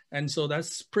 And so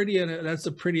that's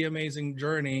a pretty amazing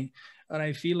journey. And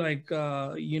I feel like,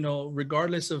 you know,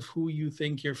 regardless of who you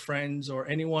think your friends or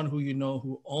anyone who you know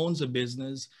who owns a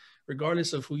business,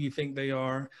 regardless of who you think they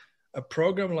are, a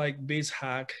program like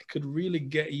BizHack could really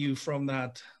get you from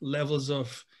that levels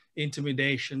of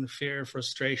intimidation, fear,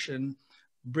 frustration,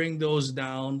 bring those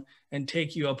down and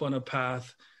take you up on a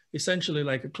path, essentially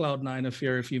like a Cloud9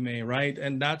 affair, if you may, right?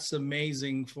 And that's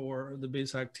amazing for the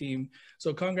BizHack team.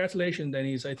 So congratulations,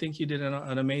 Denise. I think you did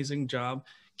an amazing job.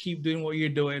 Keep doing what you're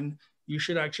doing. You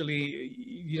should actually,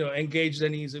 engage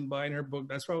Denise in buying her book.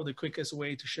 That's probably the quickest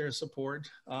way to share support.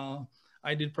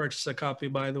 I did purchase a copy,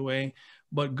 by the way,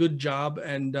 but good job.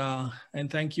 And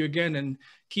thank you again, and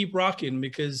keep rocking,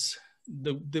 because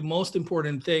the most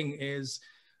important thing is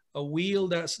a wheel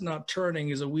that's not turning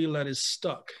is a wheel that is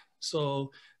stuck.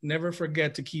 So never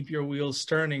forget to keep your wheels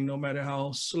turning, no matter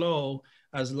how slow.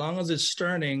 As long as it's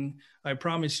turning, I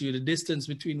promise you the distance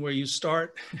between where you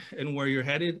start and where you're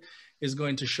headed is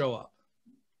going to show up.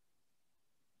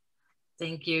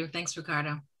 Thank you. Thanks,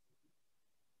 Ricardo.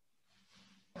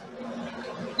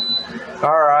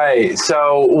 All right,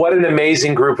 so what an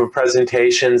amazing group of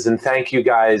presentations, and thank you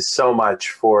guys so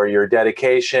much for your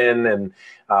dedication and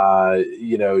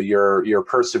your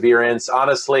perseverance.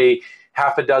 Honestly,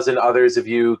 half a dozen others of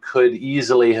you could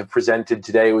easily have presented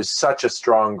today. It was such a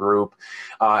strong group,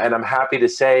 and I'm happy to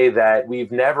say that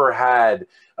we've never had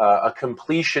a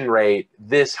completion rate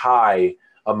this high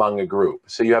among a group.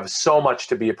 So you have so much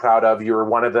to be proud of. You're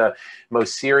one of the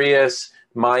most serious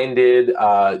minded.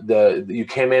 You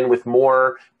came in with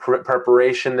more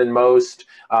preparation than most.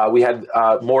 We had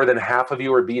more than half of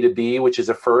you are B2B, which is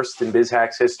a first in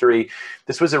BizHack's history.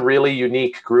 This was a really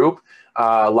unique group.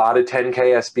 A lot of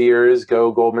 10K SBers,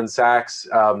 go Goldman Sachs.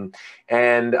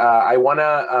 And I want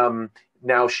to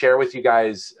now share with you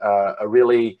guys a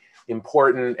really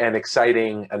important and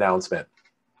exciting announcement.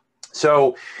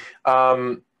 So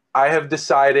I have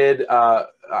decided,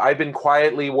 I've been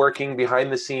quietly working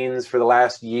behind the scenes for the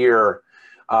last year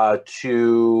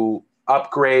to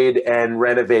upgrade and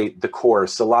renovate the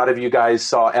course. A lot of you guys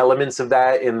saw elements of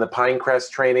that in the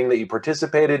Pinecrest training that you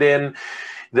participated in.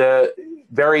 The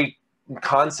very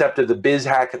concept of the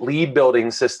BizHack lead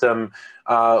building system,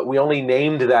 we only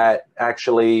named that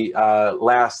actually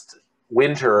last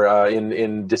winter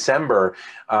in December.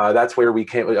 That's where we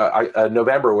came,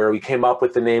 November, where we came up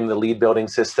with the name, the lead building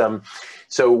system.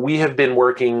 So we have been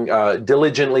working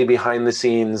diligently behind the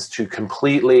scenes to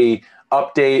completely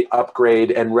update,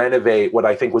 upgrade, and renovate what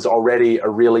I think was already a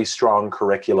really strong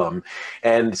curriculum.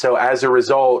 And so as a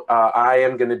result, I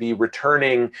am going to be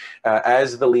returning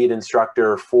as the lead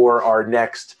instructor for our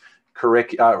next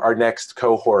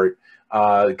cohort,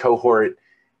 cohort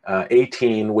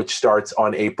 18, which starts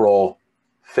on April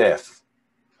 5th.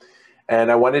 And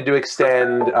I wanted to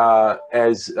extend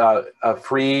as a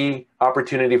free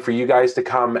opportunity for you guys to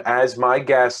come as my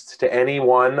guest to any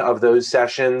one of those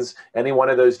sessions, any one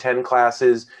of those 10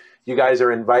 classes. You guys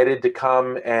are invited to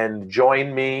come and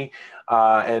join me.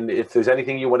 And if there's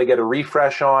anything you want to get a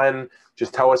refresh on,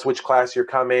 just tell us which class you're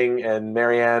coming, and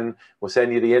Marianne will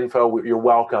send you the info. You're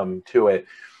welcome to it.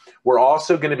 We're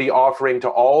also going to be offering to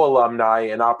all alumni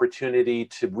an opportunity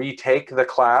to retake the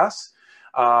class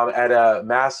at a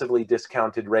massively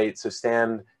discounted rate, so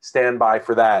stand by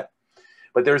for that.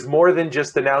 But there's more than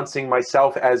just announcing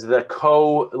myself as the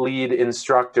co-lead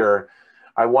instructor.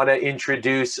 I want to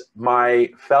introduce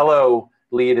my fellow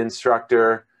lead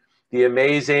instructor, the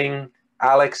amazing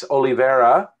Alex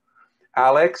Oliveira.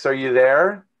 Alex, are you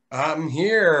there? I'm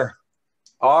here.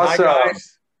 Awesome. Hi,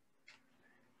 guys.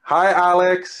 Hi,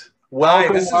 Alex.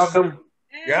 Welcome, welcome.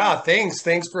 Yeah,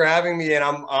 thanks for having me, and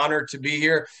I'm honored to be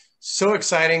here. So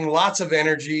exciting, lots of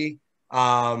energy,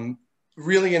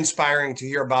 really inspiring to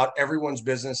hear about everyone's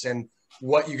business and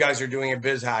what you guys are doing at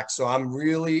BizHack. So I'm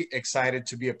really excited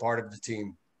to be a part of the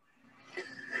team.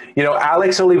 You know,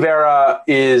 Alex Oliveira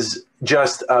is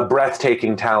just a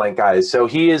breathtaking talent, guys. So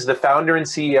he is the founder and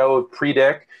CEO of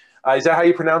Predict. Is that how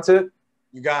you pronounce it?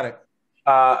 You got it.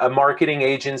 A marketing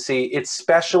agency. It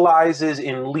specializes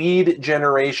in lead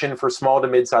generation for small to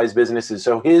mid-sized businesses.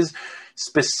 So his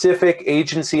specific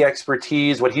agency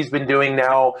expertise, what he's been doing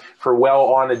now for well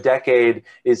on a decade,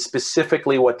 is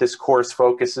specifically what this course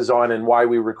focuses on and why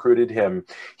we recruited him.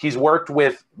 He's worked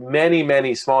with many,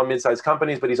 many small and mid-sized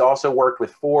companies, but he's also worked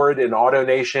with Ford and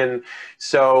AutoNation.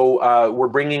 So we're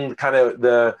bringing kind of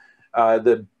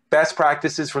the best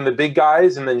practices from the big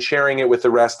guys and then sharing it with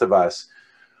the rest of us.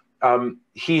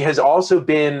 He has also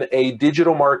been a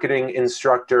digital marketing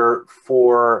instructor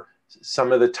for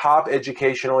some of the top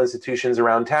educational institutions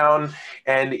around town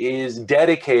and is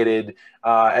dedicated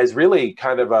as really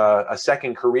kind of a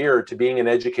second career to being an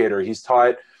educator. He's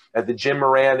taught at the Jim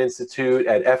Moran Institute,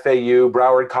 at FAU,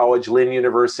 Broward College, Lynn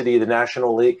University, the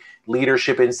National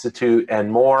Leadership Institute,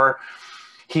 and more.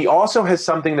 He also has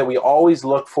something that we always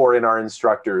look for in our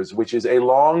instructors, which is a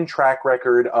long track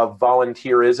record of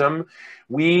volunteerism.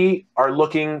 We are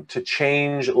looking to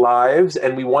change lives,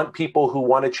 and we want people who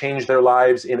want to change their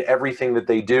lives in everything that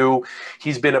they do.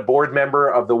 He's been a board member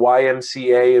of the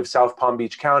YMCA of South Palm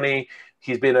Beach County.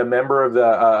 He's been a member of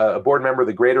a board member of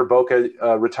the Greater Boca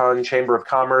Raton Chamber of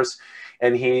Commerce,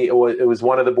 and he was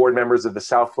one of the board members of the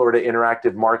South Florida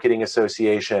Interactive Marketing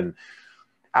Association.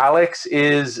 Alex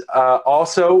is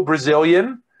also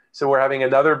Brazilian, so we're having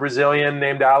another Brazilian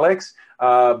named Alex,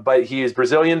 but he is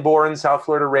Brazilian born, South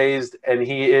Florida raised, and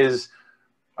he is,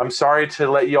 I'm sorry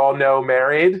to let you all know,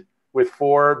 married with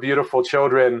 4 beautiful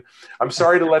children. I'm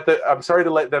sorry to let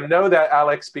them know that,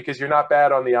 Alex, because you're not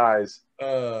bad on the eyes.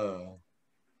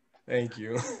 Thank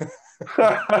you.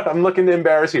 I'm looking to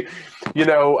embarrass you. You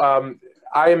know,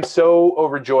 I am so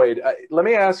overjoyed. Let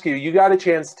me ask you, you got a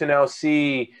chance to now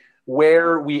see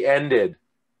where we ended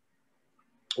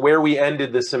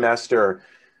the semester.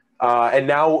 And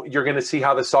now you're going to see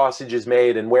how the sausage is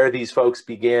made and where these folks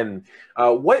begin.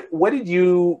 What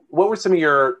were some of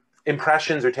your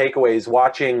impressions or takeaways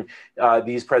watching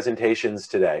these presentations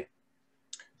today?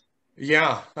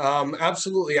 Yeah,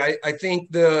 absolutely. I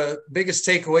think the biggest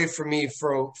takeaway for me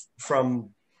from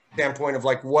standpoint of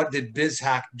like, what did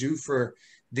BizHack do for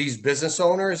these business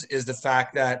owners is the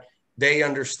fact that they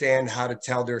understand how to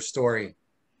tell their story.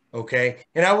 Okay.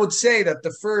 And I would say that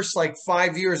the first like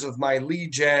 5 years of my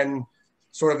lead gen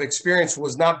sort of experience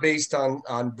was not based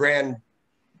on brand,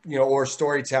 you know, or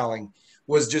storytelling,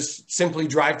 was just simply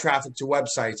drive traffic to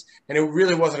websites. And it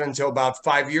really wasn't until about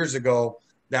 5 years ago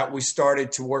that we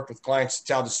started to work with clients to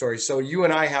tell the story. So you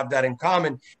and I have that in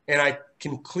common. And I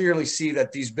can clearly see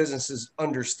that these businesses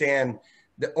understand,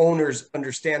 the owners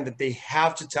understand that they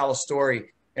have to tell a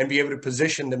story and be able to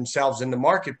position themselves in the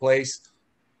marketplace,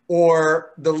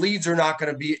 or the leads are not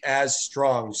going to be as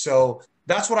strong. So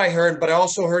that's what I heard. But I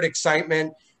also heard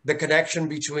excitement, the connection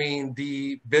between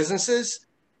the businesses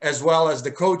as well as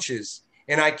the coaches.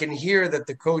 And I can hear that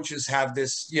the coaches have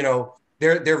this, you know,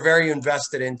 they're very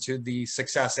invested into the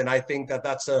success. And I think that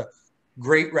that's a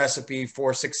great recipe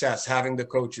for success, having the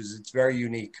coaches. It's very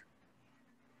unique.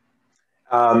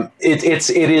 It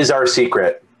is our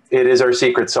secret. It is our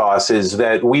secret sauce, is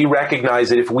that we recognize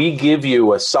that if we give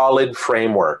you a solid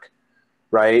framework,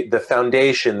 right, the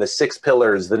foundation, the 6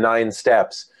 pillars, the 9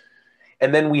 steps,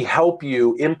 and then we help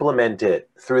you implement it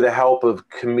through the help of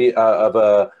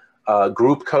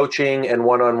group coaching and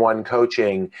one-on-one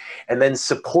coaching, and then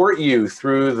support you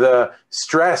through the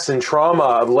stress and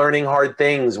trauma of learning hard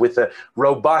things with a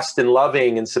robust and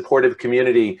loving and supportive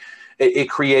community, it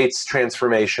creates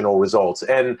transformational results.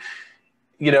 And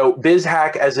you know,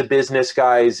 BizHack as a business,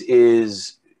 guys,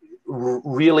 is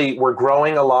really, we're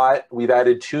growing a lot. We've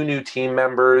added 2 new team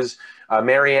members.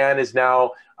 Marianne is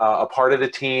now a part of the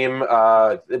team.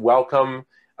 Welcome.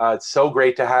 It's so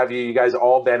great to have you. You guys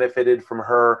all benefited from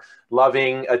her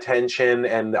loving attention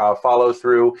and follow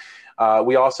through.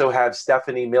 We also have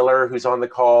Stephanie Miller, who's on the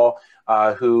call,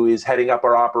 who is heading up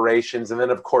our operations. And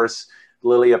then, of course,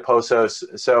 Lilia Posos.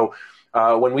 So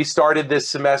when we started this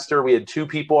semester, we had 2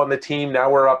 people on the team.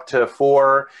 Now we're up to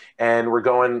 4, and we're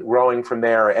growing from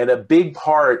there. And a big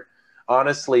part,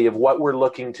 honestly, of what we're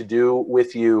looking to do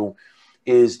with you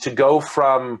is to go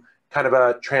from kind of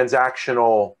a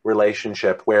transactional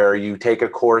relationship where you take a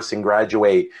course and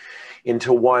graduate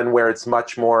into one where it's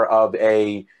much more of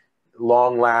a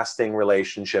long-lasting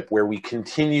relationship where we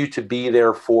continue to be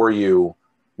there for you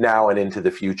now and into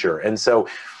the future. And so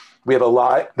we have a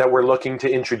lot that we're looking to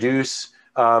introduce.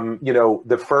 You know,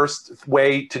 the first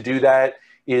way to do that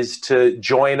is to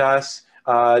join us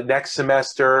next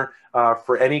semester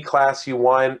for any class you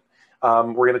want.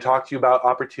 We're going to talk to you about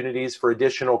opportunities for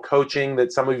additional coaching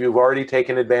that some of you have already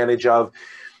taken advantage of.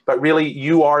 But really,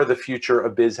 you are the future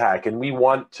of BizHack, and we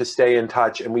want to stay in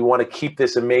touch, and we want to keep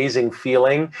this amazing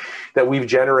feeling that we've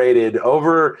generated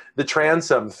over the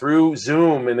transom through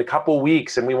Zoom in a couple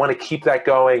weeks, and we want to keep that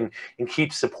going and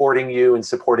keep supporting you and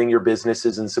supporting your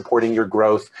businesses and supporting your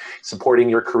growth, supporting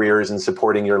your careers, and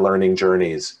supporting your learning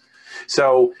journeys.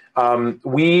 So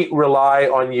we rely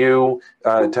on you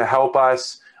to help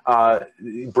us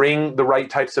bring the right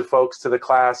types of folks to the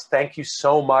class. Thank you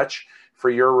so much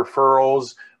for your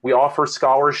referrals. We offer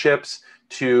scholarships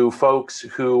to folks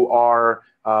who are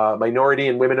minority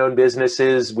and women-owned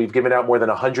businesses. We've given out more than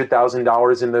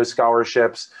 $100,000 in those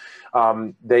scholarships.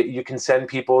 That you can send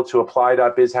people to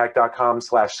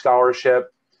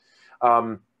apply.bizhack.com/scholarship.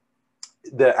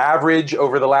 The average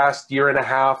over the last year and a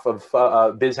half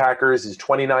of Biz Hackers is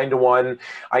 29-1.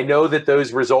 I know that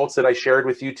those results that I shared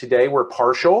with you today were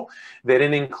partial. They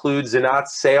didn't include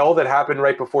Zanat's sale that happened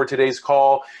right before today's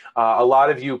call. A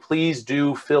lot of you, please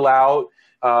do fill out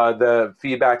the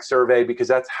feedback survey, because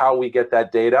that's how we get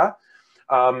that data.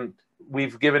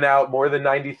 We've given out more than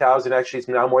 90,000, actually it's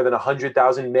now more than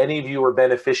 100,000. Many of you are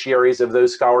beneficiaries of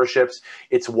those scholarships.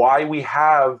 It's why we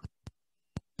have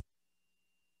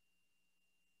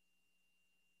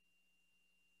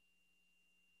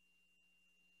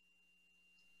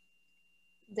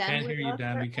Can't hear you,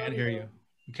 Dan. We can't hear you.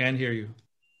 We can't hear you.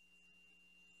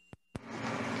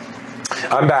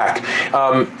 I'm back.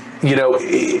 You know,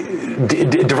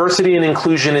 diversity and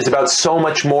inclusion is about so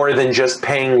much more than just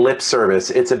paying lip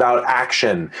service. It's about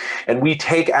action. And we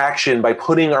take action by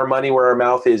putting our money where our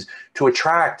mouth is to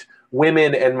attract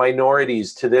women and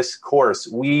minorities to this course.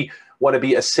 We want to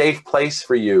be a safe place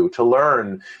for you to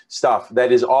learn stuff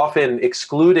that is often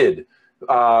excluded.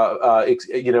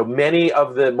 You know, many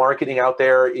of the marketing out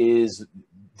there is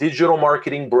digital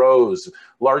marketing bros,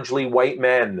 largely white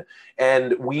men.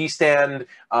 And we stand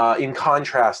in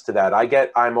contrast to that.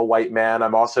 I'm a white man.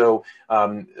 I'm also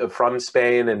from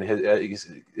Spain and,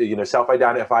 you know,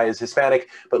 self-identify as Hispanic.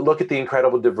 But look at the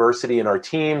incredible diversity in our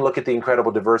team. Look at the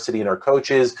incredible diversity in our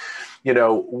coaches. You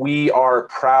know, we are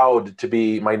proud to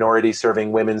be minority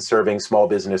serving, women serving, small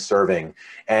business serving.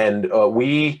 And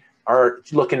we are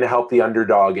looking to help the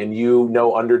underdog. And you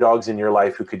know underdogs in your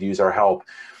life who could use our help.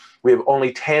 We have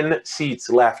only 10 seats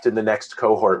left in the next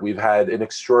cohort. We've had an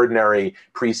extraordinary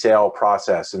pre-sale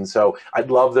process. And so I'd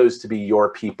love those to be your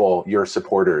people, your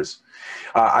supporters.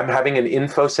 I'm having an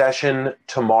info session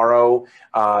tomorrow.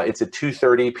 It's at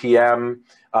 2:30 p.m.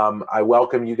 I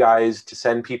welcome you guys to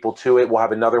send people to it. We'll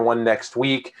have another one next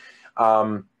week.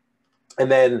 And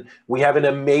then we have an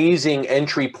amazing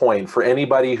entry point for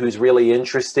anybody who's really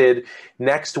interested.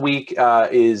 Next week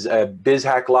is a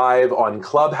BizHack Live on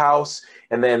Clubhouse.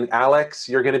 And then Alex,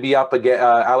 you're going to be up again.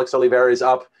 Alex Oliveira is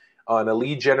up on a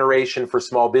lead generation for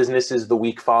small businesses the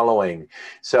week following.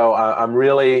 So I'm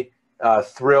really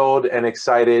thrilled and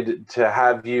excited to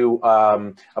have you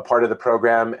a part of the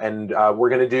program. And we're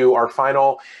going to do our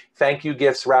final thank you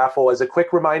gifts raffle. As a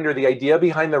quick reminder, the idea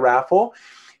behind the raffle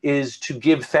is to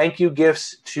give thank you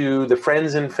gifts to the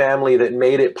friends and family that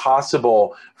made it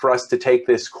possible for us to take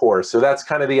this course. So that's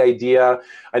kind of the idea.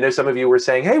 I know some of you were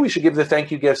saying, hey, we should give the thank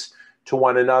you gifts to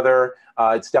one another.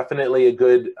 It's definitely a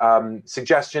good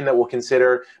suggestion that we'll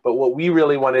consider. But what we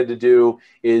really wanted to do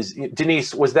is,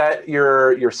 Denise, was that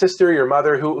your sister, your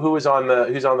mother? Who's on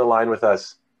the line with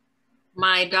us?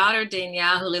 My daughter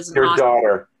Danielle, who lives in Your Austin.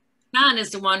 daughter. Son is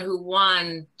the one who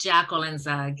won Jacqueline's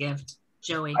gift.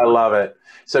 Joey. I love it.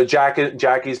 So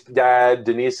Jackie's dad,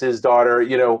 Denise's daughter,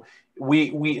 you know,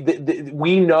 we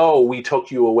know we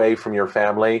took you away from your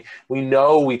family. We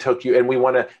know we took you, and we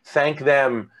want to thank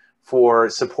them for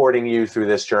supporting you through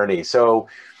this journey. So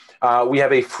we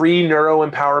have a free neuro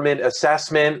empowerment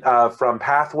assessment from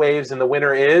Pathwaves, and the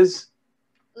winner is?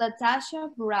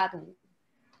 Latasha Bratton.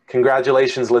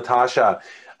 Congratulations, Latasha.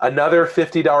 Another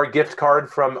 $50 gift card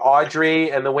from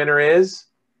Audrey, and the winner is?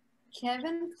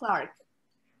 Kevin Clark.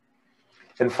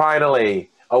 And finally,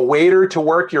 a waiter to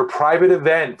work your private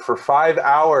event for 5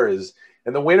 hours.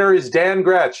 And the winner is Dan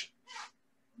Gretsch.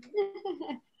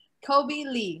 Kobe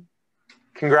Lee.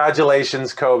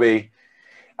 Congratulations, Kobe.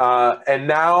 And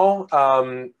now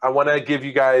I want to give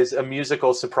you guys a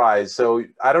musical surprise. So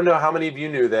I don't know how many of you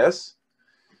knew this,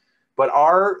 but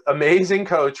our amazing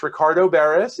coach, Ricardo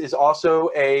Barris, is also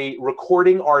a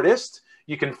recording artist.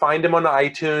 You can find him on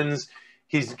iTunes.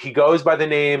 He goes by the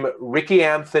name Ricky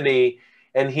Anthony,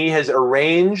 and he has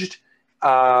arranged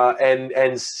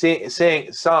and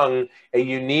sung a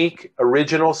unique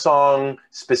original song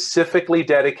specifically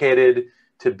dedicated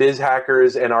to biz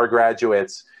hackers and our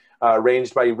graduates,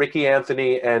 arranged by Ricky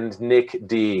Anthony and Nick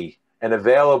D, and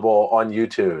available on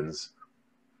YouTunes.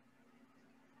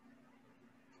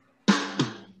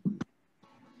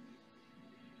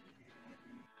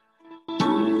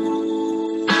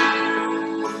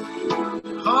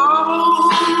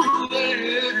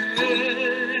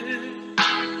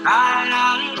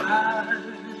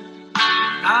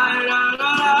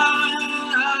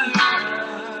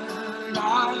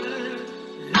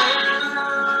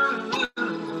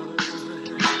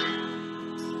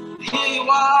 Here you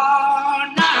are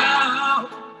now,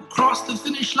 across the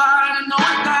finish line, and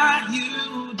knowing that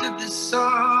you did this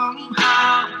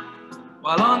somehow.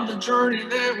 While on the journey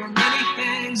there were many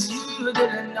things you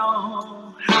didn't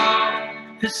know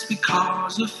how. It's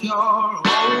because of your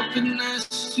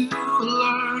openness to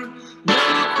learn.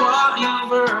 Look what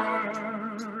you've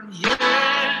earned.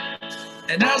 yeah.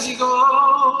 And as you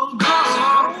go,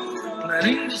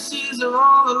 planting the seeds of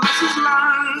all the lessons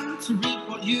learned to reap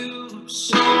what you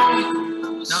sow.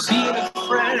 Not being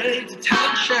afraid to tell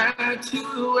and share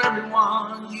to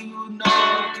everyone you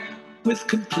know, with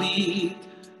complete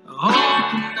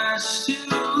openness to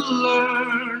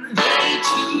learn. They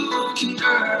too can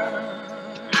learn.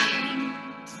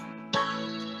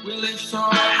 We lift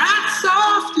our hats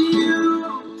off to you,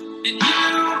 and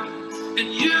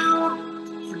you,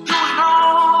 for doing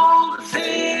all the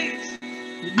things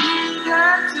you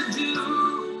needed to do.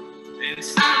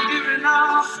 Instead of giving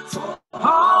up for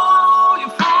all you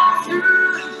fought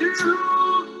through and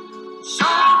through. So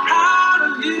proud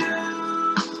of you,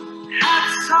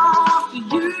 hats off to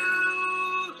you.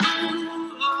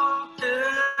 Oh,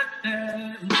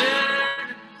 yeah, yeah.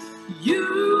 You,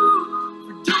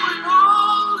 for doing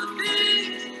all the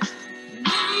things you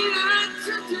needed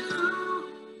to do.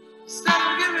 Instead of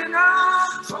giving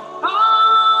up for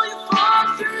all you fought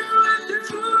through and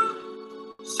through.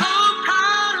 So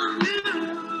proud of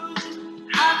you,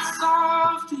 hats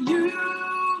off to you.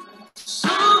 So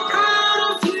proud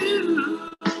of you,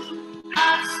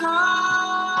 hats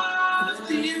off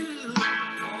to you.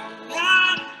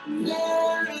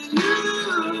 Yeah, you,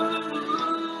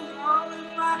 all in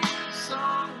my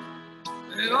song.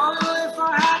 They all lift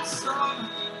our hats off.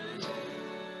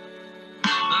 I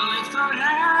lift our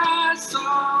hats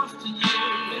off to you,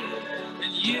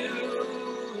 and you.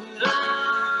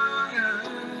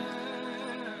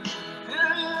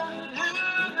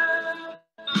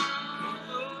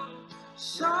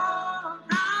 So proud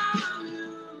of you,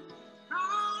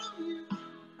 proud of you,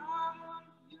 proud of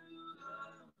you,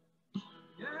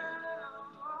 yeah.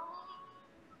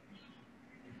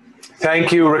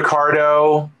 Thank you,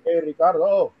 Ricardo. Hey,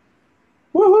 Ricardo.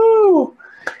 Woohoo!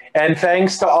 And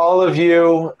thanks to all of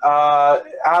you.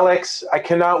 Alex, I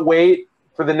cannot wait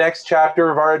for the next chapter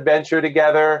of our adventure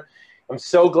together. I'm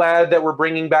so glad that we're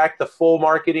bringing back the full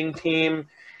marketing team.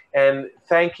 And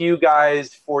thank you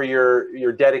guys for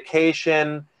your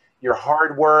dedication, your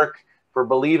hard work, for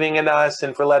believing in us,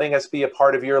 and for letting us be a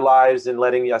part of your lives and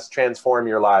letting us transform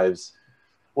your lives.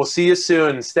 We'll see you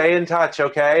soon. Stay in touch,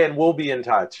 okay? And we'll be in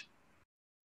touch.